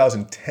in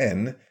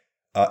 2010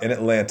 in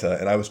Atlanta,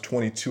 and I was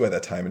 22 at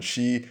that time, and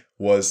she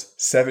was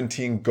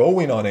 17,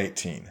 going on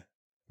 18.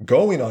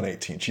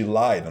 She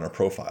lied on her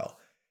profile,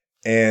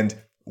 and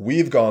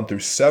we've gone through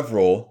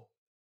several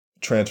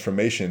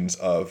transformations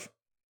of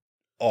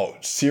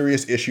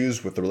serious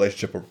issues with the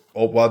relationship.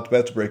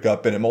 About to break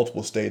up, been in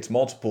multiple states,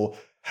 multiple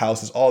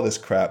houses, all this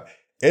crap.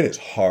 It is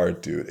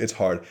hard, dude. It's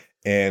hard.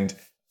 And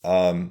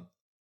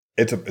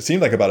it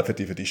seemed like about a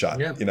 50-50 shot,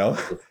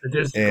 It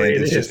is.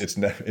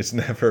 And it's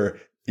never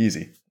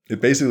easy. It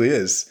basically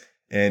is.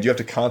 And you have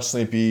to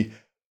constantly be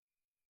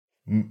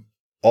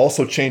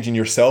also changing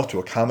yourself to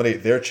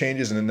accommodate their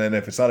changes. And then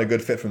if it's not a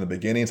good fit from the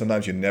beginning,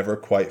 sometimes you never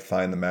quite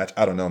find the match.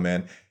 I don't know,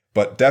 man.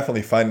 But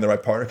definitely finding the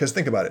right partner. Because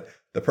think about it.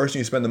 The person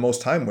you spend the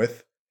most time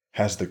with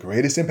has the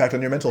greatest impact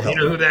on your mental health.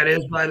 You know who that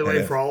is, by the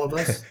way, for all of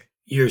us?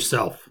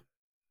 Yourself.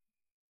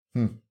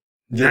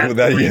 That's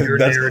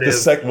the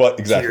second. What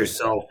exactly? To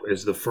yourself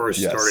is the first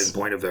starting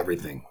point of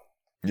everything.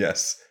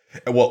 Yes.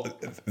 Well,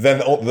 then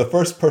the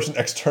first person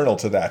external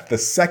to that, the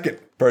second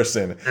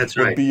person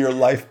would be your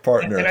life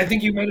partner. And I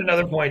think you made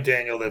another point,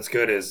 Daniel, that's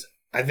good. Is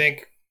I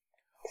think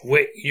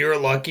you're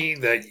lucky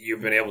that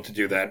you've been able to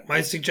do that.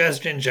 My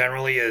suggestion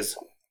generally is,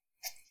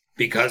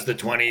 because the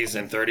 20s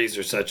and 30s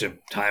are such a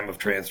time of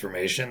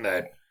transformation,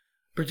 that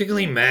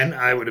particularly men,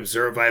 I would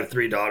observe, I have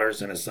 3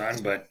 daughters and a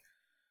son, but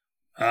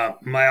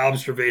my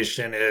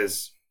observation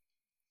is,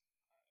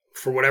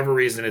 for whatever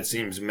reason, it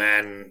seems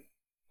men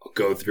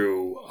go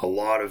through a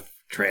lot of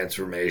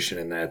transformation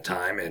in that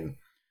time. And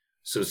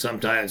so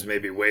sometimes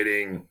maybe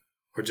waiting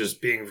or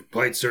just being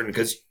quite certain,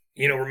 because,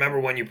 remember,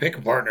 when you pick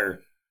a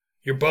partner,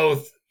 you're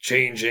both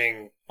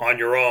changing on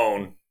your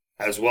own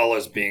as well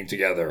as being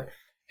together.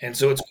 And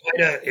so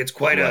it's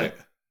quite a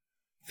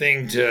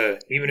thing to,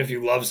 even if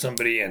you love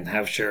somebody and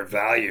have shared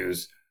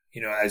values,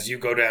 as you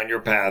go down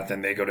your path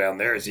and they go down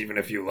theirs, even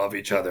if you love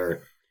each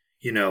other,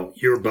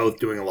 you're both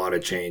doing a lot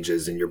of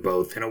changes and you're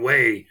both, in a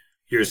way,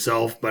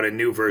 yourself, but a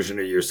new version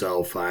of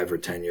yourself 5 or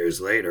 10 years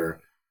later.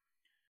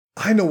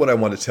 I know what I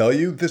want to tell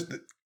you.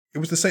 It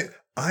was the same.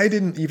 I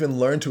didn't even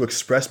learn to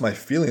express my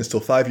feelings till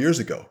 5 years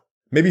ago,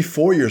 maybe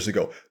 4 years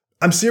ago.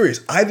 I'm serious.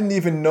 I didn't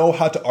even know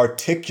how to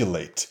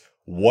articulate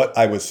what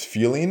I was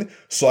feeling,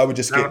 so I would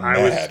just get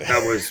mad.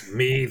 That was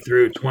me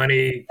through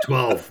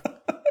 2012.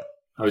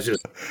 I was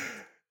just...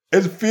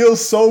 It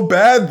feels so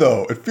bad,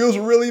 though. It feels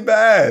really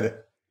bad.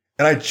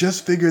 And I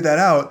just figured that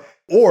out.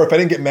 Or if I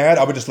didn't get mad,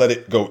 I would just let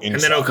it go inside.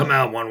 And then it'll come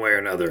out one way or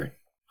another.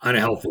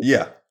 Unhealthy.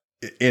 Yeah.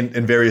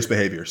 In various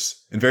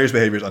behaviors. In various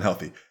behaviors,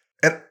 unhealthy.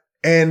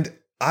 And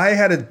I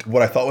had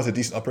what I thought was a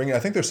decent upbringing. I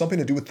think there's something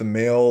to do with the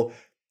male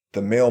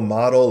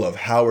model of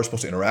how we're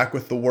supposed to interact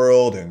with the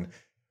world. And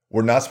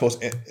we're not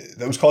supposed to...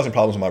 That was causing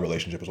problems in my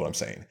relationship is what I'm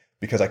saying.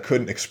 Because I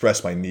couldn't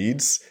express my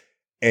needs.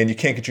 And you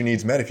can't get your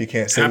needs met if you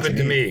can't say what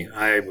you need.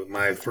 Happened to me.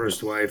 My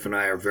first wife and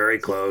I are very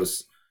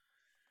close.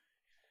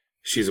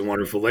 She's a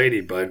wonderful lady,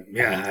 but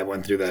yeah, I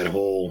went through that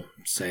whole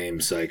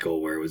same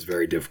cycle where it was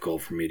very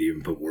difficult for me to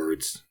even put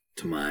words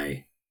to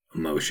my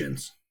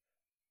emotions.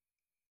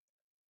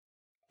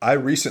 I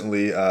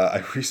recently,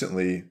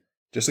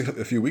 just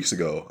a few weeks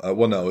ago,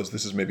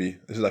 this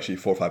is actually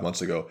 4 or 5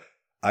 months ago,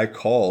 I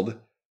called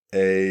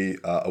a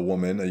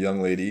woman, a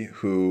young lady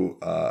who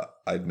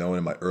I'd known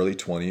in my early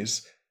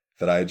 20s,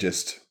 that I had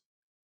just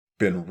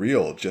been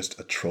just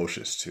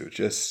atrocious to,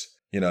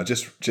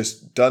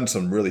 just done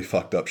some really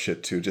fucked up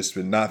shit to, just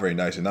been not very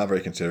nice and not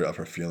very considerate of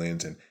her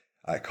feelings. And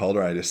I called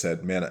her and I just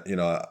said, man, I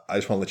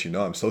just want to let you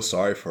know I'm so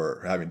sorry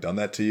for having done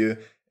that to you.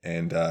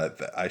 And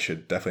I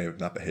should definitely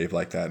not behave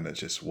like that. And it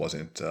just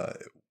wasn't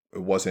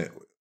isn't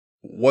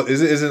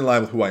in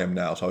line with who I am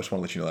now. So I just want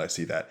to let you know that I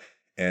see that.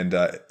 And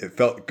it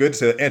felt good to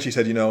say that. And she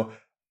said,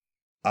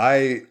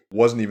 I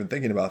wasn't even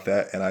thinking about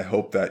that. And I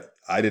hope that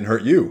I didn't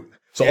hurt you.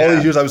 So all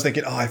these years I was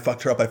thinking, I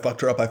fucked her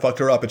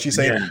up. And she's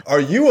saying, are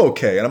you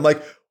okay? And I'm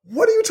like,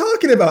 what are you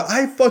talking about?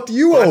 I fucked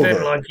you over. I've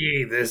been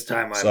lucky this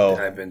time.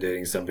 I've been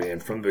dating somebody.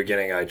 And from the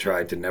beginning, I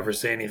tried to never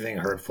say anything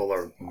hurtful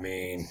or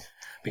mean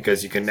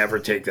because you can never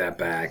take that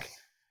back.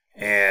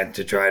 And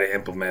to try to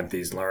implement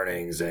these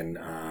learnings. And,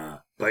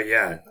 but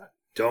yeah,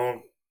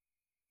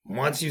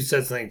 once you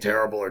said something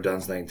terrible or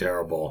done something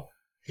terrible,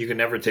 you can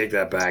never take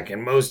that back.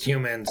 And most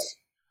humans,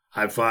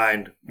 I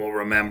find, will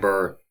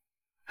remember,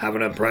 have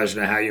an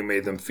impression of how you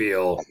made them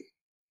feel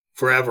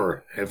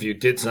forever. If you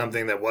did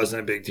something that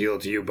wasn't a big deal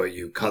to you, but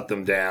you cut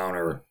them down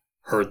or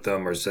hurt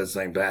them or said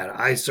something bad,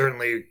 I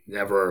certainly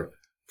never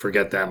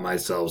forget that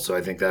myself. So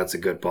I think that's a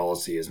good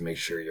policy, is make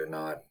sure you're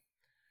not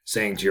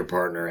saying to your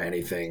partner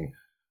anything.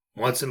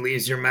 Once it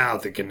leaves your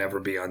mouth, it can never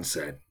be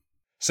unsaid.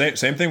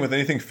 Same thing with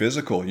anything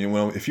physical.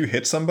 If you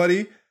hit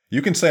somebody,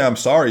 you can say I'm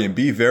sorry and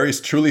be very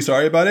truly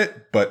sorry about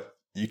it, but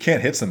you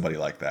can't hit somebody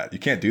like that. You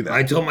can't do that.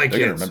 I told my kids,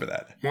 gonna remember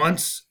that.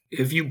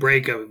 If you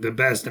break the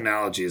best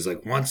analogy is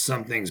like once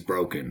something's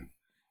broken,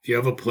 if you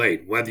have a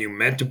plate, whether you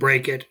meant to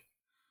break it,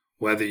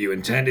 whether you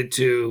intended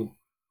to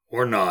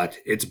or not,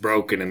 it's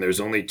broken and there's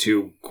only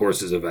 2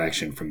 courses of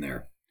action from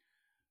there.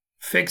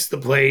 Fix the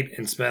plate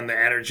and spend the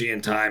energy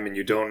and time, and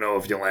you don't know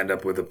if you'll end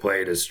up with a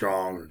plate as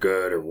strong or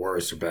good or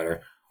worse or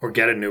better, or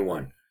get a new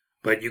one.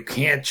 But you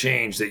can't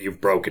change that you've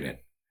broken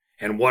it.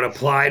 And what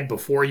applied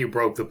before you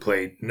broke the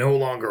plate no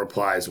longer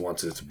applies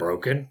once it's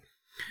broken.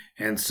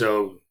 And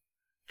so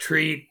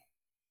treat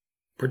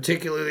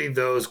particularly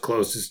those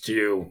closest to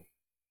you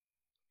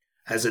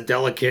as a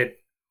delicate,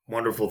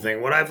 wonderful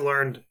thing. What I've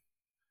learned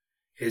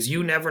is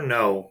you never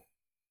know.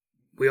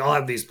 We all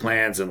have these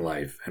plans in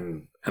life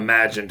and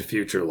imagined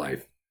future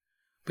life,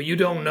 but you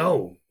don't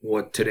know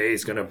what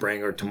today's going to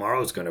bring or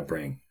tomorrow's going to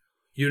bring.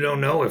 You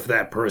don't know if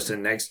that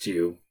person next to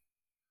you,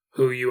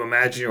 who you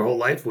imagine your whole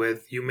life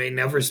with, you may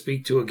never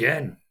speak to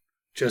again,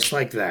 just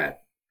like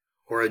that.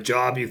 Or a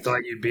job you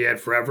thought you'd be at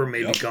forever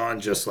may be gone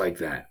just like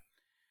that.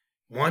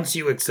 Once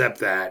you accept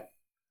that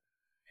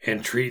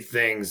and treat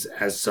things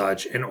as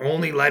such, and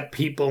only let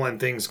people and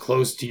things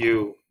close to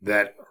you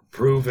that are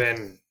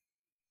proven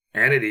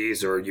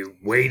entities, or you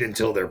wait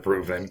until they're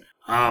proven,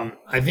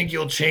 I think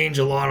you'll change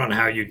a lot on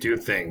how you do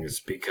things,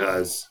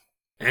 because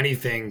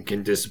anything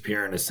can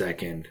disappear in a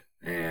second.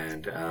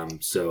 And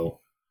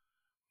so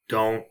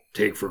don't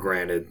take for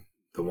granted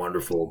the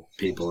wonderful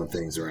people and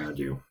things around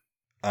you.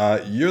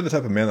 You're the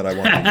type of man that I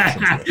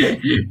want to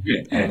be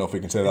with. I don't know if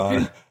we can say that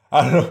on.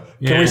 I don't know.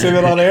 Can we say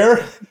that on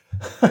air?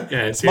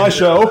 Yeah, it's my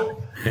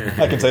show.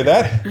 I can say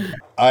that.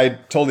 I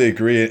totally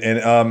agree,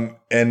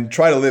 and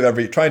trying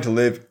to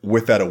live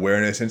with that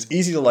awareness. And it's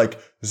easy to like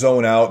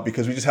zone out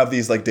because we just have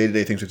these like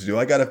day-to-day things we have to do.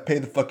 I gotta pay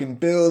the fucking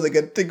bills. I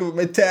gotta think about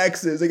my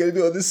taxes. I gotta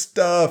do all this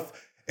stuff,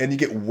 and you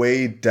get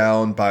weighed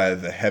down by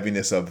the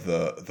heaviness of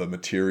the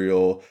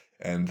material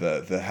and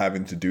the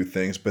having to do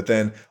things, but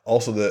then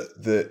also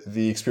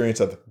the experience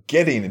of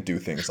getting to do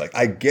things. Like,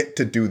 I get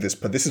to do this,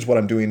 but this is what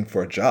I'm doing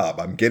for a job.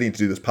 I'm getting to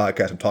do this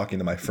podcast. I'm talking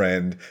to my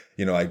friend.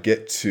 I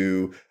get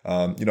to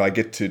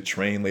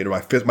train later.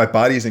 My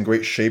body is in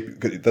great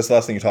shape. That's the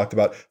last thing you talked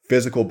about.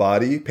 Physical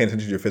body, paying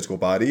attention to your physical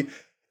body.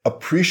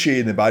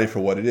 appreciating the body for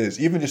what it is.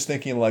 Even just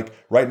thinking like,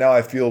 right now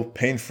I feel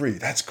pain-free.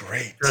 That's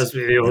great. Trust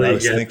me, the older you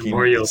get, the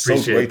more you'll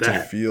appreciate so great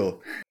that. to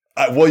feel.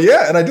 Well,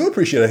 yeah, and I do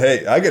appreciate it.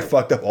 Hey, I get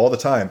fucked up all the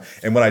time.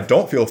 And when I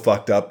don't feel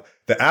fucked up,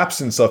 the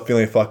absence of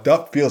feeling fucked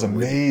up feels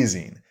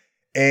amazing.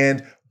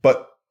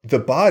 But the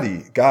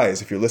body,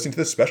 guys, if you're listening to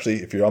this,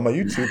 especially if you're on my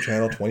YouTube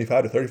channel,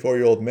 25 to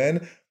 34-year-old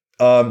men,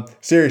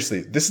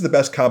 seriously, this is the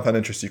best compound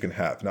interest you can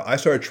have. Now, I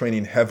started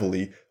training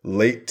heavily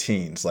late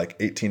teens, like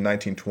 18,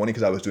 19, 20,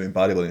 because I was doing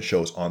bodybuilding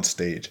shows on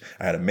stage.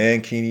 I had a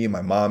mankini,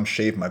 my mom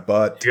shaved my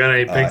butt. You got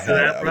any pics of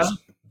that, bro? I was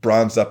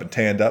bronzed up and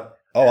tanned up.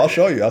 Oh, I'll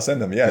show you. I'll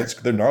send them. Yeah,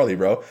 they're gnarly,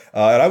 bro.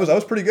 And I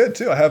was pretty good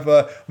too. I have,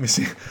 let me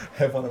see. I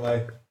have one of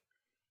my,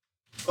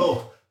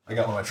 I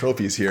got one of my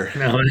trophies here.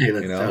 No,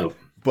 that's dope.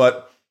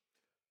 But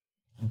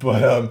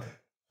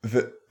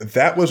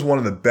that was one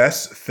of the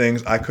best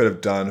things I could have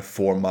done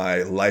for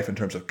my life in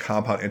terms of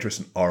compound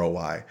interest and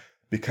ROI.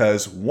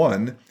 Because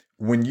one,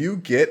 when you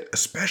get,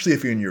 especially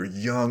if you're in your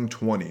young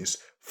 20s,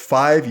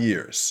 5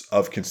 years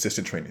of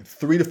consistent training,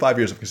 3 to 5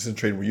 years of consistent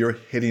training where you're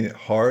hitting it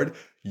hard,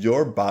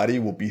 your body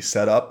will be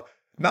set up,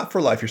 not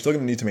for life, you're still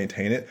going to need to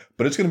maintain it,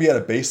 but it's going to be at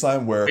a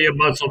baseline where you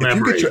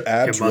get your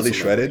abs really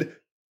shredded,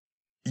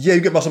 yeah,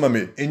 you get muscle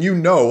memory. And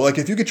like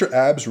if you get your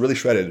abs really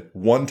shredded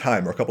one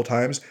time or a couple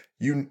times,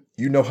 you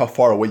know how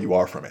far away you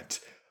are from it.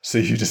 So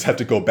you just have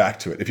to go back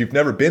to it. If you've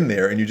never been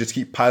there and you just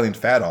keep piling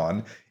fat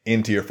on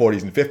into your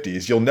 40s and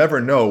 50s, you'll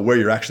never know where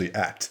you're actually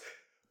at.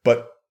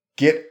 But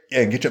get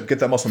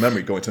that muscle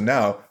memory going. So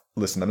now,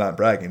 listen, I'm not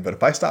bragging, but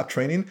if I stop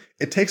training,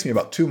 it takes me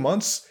about 2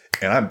 months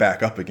and I'm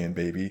back up again,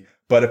 baby.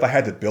 But if I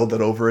had to build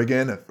that over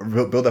again,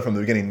 build that from the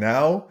beginning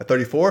now at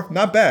 34,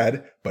 not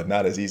bad, but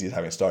not as easy as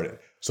having started.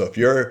 So if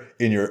you're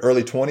in your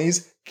early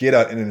 20s, get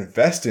out and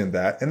invest in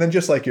that. And then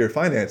just like your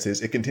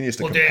finances, it continues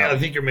to compound. Dan, I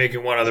think you're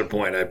making one other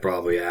point I'd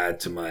probably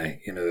add to my,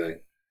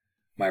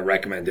 my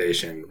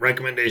recommendation.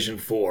 Recommendation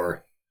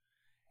 4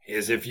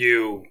 is if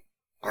you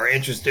are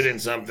interested in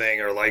something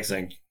or like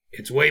something,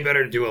 it's way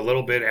better to do a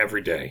little bit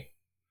every day,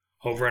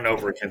 over and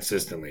over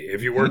consistently.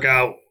 If you work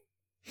out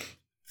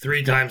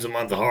 3 times a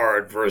month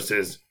hard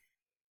versus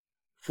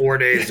 4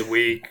 days a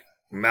week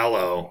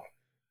mellow,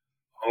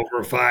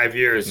 over 5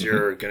 years,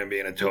 you're going to be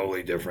in a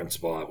totally different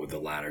spot with the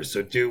latter.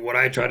 So what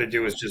I try to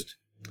do is just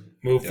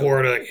move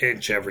forward an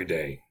inch every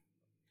day.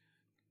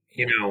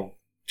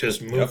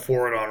 Just move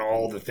forward on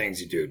all the things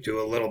you do. Do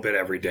a little bit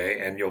every day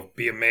and you'll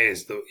be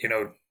amazed.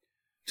 To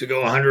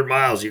go 100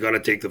 miles, you got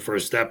to take the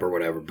first step or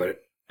whatever.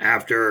 But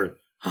after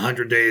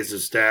 100 days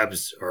of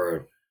steps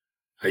or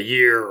a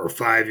year or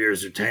 5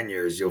 years or 10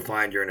 years, you'll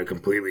find you're in a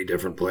completely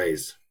different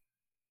place.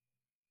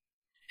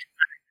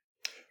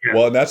 Yeah.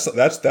 Well, that's. In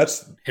fact,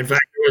 there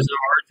was an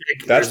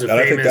Arctic. There's a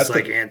famous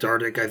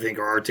Antarctic, I think,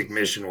 or Arctic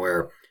mission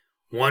where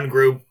one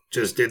group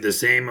just did the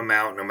same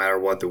amount no matter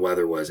what the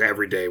weather was.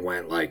 Every day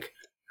went like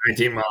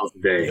 19 miles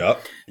a day. Yep.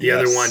 The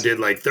other one did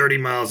like 30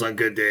 miles on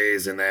good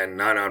days and then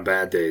none on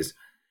bad days.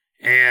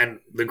 And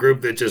the group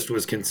that just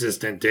was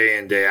consistent day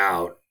in, day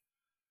out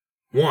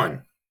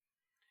won.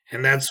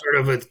 And that's sort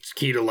of a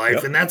key to life.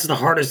 Yep. And that's the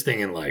hardest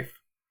thing in life.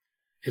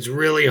 It's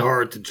really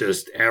hard to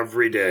just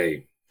every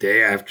day,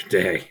 day after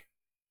day.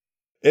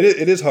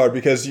 It is hard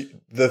because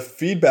the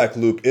feedback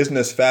loop isn't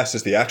as fast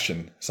as the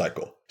action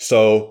cycle.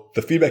 So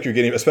the feedback you're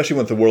getting, especially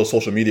with the world of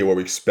social media where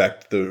we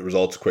expect the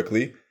results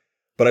quickly.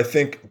 But I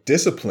think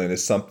discipline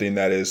is something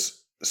that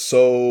is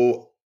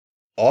so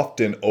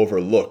often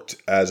overlooked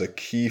as a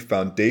key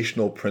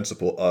foundational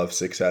principle of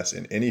success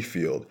in any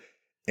field.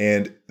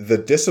 And the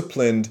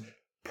disciplined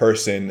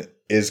person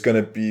is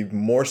going to be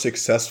more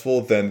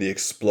successful than the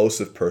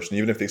explosive person,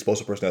 even if the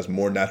explosive person has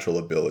more natural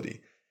ability.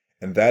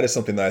 And that is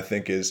something that I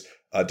think is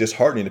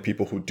disheartening to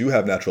people who do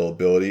have natural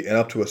ability and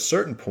up to a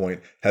certain point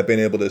have been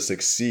able to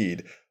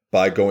succeed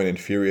by going in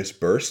furious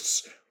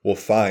bursts. Will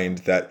find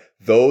that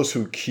those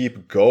who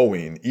keep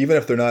going, even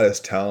if they're not as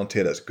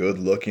talented, as good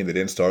looking, they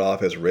didn't start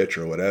off as rich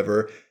or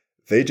whatever,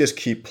 they just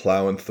keep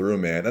plowing through,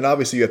 man. And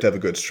obviously you have to have a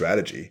good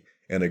strategy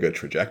and a good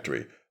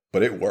trajectory,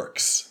 but it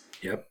works.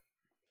 Yep.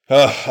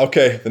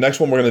 Okay, the next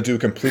one we're going to do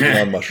completely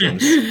on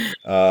mushrooms.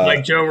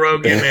 Like Joe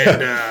Rogan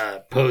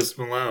and Post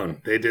Malone.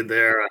 They did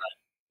their...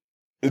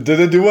 Did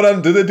they do it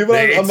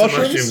on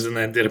mushrooms? And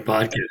then did a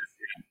podcast.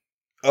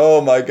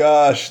 Oh my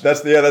gosh.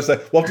 That's we'll have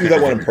to do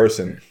that one in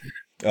person.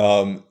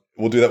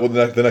 We'll do that with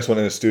the next one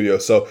in the studio.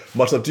 So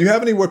much love. Do you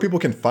have anywhere people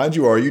can find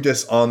you, or are you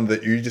just on the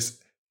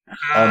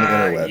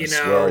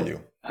interwebs? Where are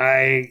you?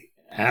 I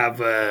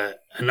have a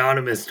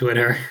anonymous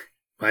Twitter.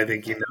 I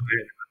think you know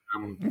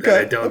it. Okay.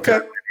 I don't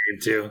talk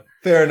to.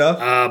 Fair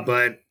enough.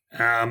 But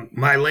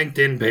my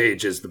LinkedIn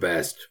page is the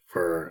best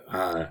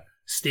for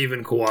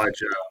Stephen Kawaja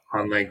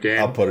on LinkedIn.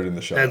 I'll put it in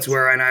the show. That's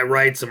where I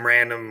write some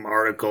random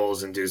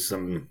articles and do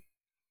some,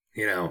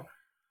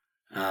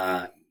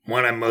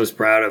 one I'm most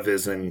proud of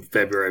is in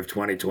February of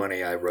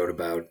 2020, I wrote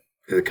about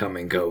the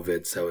coming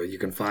COVID. So you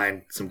can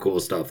find some cool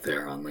stuff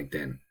there on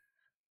LinkedIn.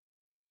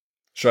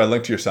 Should I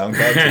link to your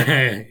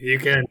SoundCloud? You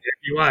can, if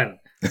you want.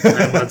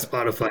 I'm on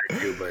Spotify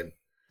too, but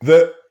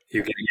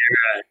you can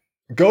hear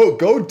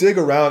Go dig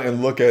around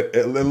and look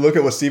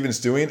at what Steven's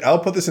doing. I'll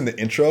put this in the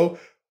intro.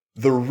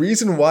 The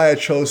reason why I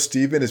chose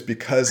Steven is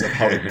because of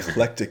how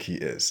eclectic he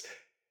is.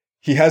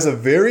 He has a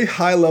very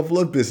high level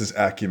of business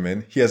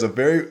acumen. He has a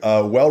very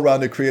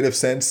well-rounded creative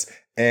sense,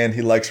 and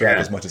he likes rap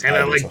as much as I do.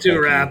 And I like to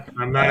rap.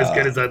 I'm not as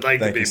good as I'd like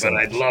to be, but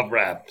I love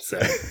rap. So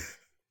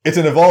it's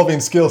an evolving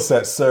skill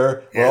set,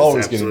 sir. We're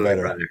always getting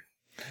better. Brother.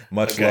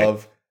 Much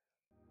love.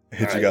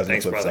 Hit you guys on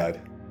the flip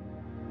side.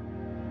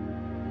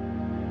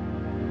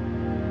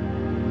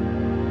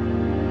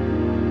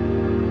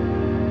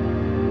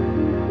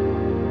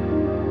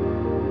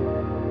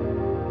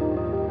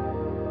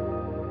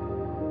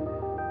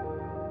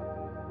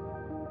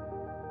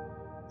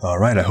 All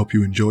right, I hope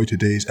you enjoyed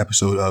today's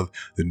episode of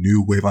The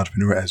New Wave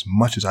Entrepreneur as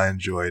much as I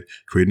enjoyed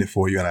creating it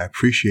for you, and I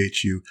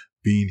appreciate you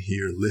being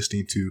here,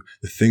 listening to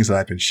the things that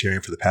I've been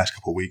sharing for the past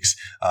couple of weeks.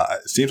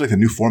 It seems like the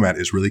new format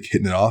is really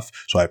hitting it off,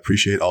 so I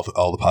appreciate all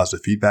the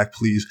positive feedback.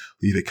 Please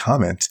leave a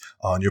comment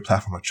on your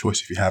platform of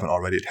choice if you haven't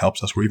already. It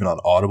helps us. We're even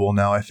on Audible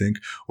now, I think.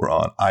 We're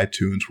on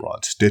iTunes. We're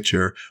on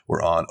Stitcher.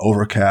 We're on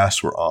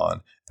Overcast. We're on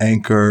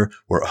Anchor,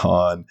 we're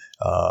on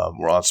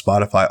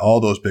Spotify, all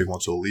those big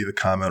ones. So leave a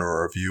comment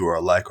or a review or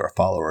a like or a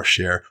follow or a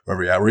share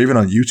wherever you're at. We're even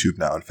on YouTube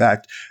now. In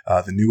fact,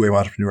 the New Wave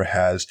Entrepreneur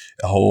has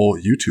a whole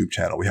YouTube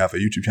channel. We have a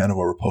YouTube channel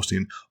where we're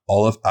posting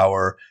all of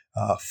our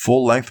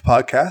full-length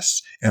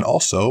podcasts, and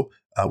also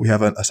we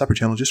have a separate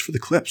channel just for the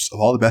clips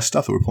of all the best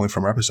stuff that we're pulling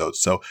from our episodes.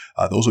 So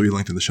those will be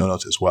linked in the show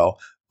notes as well.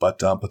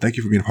 But thank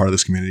you for being a part of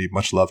this community.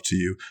 Much love to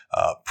you.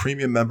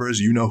 Premium members,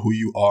 you know who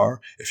you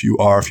are. If you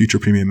are a future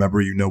premium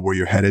member, you know where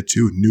you're headed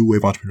to.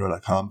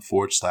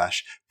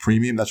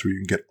 newwaveentrepreneur.com/premium. That's where you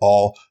can get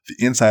all the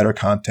insider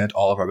content,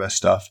 all of our best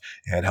stuff,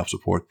 and help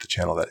support the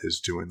channel that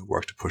is doing the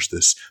work to push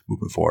this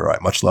movement forward. All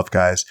right, much love,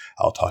 guys.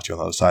 I'll talk to you on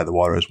the other side. The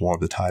water is warm.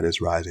 The tide is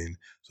rising.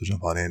 So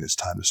jump on in. It's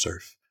time to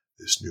surf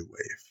this new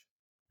wave.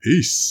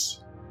 Peace.